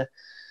there to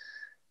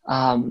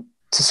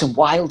some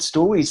wild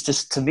stories,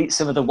 to meet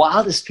some of the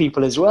wildest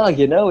people as well.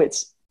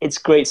 It's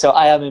great. So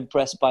I am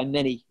impressed by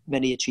many,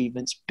 many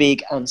achievements,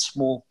 big and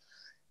small.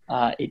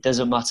 It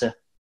doesn't matter.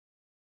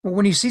 Well,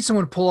 when you see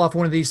someone pull off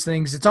one of these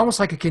things, it's almost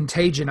like a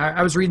contagion.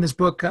 I was reading this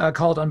book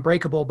called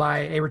Unbreakable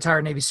by a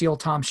retired Navy SEAL,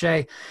 Tom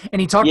Shea,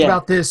 and he talked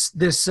about this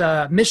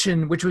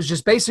mission, which was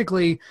just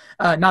basically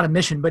not a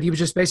mission, but he was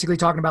just basically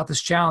talking about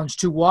this challenge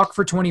to walk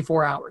for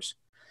 24 hours.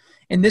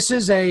 And this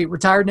is a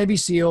retired Navy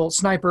SEAL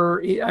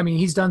sniper. I mean,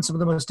 he's done some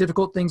of the most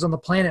difficult things on the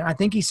planet. I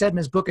think he said in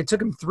his book, it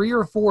took him 3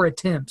 or 4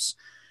 attempts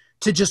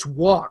to just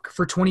walk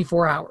for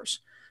 24 hours.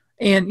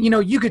 And,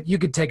 you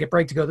could take a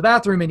break to go to the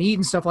bathroom and eat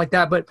and stuff like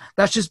that. But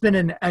that's just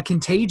been a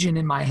contagion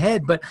in my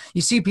head. But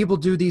you see people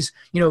do these,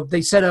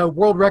 they set a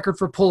world record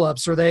for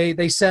pull-ups, or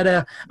they set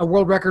a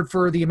world record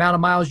for the amount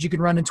of miles you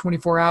can run in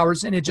 24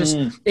 hours. And it just,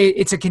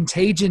 it's a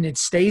contagion. It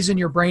stays in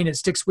your brain. It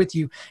sticks with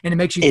you, and it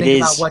makes you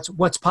think about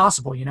what's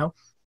possible,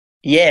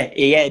 Yeah,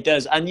 it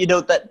does. And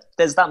that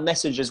there's that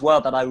message as well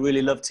that I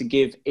really love to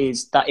give,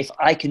 is that if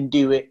I can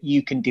do it,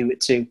 you can do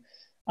it too.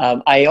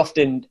 I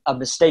often am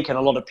mistaken.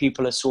 A lot of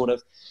people are sort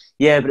of,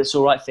 but it's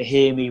all right for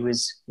him. He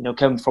was,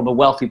 coming from a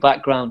wealthy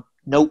background.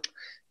 Nope.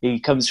 He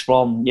comes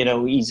from,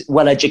 he's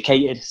well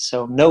educated.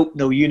 So nope,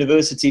 no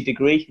university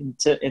degree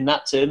in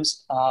that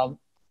terms.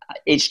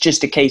 It's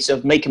just a case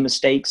of making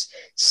mistakes,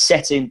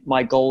 setting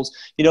my goals,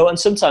 and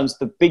sometimes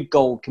the big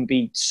goal can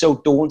be so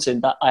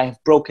daunting that I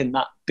have broken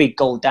that big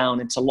goal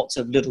down into lots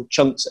of little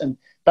chunks. And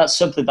that's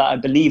something that I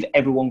believe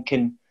everyone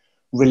can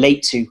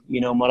relate to,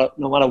 no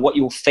matter what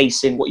you're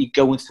facing, what you're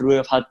going through.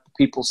 I've had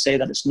people say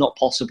that it's not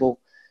possible.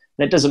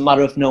 And it doesn't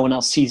matter if no one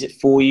else sees it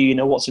for you.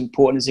 What's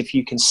important is if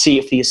you can see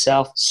it for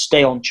yourself,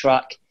 stay on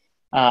track.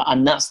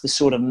 And that's the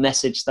sort of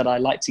message that I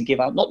like to give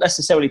out. Not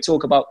necessarily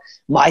talk about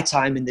my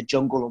time in the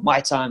jungle or my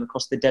time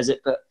across the desert,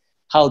 but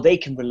how they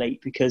can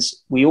relate,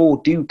 because we all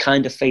do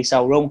kind of face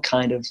our own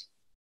kind of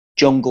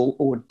jungle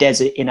or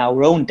desert in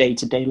our own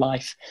day-to-day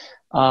life.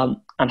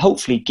 And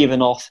hopefully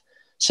giving off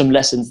some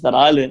lessons that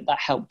I learned that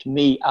helped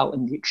me out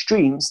in the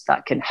extremes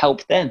that can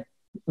help them,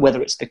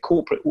 whether it's the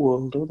corporate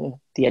world or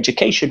the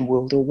education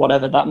world or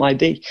whatever that might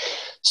be.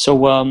 So,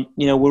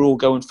 we're all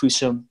going through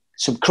some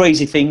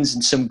crazy things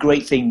and some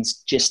great things.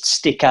 Just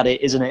stick at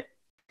it, isn't it?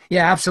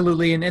 Yeah,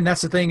 absolutely. And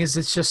that's the thing, is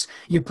it's just,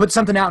 you put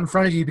something out in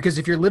front of you, because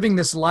if you're living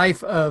this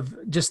life of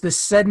just this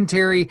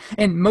sedentary,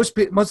 and most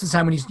of the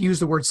time when you use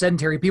the word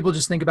sedentary, people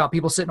just think about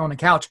people sitting on a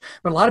couch,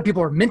 but a lot of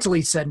people are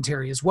mentally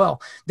sedentary as well.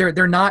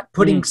 They're not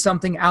putting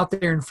something out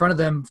there in front of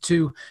them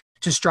to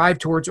strive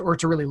towards or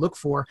to really look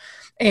for.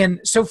 And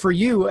so for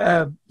you,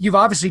 you've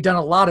obviously done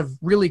a lot of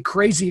really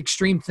crazy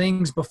extreme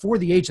things before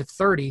the age of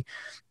 30.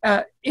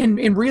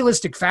 In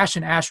realistic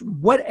fashion, Ash,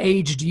 what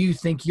age do you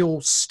think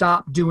you'll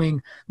stop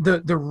doing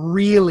the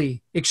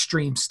really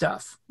extreme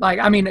stuff? Like,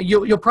 I mean,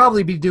 you'll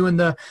probably be doing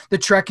the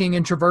trekking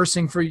and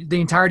traversing for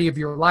the entirety of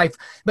your life,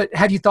 but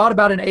have you thought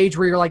about an age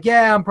where you're like,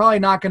 yeah, I'm probably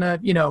not going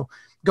to,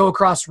 go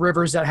across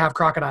rivers that have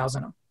crocodiles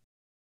in them?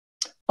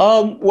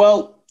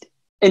 Well,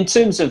 in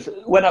terms of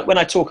when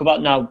I talk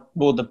about now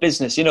more the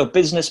business,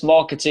 business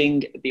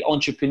marketing, the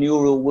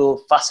entrepreneurial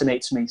world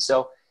fascinates me.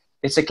 So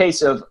it's a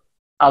case of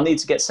I'll need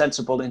to get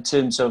sensible in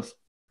terms of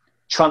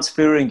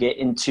transferring it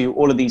into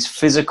all of these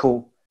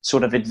physical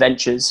sort of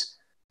adventures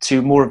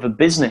to more of a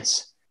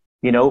business.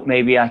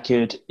 Maybe I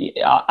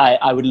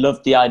would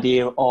love the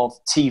idea of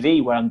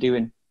TV where I'm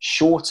doing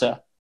shorter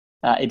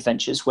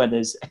adventures where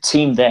there's a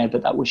team there,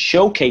 but that we're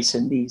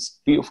showcasing these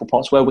beautiful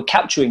parts, where we're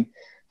capturing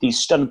these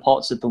stunning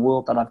parts of the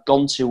world that I've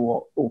gone to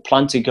or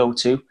plan to go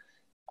to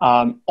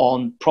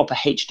on proper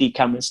HD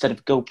camera instead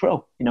of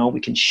GoPro. We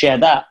can share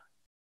that.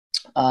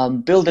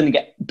 Building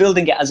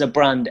it as a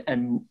brand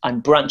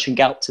and branching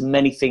out to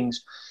many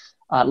things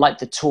like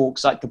the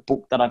talks, like the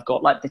book that I've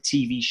got, like the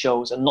TV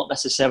shows, and not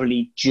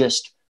necessarily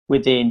just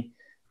within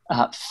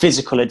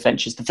physical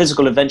adventures. The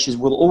physical adventures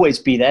will always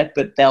be there,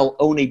 but they'll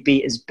only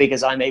be as big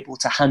as I'm able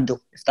to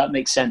handle, if that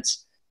makes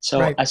sense. So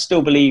right. I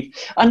still believe,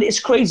 and it's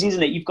crazy,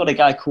 isn't it? You've got a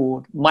guy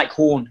called Mike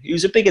Horn,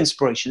 who's a big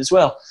inspiration as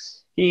well.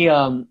 He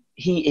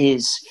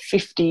is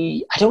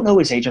 50, I don't know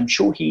his age, I'm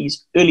sure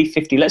he's early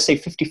 50, let's say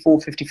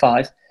 54,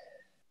 55.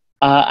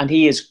 And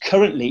he is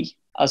currently,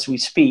 as we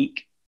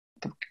speak,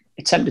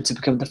 attempted to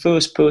become the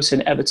first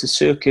person ever to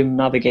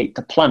circumnavigate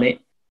the planet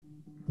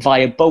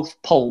via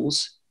both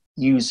poles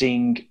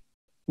using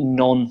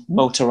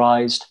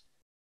non-motorized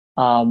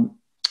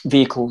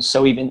vehicles.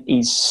 So even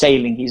he's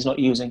sailing, he's not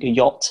using a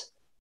yacht.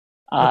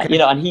 Okay.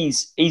 And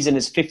he's in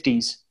his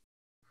 50s.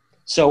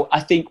 So I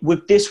think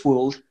with this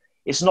world,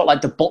 it's not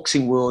like the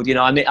boxing world.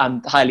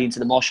 I'm highly into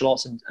the martial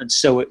arts, and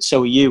so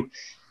are you.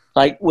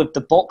 Like with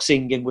the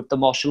boxing and with the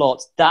martial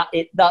arts,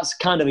 that's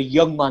kind of a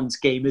young man's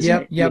game,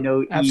 isn't it? Yep,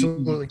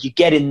 absolutely. You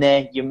get in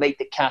there, you make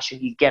the cash, and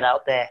you get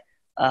out there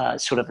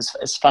sort of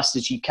as fast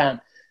as you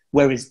can.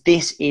 Whereas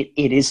this, it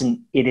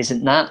isn't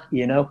that.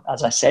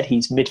 As I said,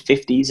 he's mid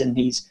 50s and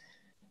he's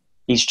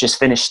just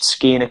finished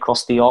skiing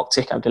across the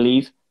Arctic, I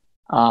believe.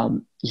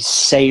 He's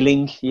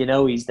sailing,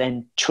 he's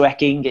then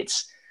trekking.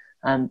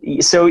 And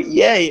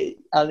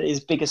his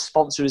biggest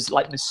sponsor is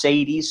like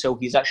Mercedes. So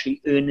he's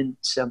actually earning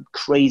some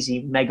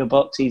crazy mega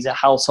bucks. He's a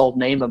household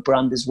name, a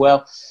brand as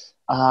well.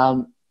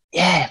 Man,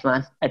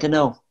 I don't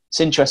know. It's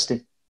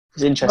interesting.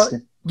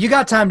 Well, you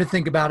got time to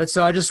think about it.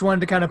 So I just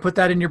wanted to kind of put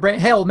that in your brain.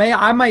 Hell,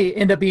 I might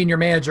end up being your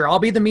manager. I'll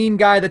be the mean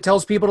guy that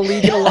tells people to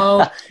leave you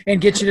alone and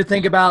get you to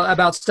think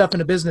about stuff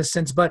in a business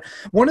sense. But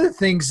one of the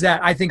things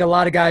that I think a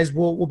lot of guys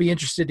will be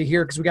interested to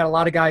hear, because we got a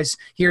lot of guys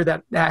here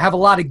that have a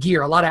lot of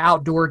gear, a lot of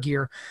outdoor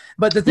gear.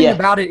 But the thing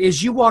about it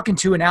is you walk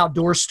into an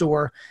outdoor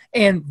store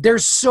and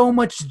there's so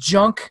much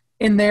junk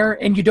in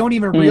there and you don't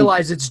even Mm.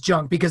 realize it's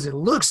junk because it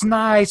looks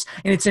nice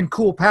and it's in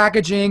cool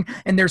packaging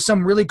and there's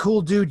some really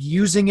cool dude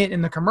using it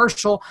in the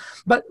commercial.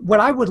 But what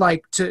I would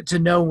like to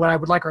know, what I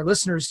would like our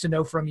listeners to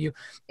know from you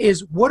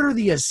is, what are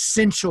the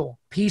essential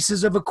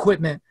pieces of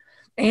equipment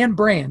and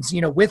brands,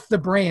 with the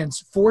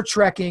brands for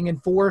trekking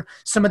and for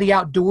some of the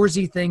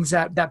outdoorsy things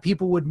that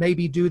people would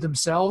maybe do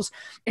themselves?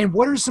 And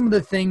what are some of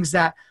the things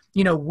that,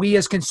 we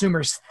as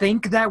consumers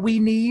think that we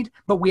need,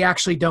 but we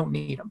actually don't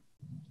need them?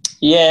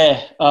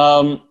 Yeah,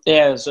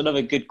 it's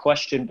another good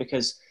question,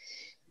 because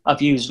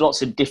I've used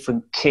lots of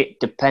different kit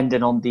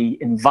depending on the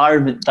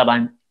environment that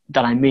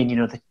I'm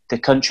in, the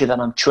country that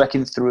I'm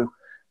trekking through.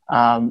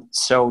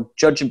 So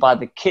judging by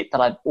the kit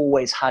that I've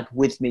always had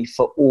with me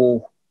for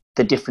all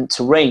the different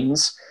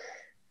terrains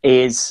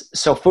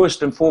so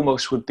first and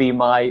foremost would be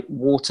my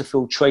water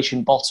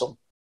filtration bottle.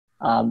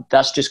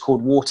 That's just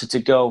called Water to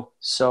Go.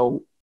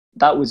 So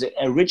that was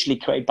originally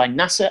created by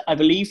NASA, I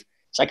believe.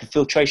 It's like a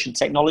filtration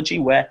technology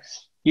where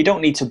you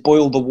don't need to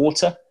boil the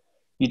water.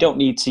 You don't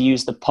need to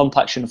use the pump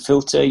action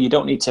filter. You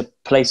don't need to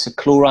place a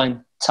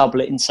chlorine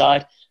tablet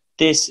inside.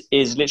 This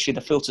is literally,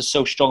 the filter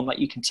so strong that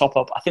you can top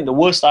up. I think the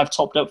worst I've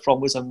topped up from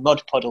was a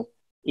mud puddle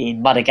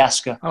in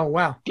Madagascar. Oh,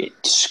 wow. It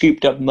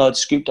scooped up mud,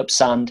 scooped up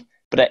sand,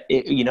 but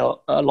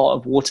a lot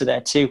of water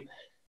there too.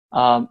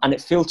 And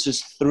it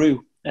filters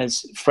through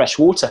as fresh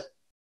water.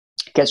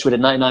 It gets rid of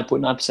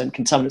 99.9%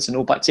 contaminants and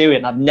all bacteria.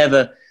 And I've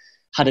never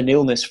had an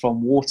illness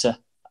from water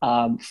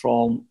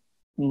on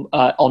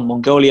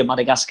Mongolia,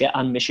 Madagascar,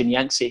 and Mission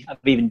Yangtze. I've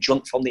even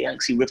drunk from the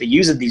Yangtze River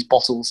using these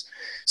bottles.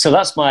 So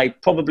that's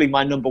probably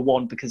my number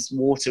one, because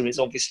water is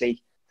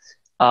obviously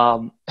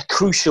a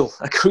crucial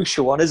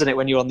one, isn't it,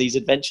 when you're on these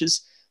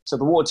adventures? So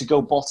the Water to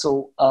Go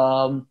bottle.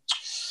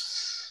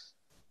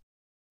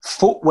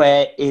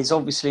 Footwear is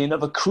obviously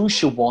another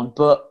crucial one,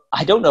 but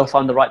I don't know if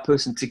I'm the right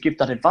person to give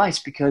that advice,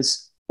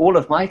 because all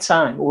of my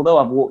time, although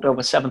I've walked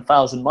over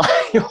 7,000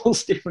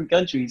 miles, different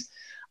countries,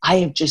 I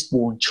have just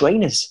worn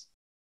trainers.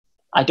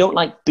 I don't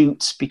like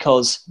boots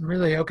because...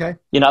 Really? Okay.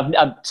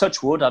 I've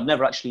touched wood. I've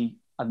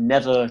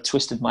never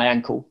twisted my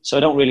ankle, so I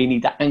don't really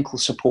need that ankle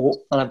support.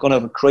 And I've gone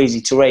over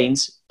crazy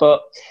terrains.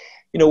 But,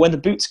 when the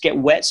boots get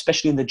wet,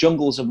 especially in the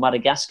jungles of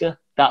Madagascar,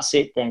 that's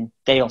it then.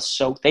 They are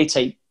soaked. They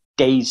take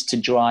days to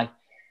dry,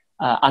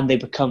 and they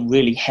become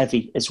really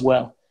heavy as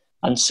well.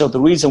 And so the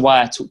reason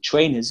why I took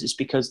trainers is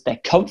because they're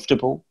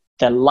comfortable,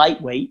 they're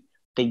lightweight,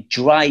 they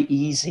dry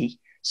easy.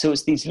 So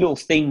it's these little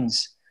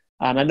things.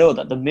 And I know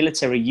that the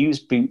military use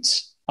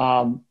boots,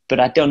 but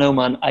I don't know,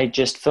 man. I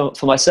just, for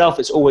myself,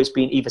 it's always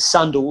been either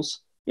sandals,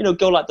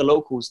 go like the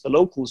locals. The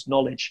locals'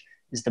 knowledge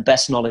is the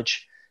best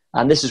knowledge.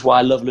 And this is why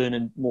I love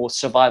learning more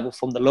survival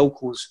from the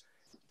locals,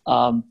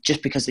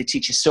 just because they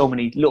teach you so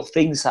many little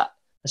things that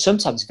are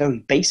sometimes very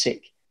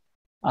basic.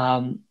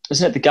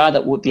 Isn't it the guy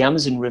that walked the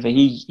Amazon River?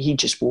 He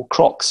just wore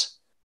Crocs.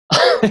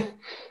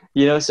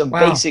 Some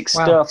basic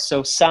stuff.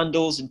 So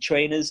sandals and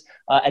trainers,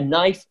 a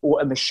knife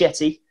or a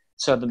machete.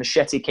 So the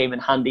machete came in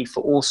handy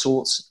for all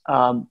sorts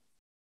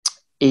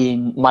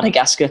in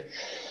Madagascar.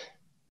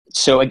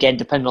 So again,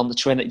 depending on the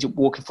terrain that you're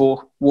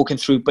walking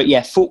through. But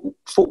yeah,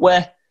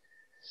 footwear,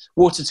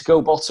 Water to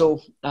Go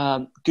bottle,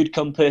 good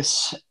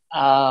compass,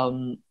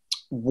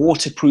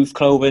 waterproof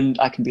clothing.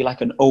 I can be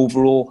like an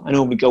overall. I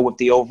normally go with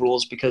the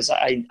overalls because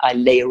I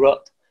layer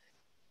up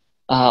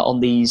on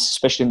these,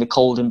 especially in the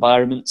cold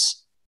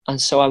environments. And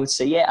so I would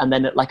say, yeah. And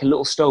then like a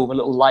little stove, a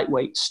little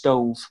lightweight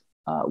stove.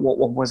 What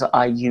one was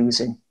I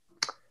using?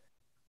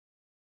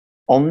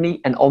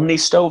 An Omni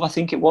stove, I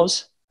think it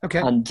was. Okay.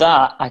 And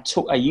that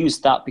I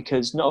used that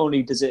because not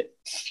only does it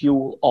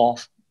fuel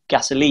off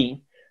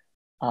gasoline,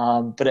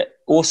 but it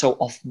also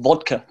off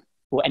vodka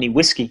or any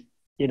whiskey,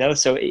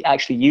 so it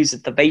actually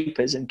uses the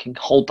vapors and can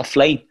hold the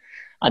flame.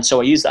 And so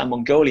I used that in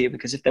Mongolia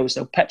because if there was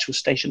no petrol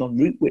station en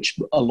route, which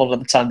a lot of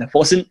the time there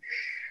wasn't,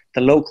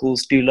 the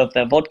locals do love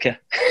their vodka.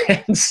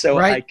 And so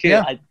right,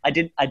 I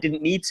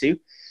didn't need to,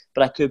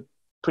 but I could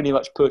pretty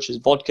much purchase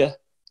vodka,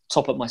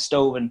 top up my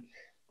stove, and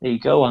there you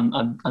go.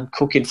 I'm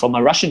cooking from my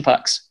ration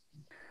packs.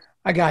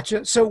 I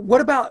gotcha. So what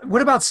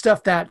about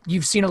stuff that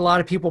you've seen a lot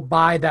of people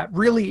buy that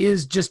really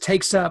just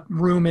takes up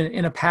room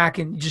in a pack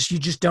and you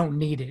just don't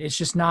need it? It's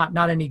just not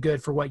any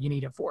good for what you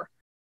need it for.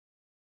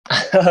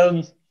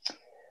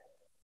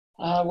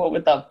 What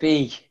would that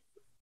be?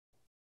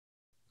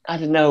 I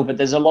don't know, but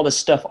there's a lot of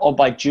stuff on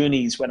my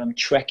journeys when I'm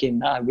trekking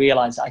that I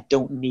realize I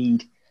don't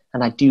need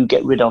and I do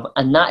get rid of.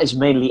 And that is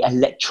mainly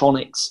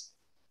electronics.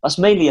 That's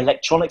mainly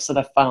electronics that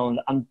I found.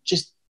 I'm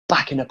just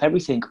backing up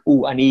everything.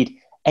 Oh, I need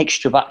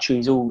extra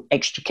batteries,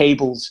 extra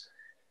cables.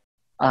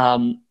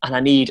 And I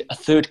need a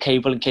third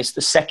cable in case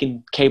the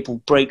second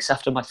cable breaks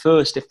after my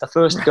first, if the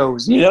first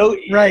goes,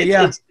 Right,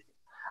 yeah.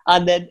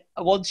 And then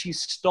once you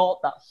start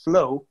that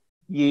flow,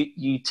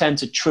 you tend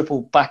to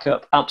triple back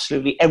up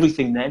absolutely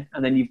everything then.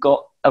 And then you've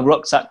got a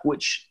rucksack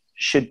which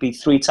should be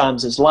 3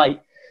 times as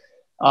light.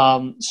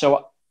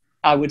 So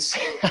I would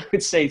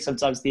say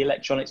sometimes the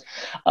electronics.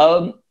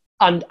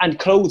 And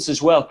clothes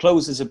as well.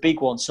 Clothes is a big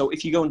one. So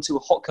if you go into a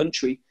hot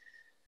country,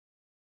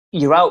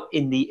 you're out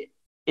in the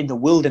in the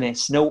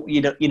wilderness. No,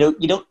 you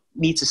don't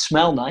need to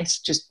smell nice.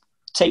 Just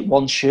take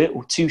one shirt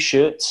or two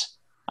shirts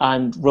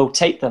and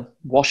rotate them.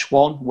 Wash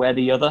one, wear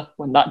the other.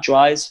 When that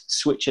dries,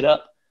 switch it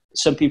up.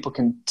 Some people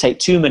can take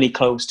too many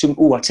clothes.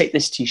 I take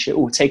this t-shirt.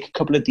 I take a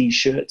couple of these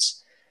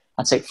shirts.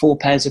 I take 4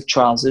 pairs of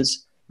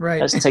trousers.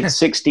 Right. Let's take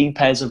 16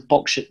 pairs of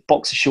boxer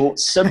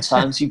shorts.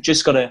 Sometimes you've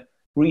just got to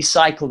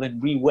recycle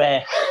and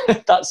rewear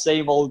that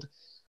same old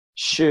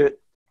shirt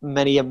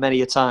many and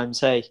many a times.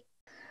 Hey.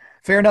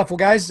 Fair enough. Well,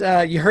 guys,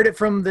 you heard it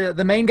from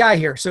the main guy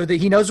here, so that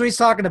he knows what he's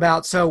talking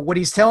about. So what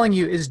he's telling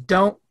you is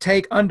don't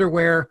take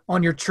underwear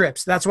on your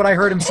trips. That's what I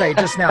heard him say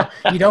just now.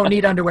 You don't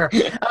need underwear.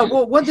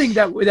 Well, one thing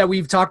that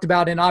we've talked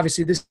about, and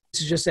obviously this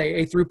is just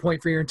a through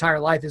point for your entire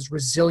life, is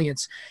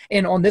resilience.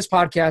 And on this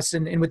podcast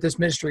and with this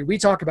ministry, we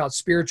talk about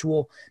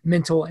spiritual,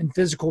 mental, and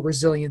physical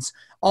resilience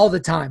all the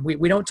time.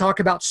 We don't talk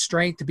about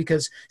strength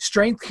because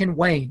strength can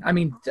wane. I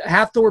mean,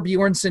 Hafthor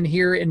Bjornsson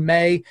here in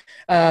May,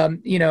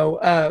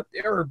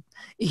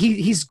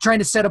 he's trying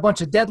to set a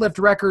bunch of deadlift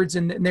records,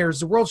 and there's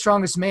the world's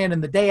strongest man.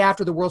 And the day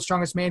after the world's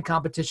strongest man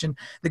competition,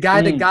 the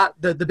guy that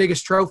got the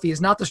biggest trophy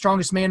is not the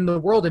strongest man in the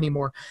world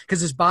anymore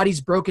because his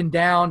body's broken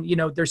down.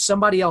 There's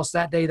somebody else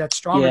that day that's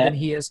stronger than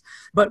he is.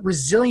 But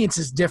resilience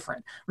is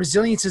different.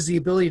 Resilience is the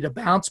ability to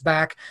bounce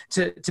back,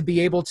 to be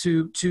able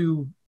to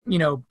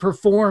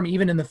perform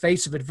even in the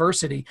face of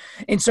adversity.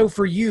 And so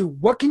for you,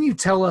 what can you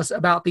tell us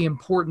about the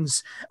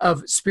importance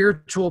of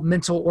spiritual,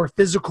 mental, or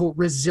physical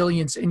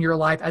resilience in your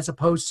life as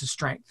opposed to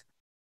strength?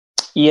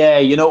 Yeah,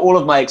 all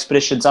of my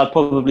expeditions, I'd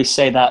probably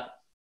say that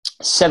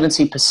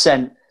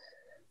 70%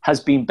 has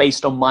been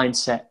based on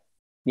mindset.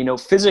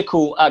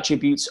 Physical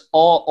attributes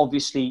are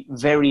obviously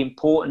very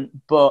important,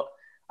 but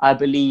I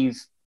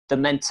believe the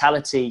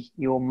mentality,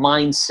 your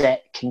mindset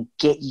can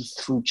get you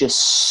through just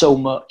so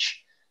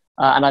much.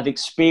 And I've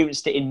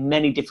experienced it in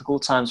many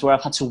difficult times where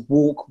I've had to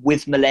walk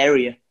with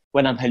malaria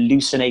when I'm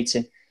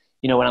hallucinating.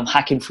 When I'm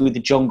hacking through the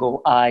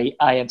jungle, I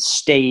have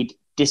stayed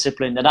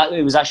disciplined. And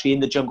it was actually in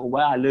the jungle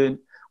where I learned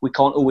we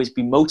can't always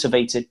be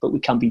motivated, but we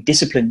can be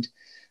disciplined.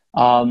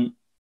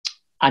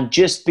 And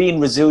just being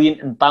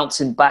resilient and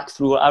bouncing back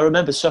through it. I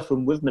remember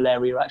suffering with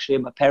malaria, actually,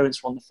 and my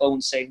parents were on the phone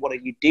saying, "What are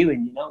you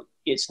doing?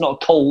 It's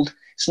not a cold,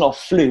 it's not a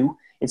flu.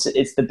 It's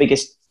the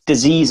biggest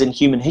disease in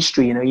human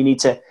history. You need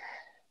to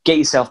get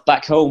yourself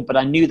back home." But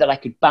I knew that I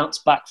could bounce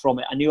back from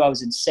it. I knew I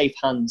was in safe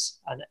hands.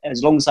 And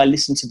as long as I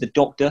listened to the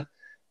doctor,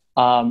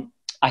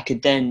 I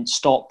could then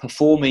start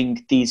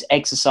performing these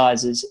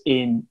exercises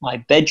in my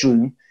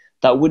bedroom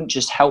that wouldn't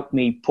just help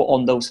me put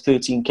on those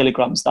 13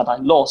 kilograms that I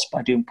lost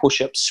by doing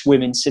push-ups,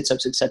 swimming,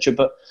 sit-ups, etc.,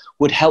 but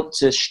would help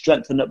to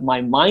strengthen up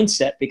my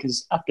mindset,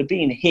 because after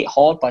being hit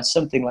hard by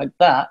something like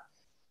that,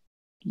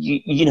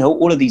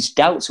 all of these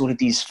doubts, all of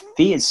these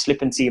fears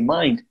slip into your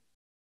mind.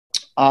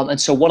 And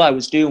so what I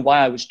was doing, why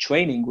I was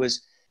training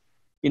was,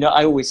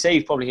 I always say,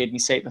 you've probably heard me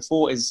say it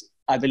before, is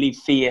I believe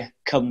fear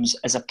comes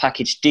as a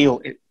package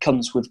deal. It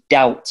comes with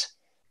doubt.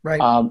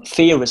 Right.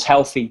 Fear is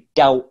healthy.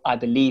 Doubt, I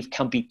believe,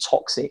 can be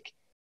toxic.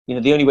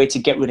 The only way to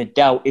get rid of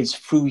doubt is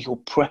through your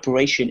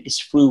preparation, is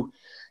through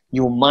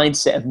your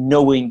mindset of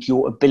knowing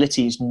your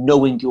abilities,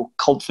 knowing your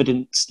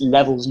confidence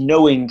levels,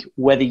 knowing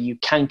whether you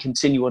can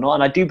continue or not.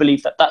 And I do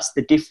believe that that's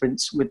the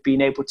difference with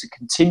being able to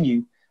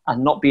continue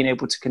and not being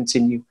able to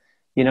continue.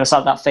 It's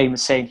like that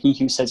famous saying, he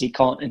who says he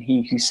can't and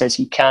he who says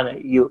he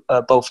can, you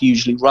are both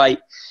usually right.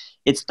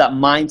 It's that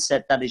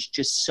mindset that is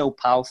just so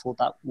powerful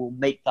that will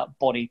make that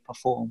body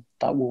perform,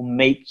 that will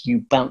make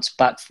you bounce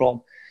back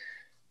from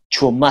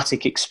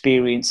traumatic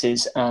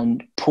experiences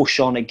and push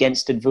on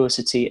against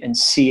adversity and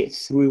see it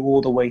through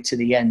all the way to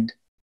the end.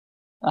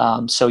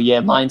 So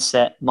yeah,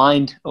 mindset,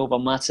 mind over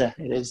matter.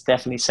 It is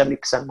definitely 70%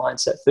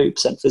 mindset,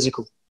 30%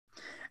 physical.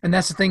 And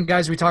that's the thing,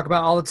 guys, we talk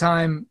about all the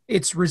time.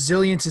 It's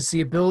resilience. It's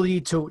the ability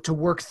to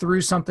work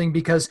through something,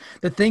 because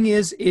the thing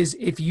is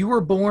if you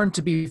were born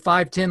to be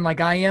 5'10"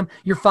 like I am,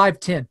 you're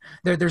 5'10".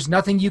 There's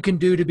nothing you can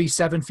do to be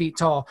 7 feet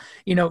tall.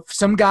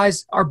 Some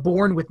guys are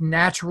born with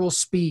natural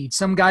speed.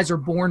 Some guys are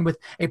born with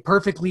a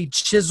perfectly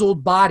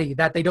chiseled body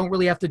that they don't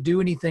really have to do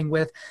anything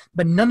with,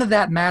 but none of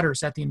that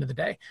matters at the end of the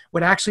day.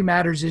 What actually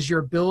matters is your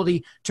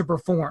ability to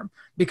perform,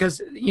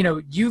 because,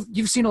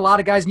 you've seen a lot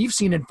of guys, and you've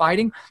seen in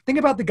fighting. Think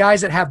about the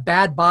guys that have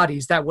bad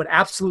bodies that would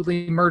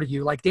absolutely murder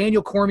you, like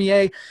Daniel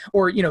Cormier,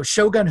 or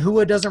Shogun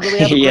Hua doesn't really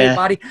have a great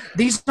body.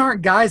 These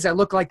aren't guys that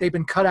look like they've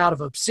been cut out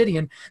of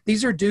obsidian.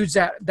 These are dudes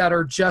that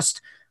are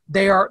just,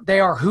 they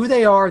are who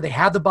they are. They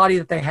have the body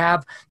that they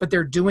have, but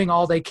they're doing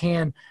all they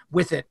can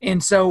with it.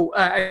 And so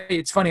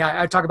it's funny,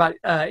 I talk about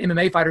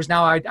MMA fighters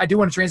now. I do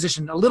want to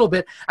transition a little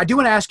bit. I do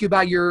want to ask you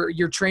about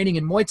your training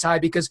in Muay Thai,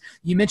 because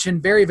you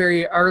mentioned very,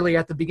 very early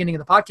at the beginning of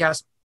the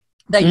podcast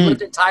that you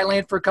lived in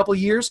Thailand for a couple of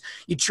years.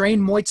 You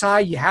trained Muay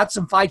Thai. You had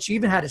some fights. You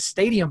even had a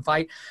stadium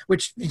fight,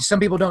 which some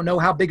people don't know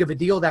how big of a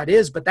deal that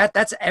is, but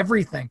that's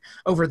everything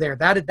over there.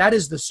 That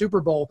is the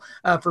Super Bowl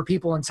for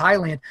people in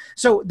Thailand.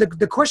 So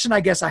the question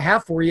I guess I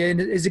have for you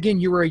is, again,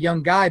 you were a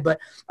young guy, but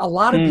a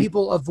lot of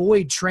people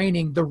avoid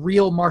training the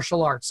real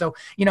martial arts. So,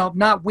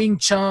 not Wing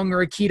Chun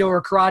or Aikido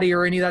or karate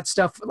or any of that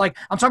stuff. Like,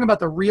 I'm talking about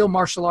the real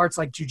martial arts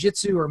like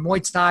jiu-jitsu or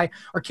Muay Thai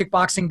or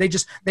kickboxing.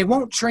 They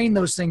won't train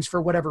those things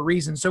for whatever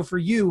reason. So for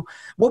you,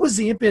 what was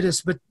the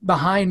impetus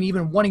behind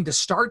even wanting to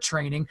start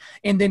training?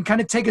 And then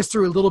kind of take us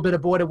through a little bit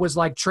of what it was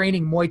like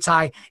training Muay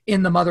Thai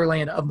in the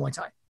motherland of Muay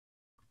Thai.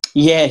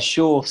 Yeah,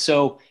 sure.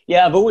 So,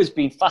 I've always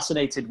been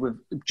fascinated with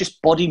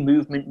just body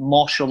movement,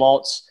 martial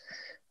arts,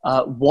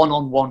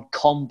 one-on-one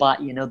combat,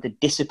 the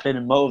discipline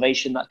and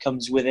motivation that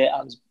comes with it.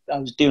 I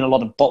was doing a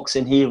lot of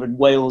boxing here in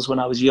Wales when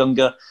I was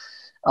younger.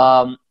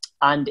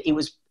 And it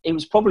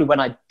was probably when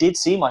I did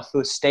see my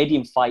first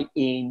stadium fight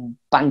in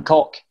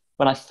Bangkok,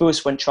 when I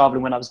first went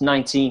traveling when I was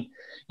 19,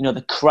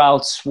 the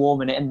crowd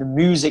swarming it and the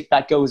music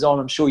that goes on.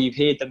 I'm sure you've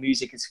heard the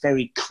music. It's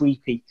very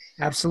creepy.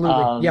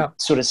 Absolutely. Yeah.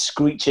 Sort of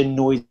screeching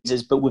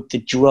noises, but with the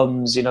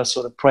drums,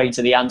 sort of praying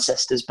to the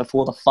ancestors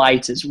before the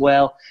fight as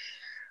well.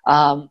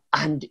 And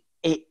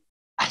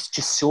I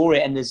just saw it.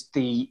 And there's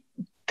the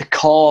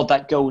car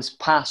that goes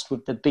past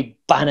with the big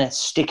banner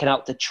sticking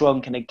out the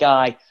trunk and a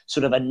guy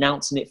sort of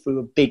announcing it through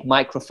a big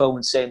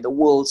microphone saying the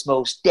world's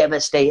most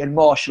devastating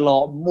martial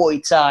art,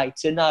 Muay Thai,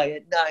 tonight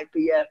at 9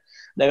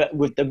 p.m.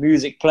 with the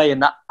music playing.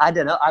 That, I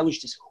don't know, I was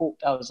just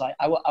hooked. I was like,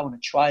 I want to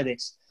try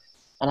this.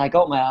 And I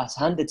got my ass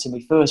handed to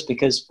me first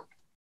because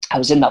I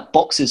was in that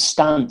boxer's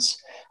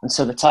stance. And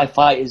so the Thai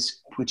fighters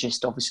would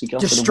just obviously go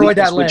destroy for the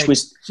weakness, that leg. Which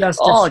was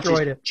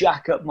just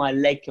jack up my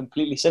leg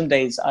completely. Some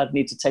days I'd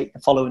need to take the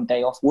following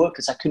day off work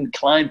because I couldn't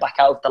climb back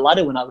out of the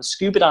ladder when I was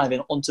scuba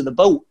diving onto the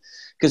boat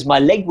because my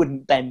leg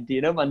wouldn't bend,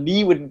 my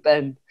knee wouldn't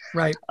bend.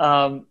 Right.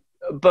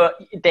 But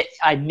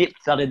I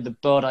nipped that in the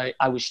bud.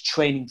 I was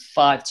training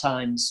 5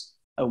 times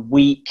a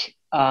week.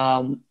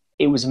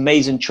 It was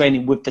amazing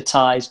training with the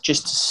Thais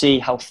just to see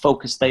how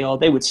focused they are.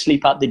 They would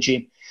sleep at the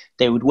gym.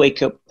 They would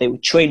wake up, they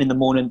would train in the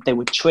morning, they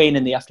would train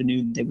in the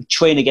afternoon, they would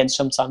train again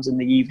sometimes in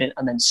the evening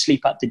and then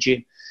sleep at the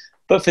gym.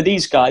 But for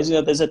these guys,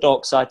 there's a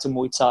dark side to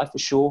Muay Thai for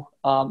sure.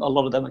 A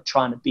lot of them are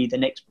trying to be the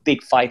next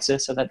big fighter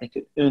so that they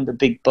could earn the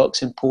big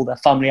bucks and pull their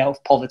family out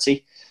of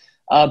poverty.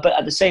 But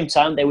at the same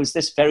time, there was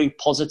this very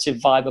positive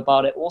vibe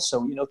about it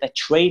also. They're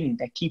training,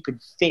 they're keeping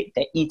fit,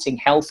 they're eating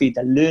healthy,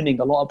 they're learning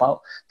a lot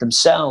about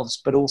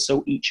themselves, but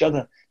also each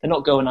other. They're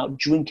not going out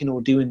drinking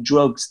or doing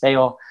drugs. They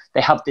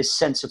have this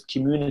sense of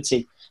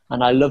community.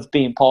 And I love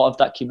being part of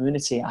that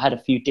community. I had a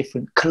few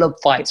different club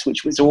fights,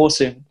 which was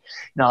awesome.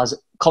 I was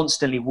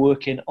constantly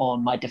working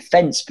on my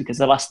defense because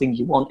the last thing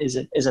you want is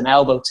an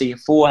elbow to your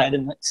forehead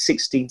and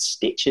 16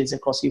 stitches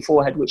across your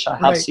forehead, which I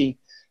have seen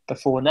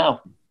before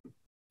now.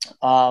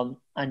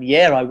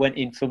 I went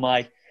in for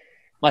my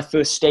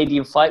first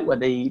stadium fight where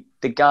the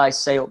guy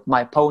sailed,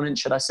 my opponent,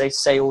 should I say,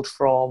 sailed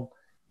from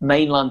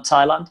mainland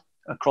Thailand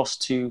across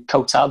to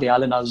Koh Tao, the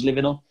island I was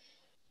living on.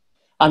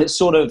 And it's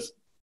sort of,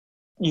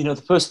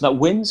 the person that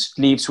wins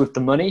leaves with the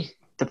money.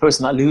 The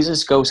person that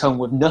loses goes home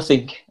with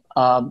nothing.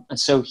 And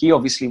so he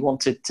obviously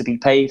wanted to be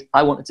paid.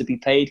 I wanted to be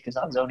paid because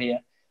I was only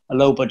a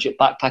low-budget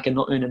backpacker,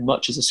 not earning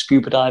much as a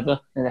scuba diver.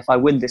 And if I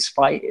win this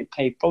fight, it'd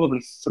pay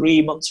probably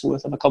 3 months'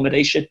 worth of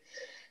accommodation.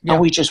 Yeah.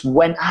 And we just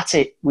went at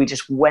it.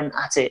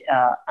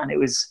 And it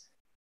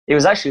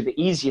was actually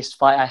the easiest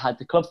fight I had.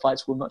 The club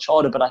fights were much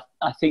harder, but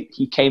I think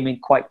he came in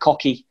quite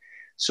cocky.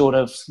 Sort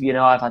of,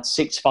 I've had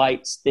 6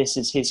 fights. This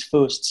is his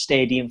first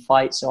stadium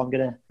fight, so I'm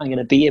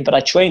gonna beat him. But I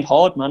trained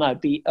hard, man.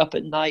 I'd be up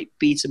at night,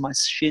 beating my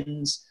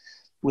shins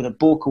with a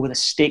book or with a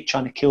stick,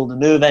 trying to kill the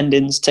nerve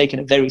endings, taking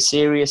it very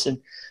serious.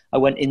 And I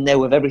went in there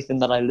with everything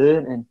that I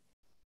learned, and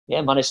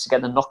managed to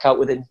get the knockout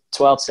within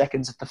 12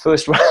 seconds of the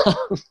first round.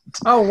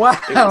 Oh wow,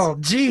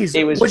 jeez!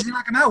 What did you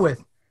knock him out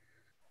with?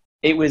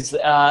 It was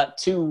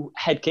 2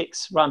 head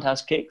kicks,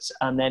 roundhouse kicks,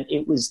 and then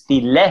it was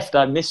the left.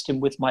 I missed him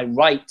with my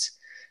right.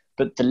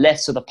 But the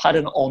left, so the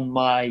pattern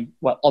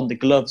on the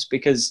gloves,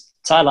 because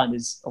Thailand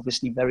is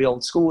obviously very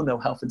old school, no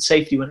health and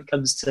safety when it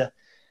comes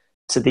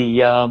to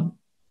the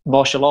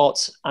martial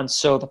arts. And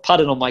so the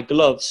pattern on my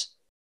gloves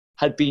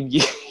had been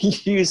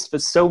used for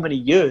so many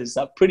years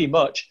that pretty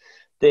much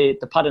the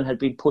pattern had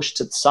been pushed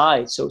to the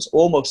side. So it's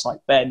almost like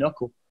bare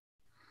knuckle.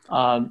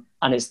 And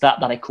it's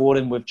that I caught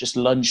him with, just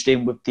lunged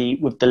in with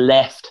the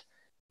left.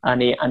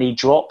 And he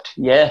dropped.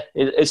 Yeah,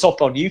 it's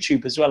up on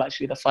YouTube as well,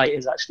 actually. The fight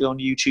is actually on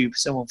YouTube.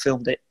 Someone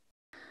filmed it.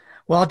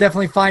 Well, I'll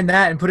definitely find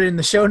that and put it in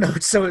the show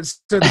notes so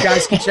the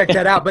guys can check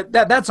that out. But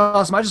that's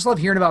awesome. I just love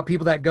hearing about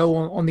people that go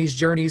on these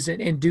journeys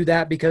and do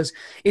that, because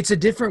it's a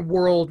different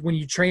world when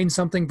you train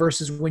something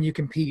versus when you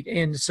compete.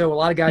 And so a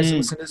lot of guys that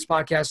listen to this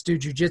podcast do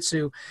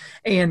jiu-jitsu.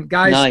 And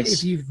guys,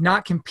 if you've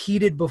not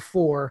competed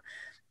before,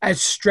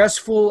 as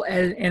stressful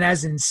and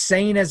as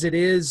insane as it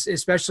is,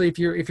 especially if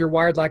you're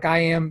wired like I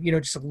am,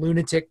 just a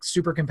lunatic,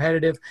 super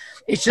competitive,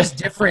 it's just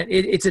different.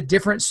 It's a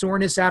different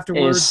soreness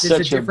afterwards. It's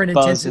a different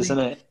intensity. Isn't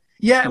it?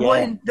 Yeah, well,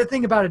 Yeah, and the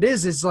thing about it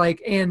is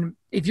like, and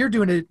if you're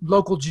doing a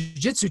local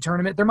jiu-jitsu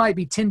tournament, there might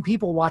be 10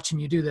 people watching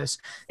you do this.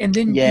 And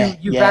then yeah,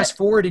 you yeah. fast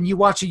forward and you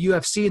watch a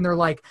UFC and they're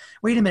like,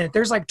 wait a minute,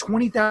 there's like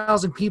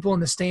 20,000 people in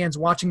the stands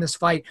watching this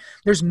fight.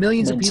 There's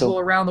millions of people Mental.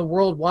 around the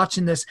world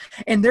watching this.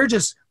 And they're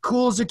just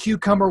cool as a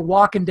cucumber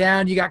walking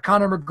down. You got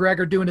Conor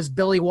McGregor doing his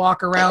Billy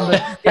walk around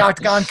the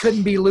octagon,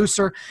 couldn't be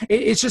looser.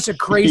 It's just a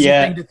crazy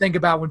thing Yeah, to think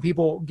about when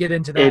people get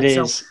into it that.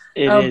 So is.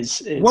 It um,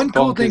 is. It's one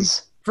cool thing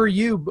bonkers. for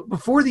you,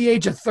 before the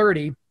age of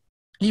 30,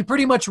 he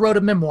pretty much wrote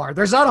a memoir.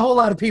 There's not a whole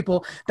lot of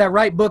people that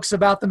write books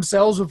about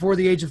themselves before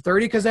the age of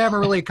 30 because they haven't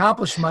really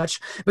accomplished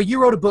much. But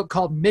you wrote a book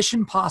called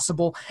Mission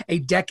Possible, A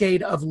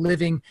Decade of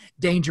Living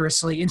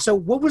Dangerously. And so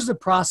what was the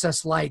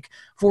process like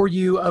for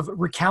you of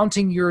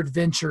recounting your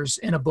adventures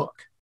in a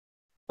book?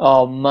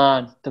 Oh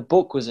man, the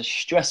book was a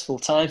stressful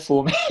time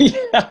for me.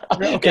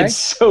 Okay.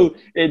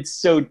 It's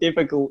so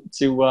difficult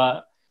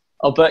to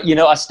but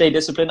I stayed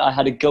disciplined. I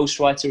had a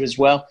ghostwriter as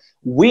well.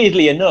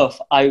 Weirdly enough,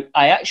 I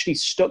actually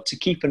stuck to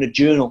keeping a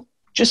journal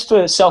just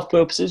for self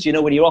purposes.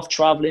 When you're off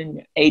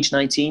traveling, age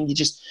 19, you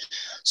just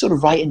sort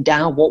of writing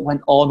down what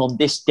went on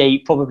this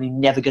date, probably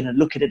never going to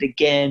look at it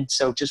again.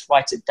 So just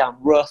write it down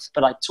rough.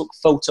 But I took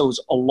photos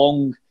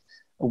along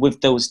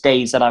with those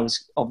days that I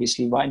was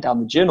obviously writing down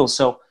the journal.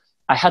 So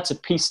I had to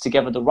piece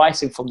together the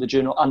writing from the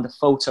journal and the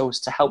photos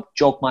to help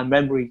jog my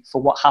memory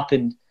for what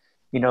happened,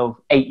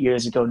 8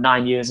 years ago,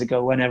 9 years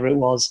ago, whenever it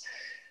was.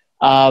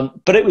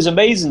 But it was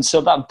amazing.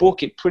 So that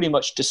book, it pretty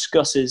much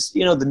discusses,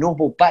 the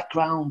normal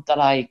background that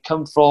I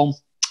come from,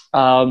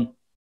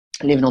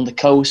 living on the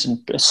coast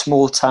in a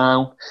small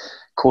town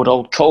called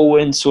Old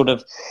Colwyn, sort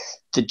of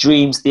the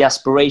dreams, the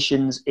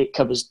aspirations. It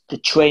covers the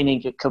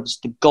training. It covers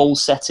the goal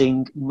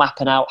setting,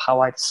 mapping out how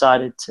I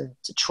decided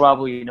to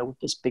travel, with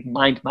this big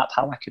mind map,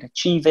 how I could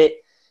achieve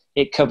it.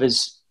 It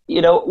covers,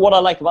 what I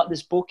like about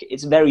this book,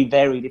 it's very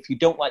varied. If you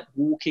don't like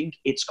walking,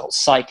 it's got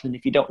cycling.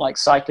 If you don't like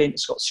cycling,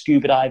 it's got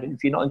scuba diving.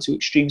 If you're not into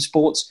extreme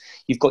sports,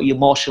 you've got your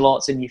martial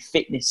arts and your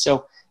fitness.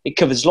 So it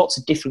covers lots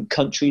of different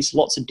countries,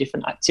 lots of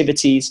different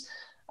activities,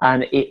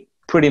 and it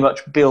pretty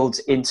much builds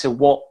into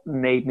what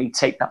made me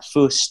take that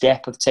first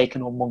step of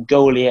taking on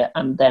Mongolia,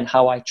 and then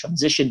how I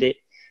transitioned it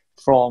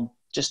from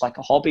just like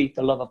a hobby,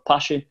 the love of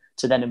passion,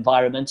 to then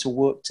environmental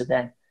work, to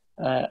then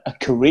a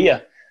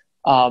career.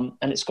 And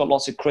it's got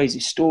lots of crazy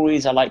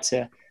stories. I like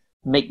to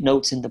make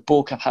notes in the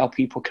book of how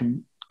people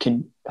can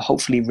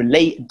hopefully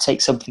relate and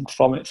take something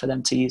from it for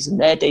them to use in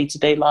their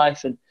day-to-day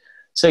life. And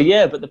so,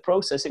 but the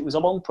process, it was a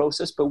long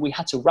process, but we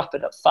had to wrap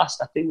it up fast.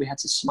 I think we had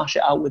to smash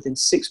it out within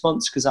 6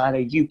 months because I had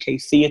a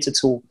UK theatre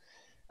tour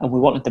and we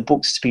wanted the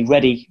books to be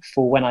ready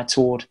for when I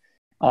toured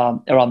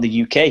around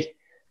the UK.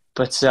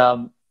 But,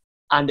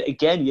 and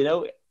again,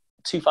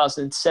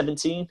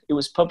 2017, it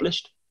was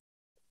published.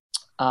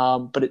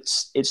 But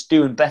it's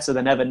doing better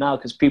than ever now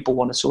because people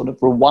want to sort of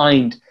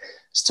rewind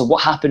as to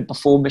what happened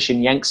before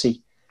Mission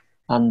Yangtze.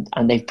 And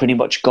they've pretty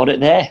much got it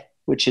there,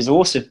 which is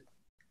awesome.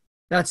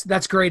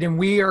 That's great. And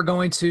we are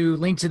going to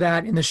link to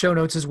that in the show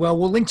notes as well.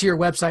 We'll link to your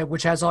website,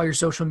 which has all your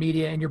social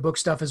media and your book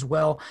stuff as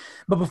well.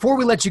 But before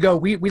we let you go,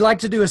 we like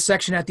to do a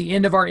section at the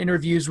end of our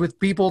interviews with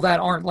people that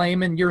aren't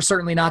lame, and you're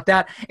certainly not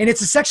that. And it's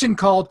a section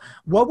called,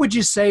 What Would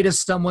You Say to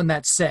Someone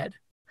That Said?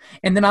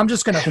 And then I'm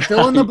just going to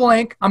fill in the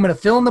blank. I'm going to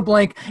fill in the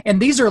blank. And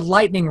these are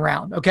lightning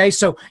round. Okay.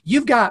 So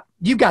you've got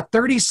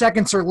 30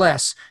 seconds or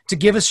less to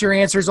give us your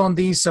answers on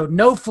these. So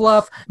no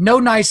fluff, no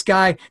nice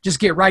guy, just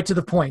get right to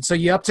the point. So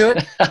you up to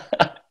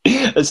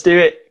it? Let's do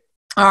it.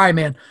 All right,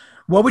 man.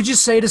 What would you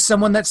say to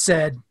someone that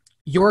said,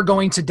 you're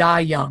going to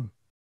die young?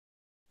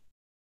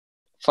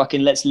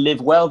 Fucking let's live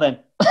well then.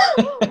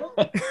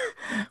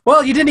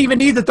 Well, you didn't even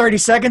need the 30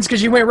 seconds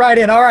because you went right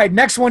in. All right,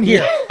 next one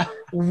here. Yeah.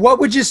 What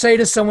would you say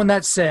to someone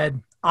that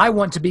said, I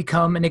want to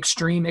become an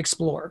extreme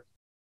explorer?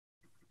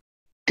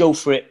 Go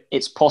for it.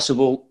 It's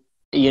possible,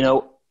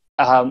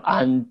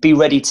 and be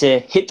ready to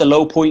hit the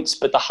low points,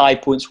 but the high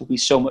points will be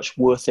so much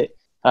worth it.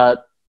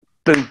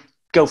 Boom.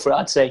 Go for it,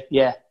 I'd say.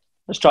 Yeah.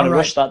 Let's try to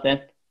rush that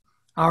then.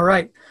 All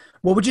right.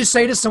 What would you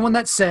say to someone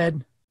that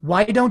said,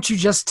 why don't you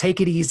just take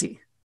it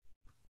easy?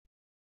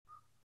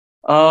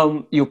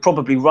 You're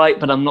probably right,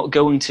 but I'm not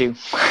going to.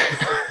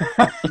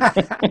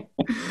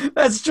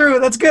 That's true.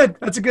 That's good.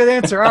 That's a good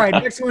answer. All right,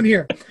 next one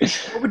here.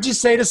 What would you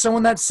say to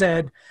someone that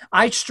said,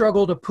 I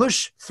struggle to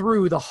push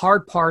through the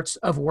hard parts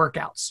of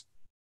workouts?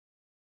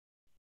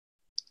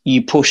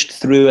 You pushed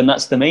through, and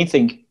that's the main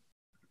thing.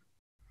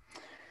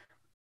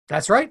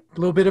 That's right. A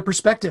little bit of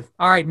perspective.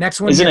 All right, next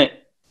one. Isn't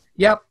it?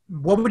 Yep.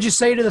 What would you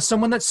say to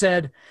someone that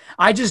said,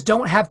 I just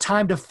don't have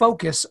time to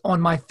focus on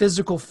my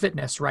physical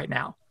fitness right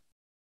now?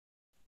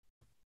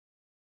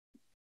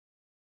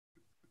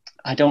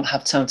 I don't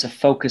have time to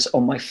focus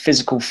on my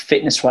physical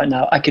fitness right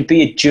now. I could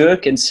be a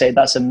jerk and say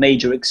that's a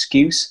major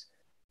excuse.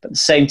 But at the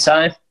same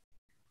time,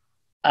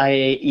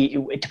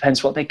 it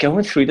depends what they're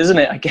going through, doesn't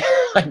it?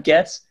 I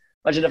guess.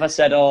 Imagine if I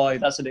said, oh,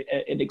 that's an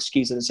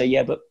excuse. And they say,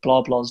 yeah, but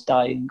blah, blah's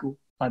dying.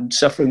 I'm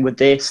suffering with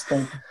this.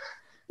 Then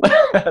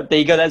There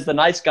you go. There's the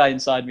nice guy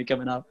inside me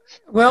coming out.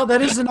 Well,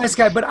 that is a nice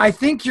guy, but I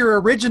think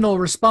your original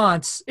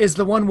response is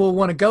the one we'll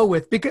want to go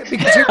with because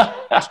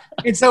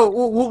and so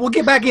we'll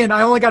get back in.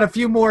 I only got a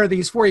few more of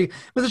these for you.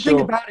 But the thing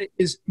about it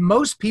is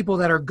most people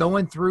that are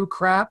going through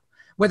crap,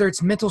 whether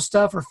it's mental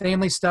stuff or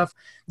family stuff,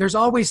 there's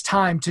always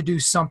time to do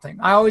something.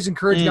 I always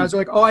encourage guys who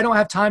are like, oh, I don't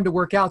have time to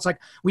work out. It's like,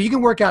 well, you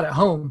can work out at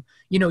home.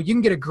 You know, you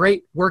can get a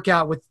great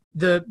workout with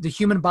the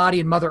human body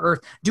and Mother Earth.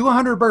 Do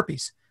 100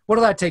 burpees.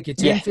 What'll that take you?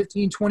 10,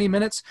 15, 20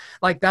 minutes?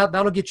 Like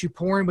that'll get you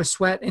pouring with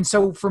sweat. And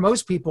so for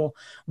most people,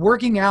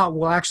 working out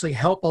will actually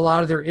help a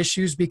lot of their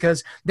issues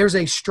because there's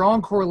a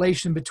strong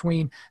correlation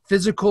between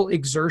physical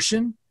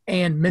exertion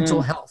and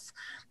mental health.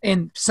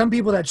 And some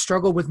people that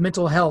struggle with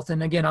mental health,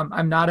 and again,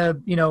 I'm not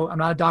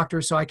a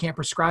doctor, so I can't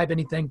prescribe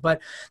anything,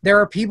 but there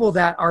are people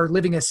that are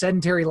living a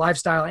sedentary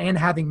lifestyle and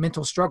having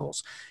mental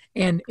struggles.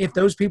 And if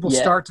those people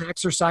start to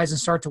exercise and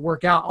start to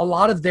work out, a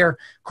lot of their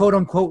quote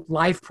unquote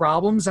life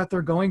problems that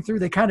they're going through,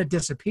 they kind of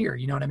disappear.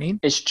 You know what I mean?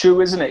 It's true,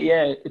 isn't it?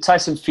 Yeah.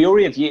 Tyson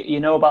Fury, have you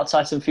know about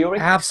Tyson Fury?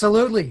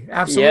 Absolutely.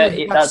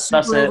 Yeah, that's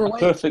a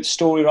perfect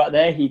story right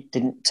there. He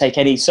didn't take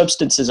any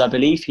substances, I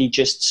believe. He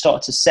just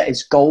started to set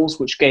his goals,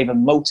 which gave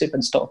him motive,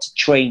 and started to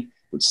train,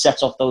 which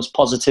set off those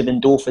positive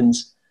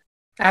endorphins.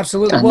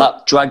 Absolutely. And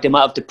that dragged him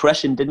out of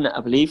depression, didn't it,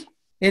 I believe?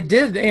 It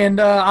did,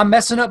 and I'm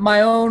messing up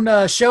my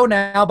own show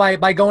now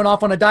by going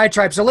off on a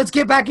diatribe. So let's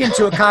get back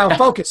into it, Kyle.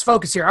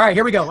 Focus here. All right,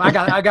 here we go. I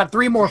got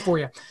 3 more for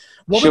you.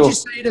 What would you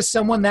say to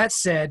someone that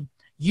said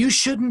you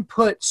shouldn't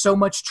put so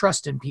much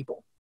trust in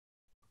people?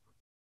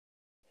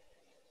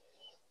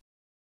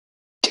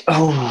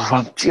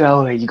 Oh,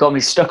 you got me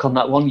stuck on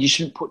that one. You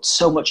shouldn't put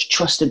so much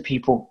trust in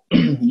people.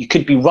 You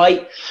could be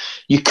right.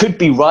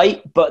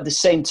 But at the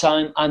same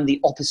time, I'm the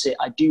opposite.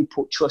 I do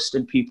put trust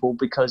in people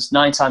because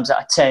 9 times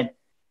out of 10,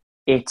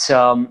 it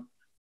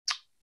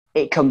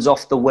comes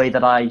off the way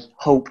that I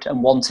hoped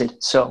and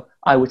wanted. So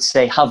I would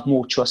say have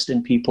more trust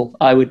in people.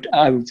 I would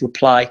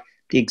reply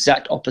the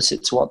exact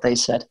opposite to what they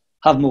said.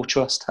 Have more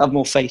trust, have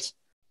more faith.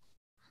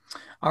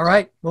 All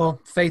right.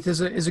 Well, faith is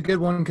a good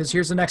one because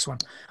here's the next one.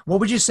 What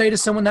would you say to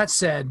someone that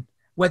said,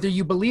 whether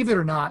you believe it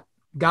or not,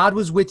 God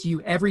was with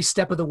you every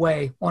step of the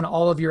way on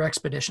all of your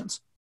expeditions?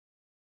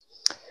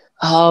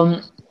 I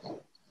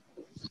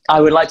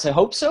would like to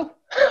hope so.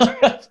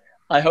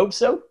 I hope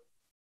so.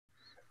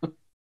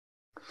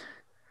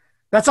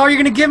 That's all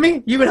you're going to give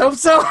me? You would hope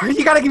so?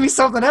 You got to give me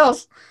something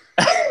else.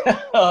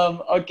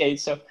 Okay,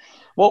 so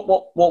what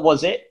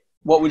was it?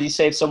 What would you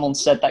say if someone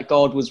said that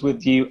God was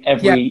with you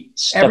every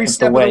step of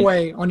the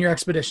way on your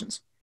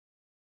expeditions?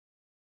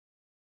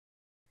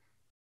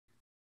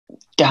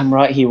 Damn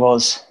right he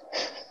was.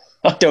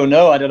 I don't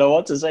know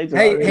what to say to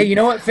that. Really. Hey, you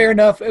know what? Fair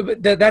enough.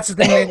 That's the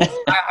thing.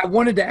 I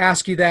wanted to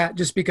ask you that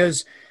just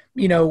because,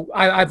 you know,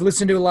 I've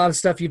listened to a lot of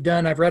stuff you've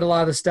done. I've read a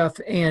lot of the stuff,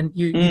 and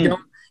you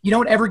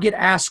don't ever get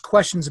asked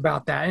questions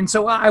about that. And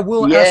so I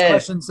will ask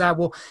questions that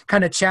will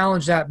kind of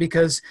challenge that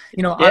because,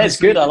 you know, it's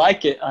good. I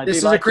like it. This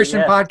is a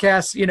Christian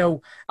podcast. You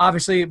know,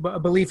 obviously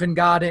belief in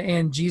God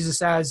and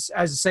Jesus as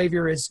a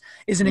savior is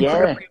an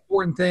incredibly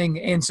important thing.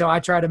 And so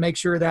I try to make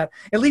sure that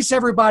at least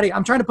everybody,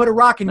 I'm trying to put a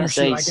rock in your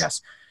shoe, I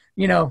guess,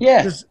 you know,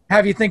 just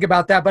have you think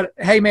about that. But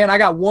hey, man, I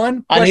got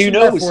one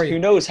question for you. Who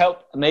knows,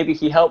 maybe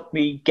he helped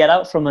me get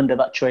out from under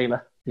that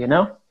trailer, you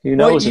know, who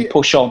knows, and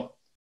push on.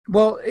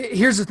 Well,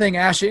 here's the thing,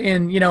 Ash,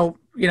 and you know,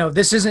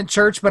 this isn't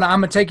church, but I'm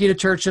going to take you to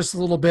church just a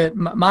little bit.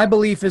 My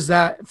belief is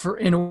that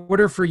in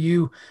order for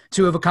you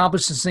to have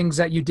accomplished the things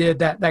that you did,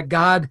 that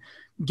God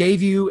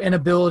gave you an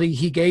ability,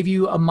 he gave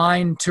you a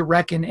mind to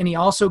reckon, and he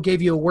also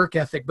gave you a work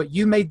ethic, but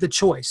you made the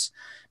choice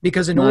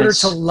because in order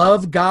to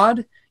love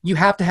God, you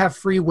have to have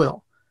free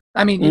will.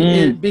 I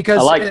mean, because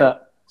I like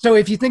that. So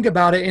if you think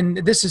about it, and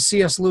this is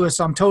C.S. Lewis,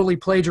 so I'm totally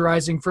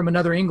plagiarizing from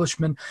another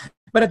Englishman,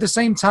 but at the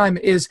same time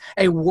is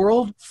a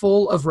world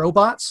full of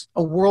robots,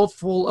 a world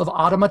full of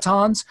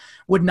automatons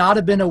would not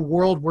have been a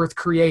world worth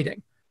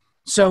creating.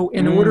 So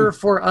in order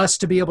for us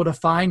to be able to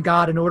find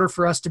God, in order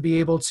for us to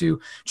be able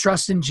to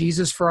trust in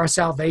Jesus for our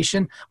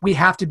salvation, we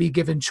have to be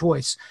given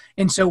choice.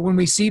 And so when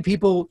we see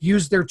people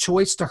use their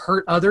choice to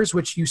hurt others,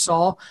 which you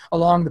saw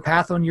along the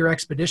path on your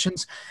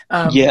expeditions,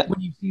 when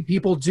you see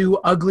people do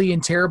ugly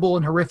and terrible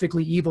and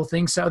horrifically evil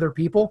things to other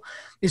people,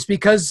 it's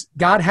because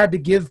God had to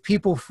give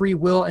people free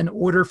will in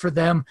order for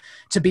them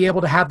to be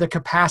able to have the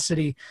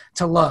capacity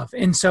to love.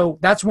 And so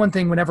that's one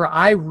thing whenever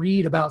I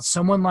read about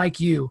someone like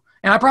you,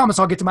 and I promise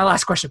I'll get to my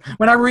last question.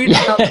 When I read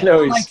about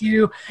someone like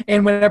you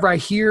and whenever I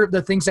hear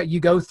the things that you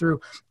go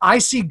through, I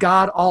see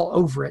God all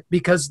over it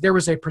because there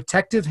was a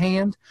protective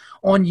hand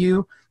on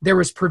you. There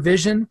was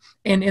provision.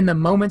 And in the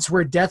moments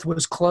where death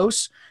was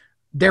close,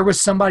 there was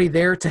somebody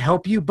there to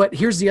help you. But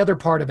here's the other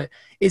part of it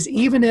is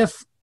even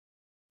if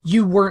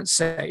you weren't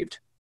saved,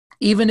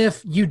 even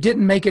if you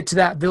didn't make it to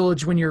that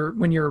village when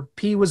your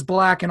pee was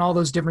black and all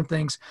those different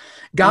things,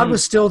 God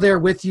was still there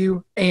with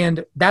you.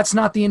 And that's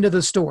not the end of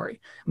the story.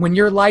 When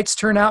your lights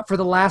turn out for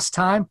the last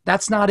time,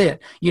 that's not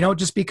it. You don't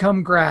just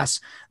become grass.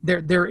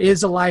 There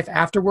is a life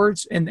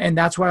afterwards. And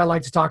that's what I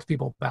like to talk to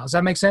people about. Does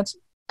that make sense?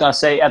 Gotta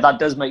say, yeah, that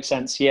does make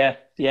sense. Yeah.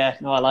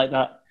 No, I like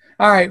that.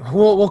 All right,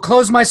 we'll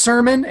close my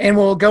sermon and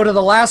we'll go to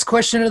the last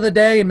question of the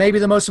day and maybe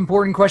the most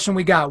important question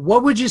we got.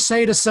 What would you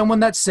say to someone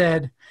that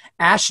said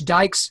Ash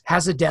Dykes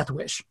has a death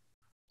wish?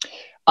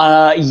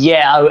 I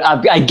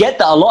get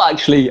that a lot,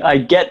 actually. I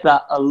get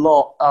that a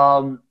lot.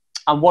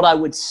 And what I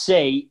would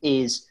say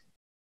is,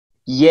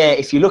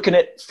 if you're looking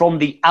at it from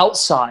the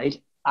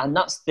outside, and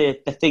that's the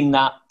thing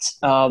that,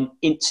 so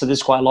this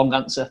is quite a long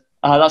answer.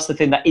 That's the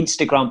thing that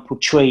Instagram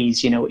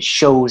portrays. It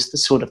shows the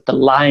sort of the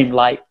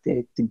limelight,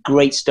 the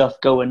great stuff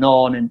going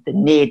on, and the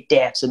near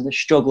deaths and the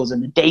struggles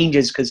and the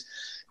dangers, because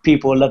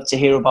people love to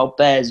hear about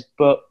bears.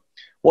 But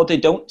what they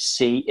don't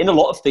see in a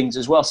lot of things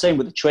as well, same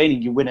with the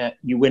training, you win a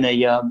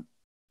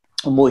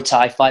Muay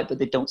Thai fight, but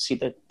they don't see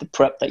the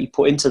prep that you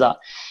put into that.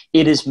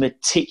 It is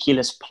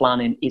meticulous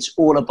planning. It's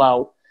all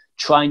about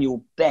trying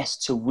your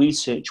best to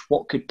research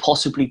what could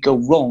possibly go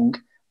wrong,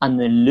 and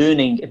then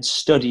learning and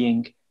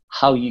studying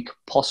how you could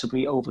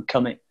possibly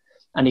overcome it.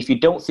 And if you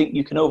don't think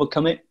you can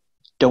overcome it,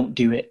 don't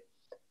do it.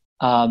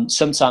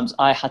 Sometimes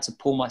I had to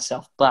pull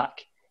myself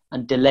back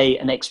and delay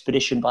an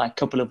expedition by a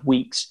couple of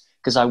weeks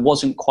because I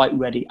wasn't quite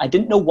ready. I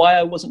didn't know why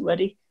I wasn't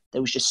ready. There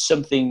was just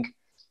something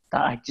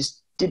that I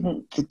just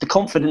didn't, the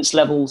confidence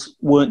levels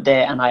weren't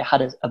there, and I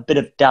had a bit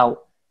of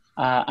doubt,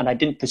 and I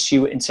didn't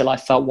pursue it until I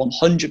felt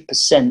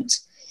 100%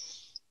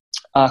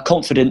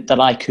 confident that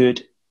I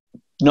could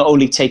not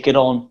only take it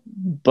on,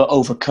 but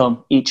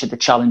overcome each of the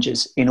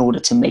challenges in order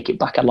to make it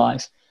back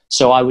alive.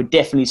 So I would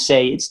definitely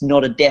say it's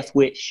not a death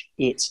wish,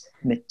 it's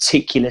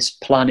meticulous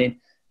planning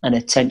and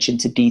attention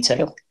to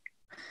detail.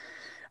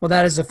 Well,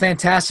 that is a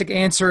fantastic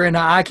answer, and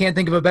I can't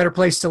think of a better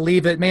place to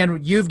leave it.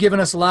 Man, you've given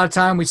us a lot of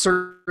time. We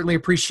certainly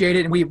appreciate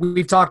it, and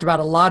we've talked about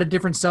a lot of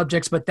different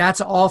subjects, but that's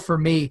all for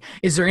me.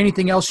 Is there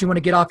anything else you want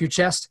to get off your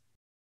chest?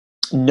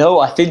 No,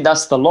 I think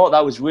that's the lot.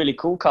 That was really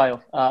cool,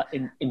 Kyle.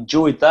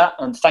 Enjoyed that,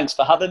 and thanks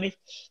for having me.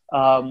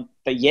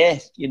 But yeah,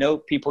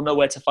 people know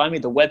where to find me.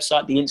 The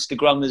website, the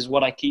Instagram is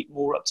what I keep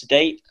more up to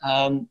date.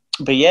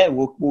 But yeah,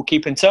 we'll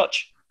keep in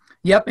touch.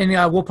 Yep,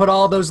 and we'll put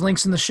all those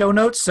links in the show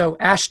notes. So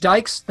Ash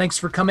Dykes, thanks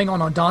for coming on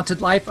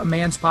Undaunted.Life, a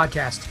man's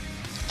podcast.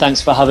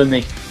 Thanks for having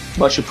me.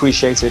 Much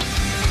appreciated.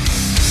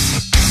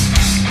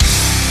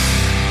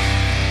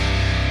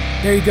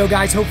 There you go,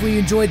 guys. Hopefully you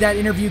enjoyed that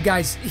interview,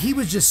 guys. He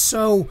was just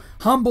so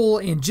humble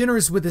and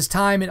generous with his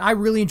time, and I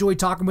really enjoyed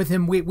talking with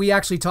him. We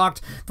actually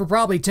talked for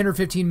probably 10 or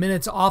 15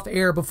 minutes off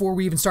air before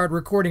we even started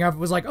recording. I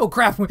was like, oh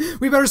crap,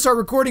 we better start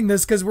recording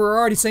this because we're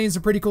already saying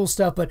some pretty cool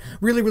stuff, but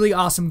really, really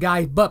awesome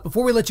guy. But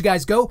before we let you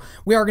guys go,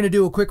 we are going to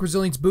do a quick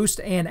resilience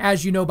boost, and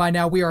as you know by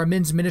now, we are a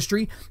men's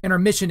ministry, and our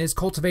mission is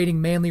cultivating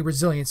manly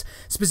resilience.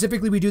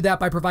 Specifically, we do that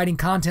by providing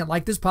content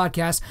like this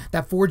podcast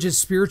that forges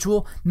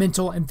spiritual,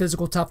 mental, and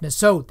physical toughness.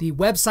 So the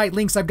website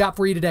links I've got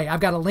for you today,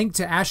 I've got a link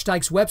to Ash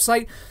Dykes'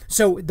 website.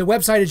 So the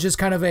website is just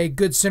kind of a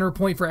good center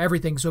point for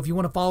everything. So if you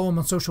want to follow him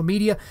on social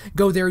media,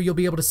 go there. You'll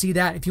be able to see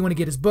that. If you want to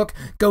get his book,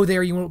 go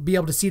there. You will be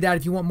able to see that.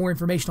 If you want more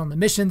information on the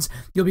missions,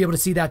 you'll be able to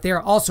see that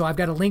there. Also, I've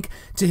got a link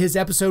to his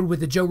episode with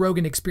the Joe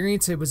Rogan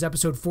Experience. It was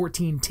episode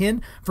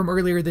 1410 from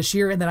earlier this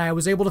year. And then I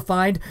was able to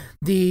find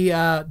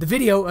the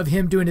video of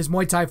him doing his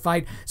Muay Thai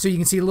fight, so you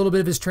can see a little bit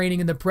of his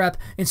training and the prep.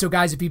 And so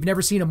guys, if you've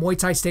never seen a Muay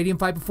Thai stadium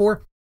fight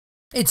before,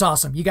 it's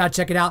awesome. You got to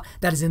check it out.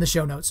 That is in the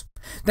show notes.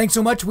 Thanks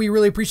so much. We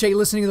really appreciate you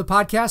listening to the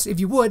podcast. If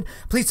you would,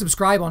 please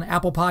subscribe on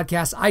Apple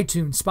Podcasts,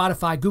 iTunes,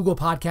 Spotify, Google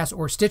Podcasts,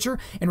 or Stitcher,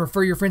 and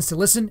refer your friends to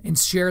listen and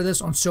share this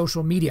on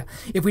social media.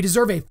 If we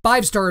deserve a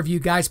 5-star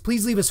review, guys,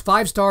 please leave us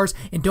 5 stars,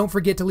 and don't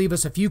forget to leave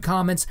us a few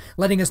comments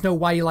letting us know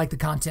why you like the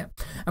content.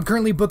 I'm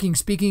currently booking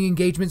speaking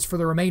engagements for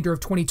the remainder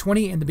of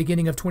 2020 and the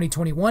beginning of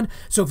 2021.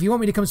 So if you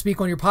want me to come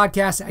speak on your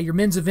podcast, at your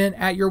men's event,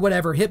 at your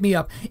whatever, hit me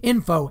up.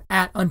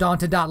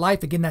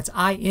 info@Undaunted.Life. Again, that's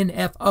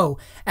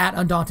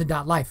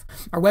info@Undaunted.Life.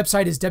 Our website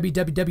is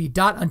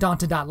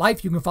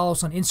www.Undaunted.Life. You can follow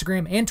us on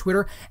Instagram and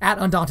Twitter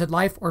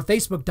 @Undaunted.Life or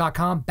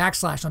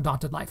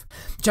Facebook.com/Undaunted.Life.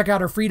 Check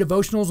out our free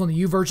devotionals on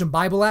the YouVersion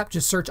Bible app.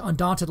 Just search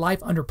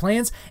Undaunted.Life under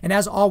plans. And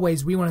as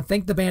always, we want to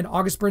thank the band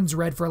August Burns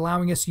Red for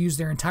allowing us to use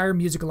their entire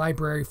music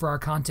library for our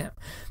content.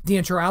 The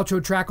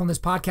intro-outro track on this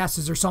podcast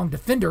is their song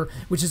Defender,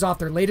 which is off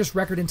their latest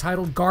record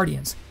entitled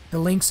Guardians. The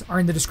links are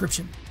in the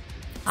description.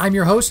 I'm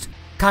your host,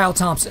 Kyle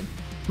Thompson.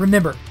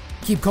 Remember,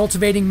 keep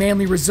cultivating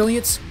manly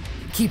resilience,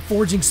 keep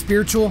forging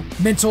spiritual,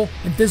 mental,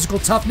 and physical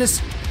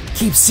toughness,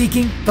 keep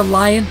seeking the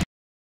lion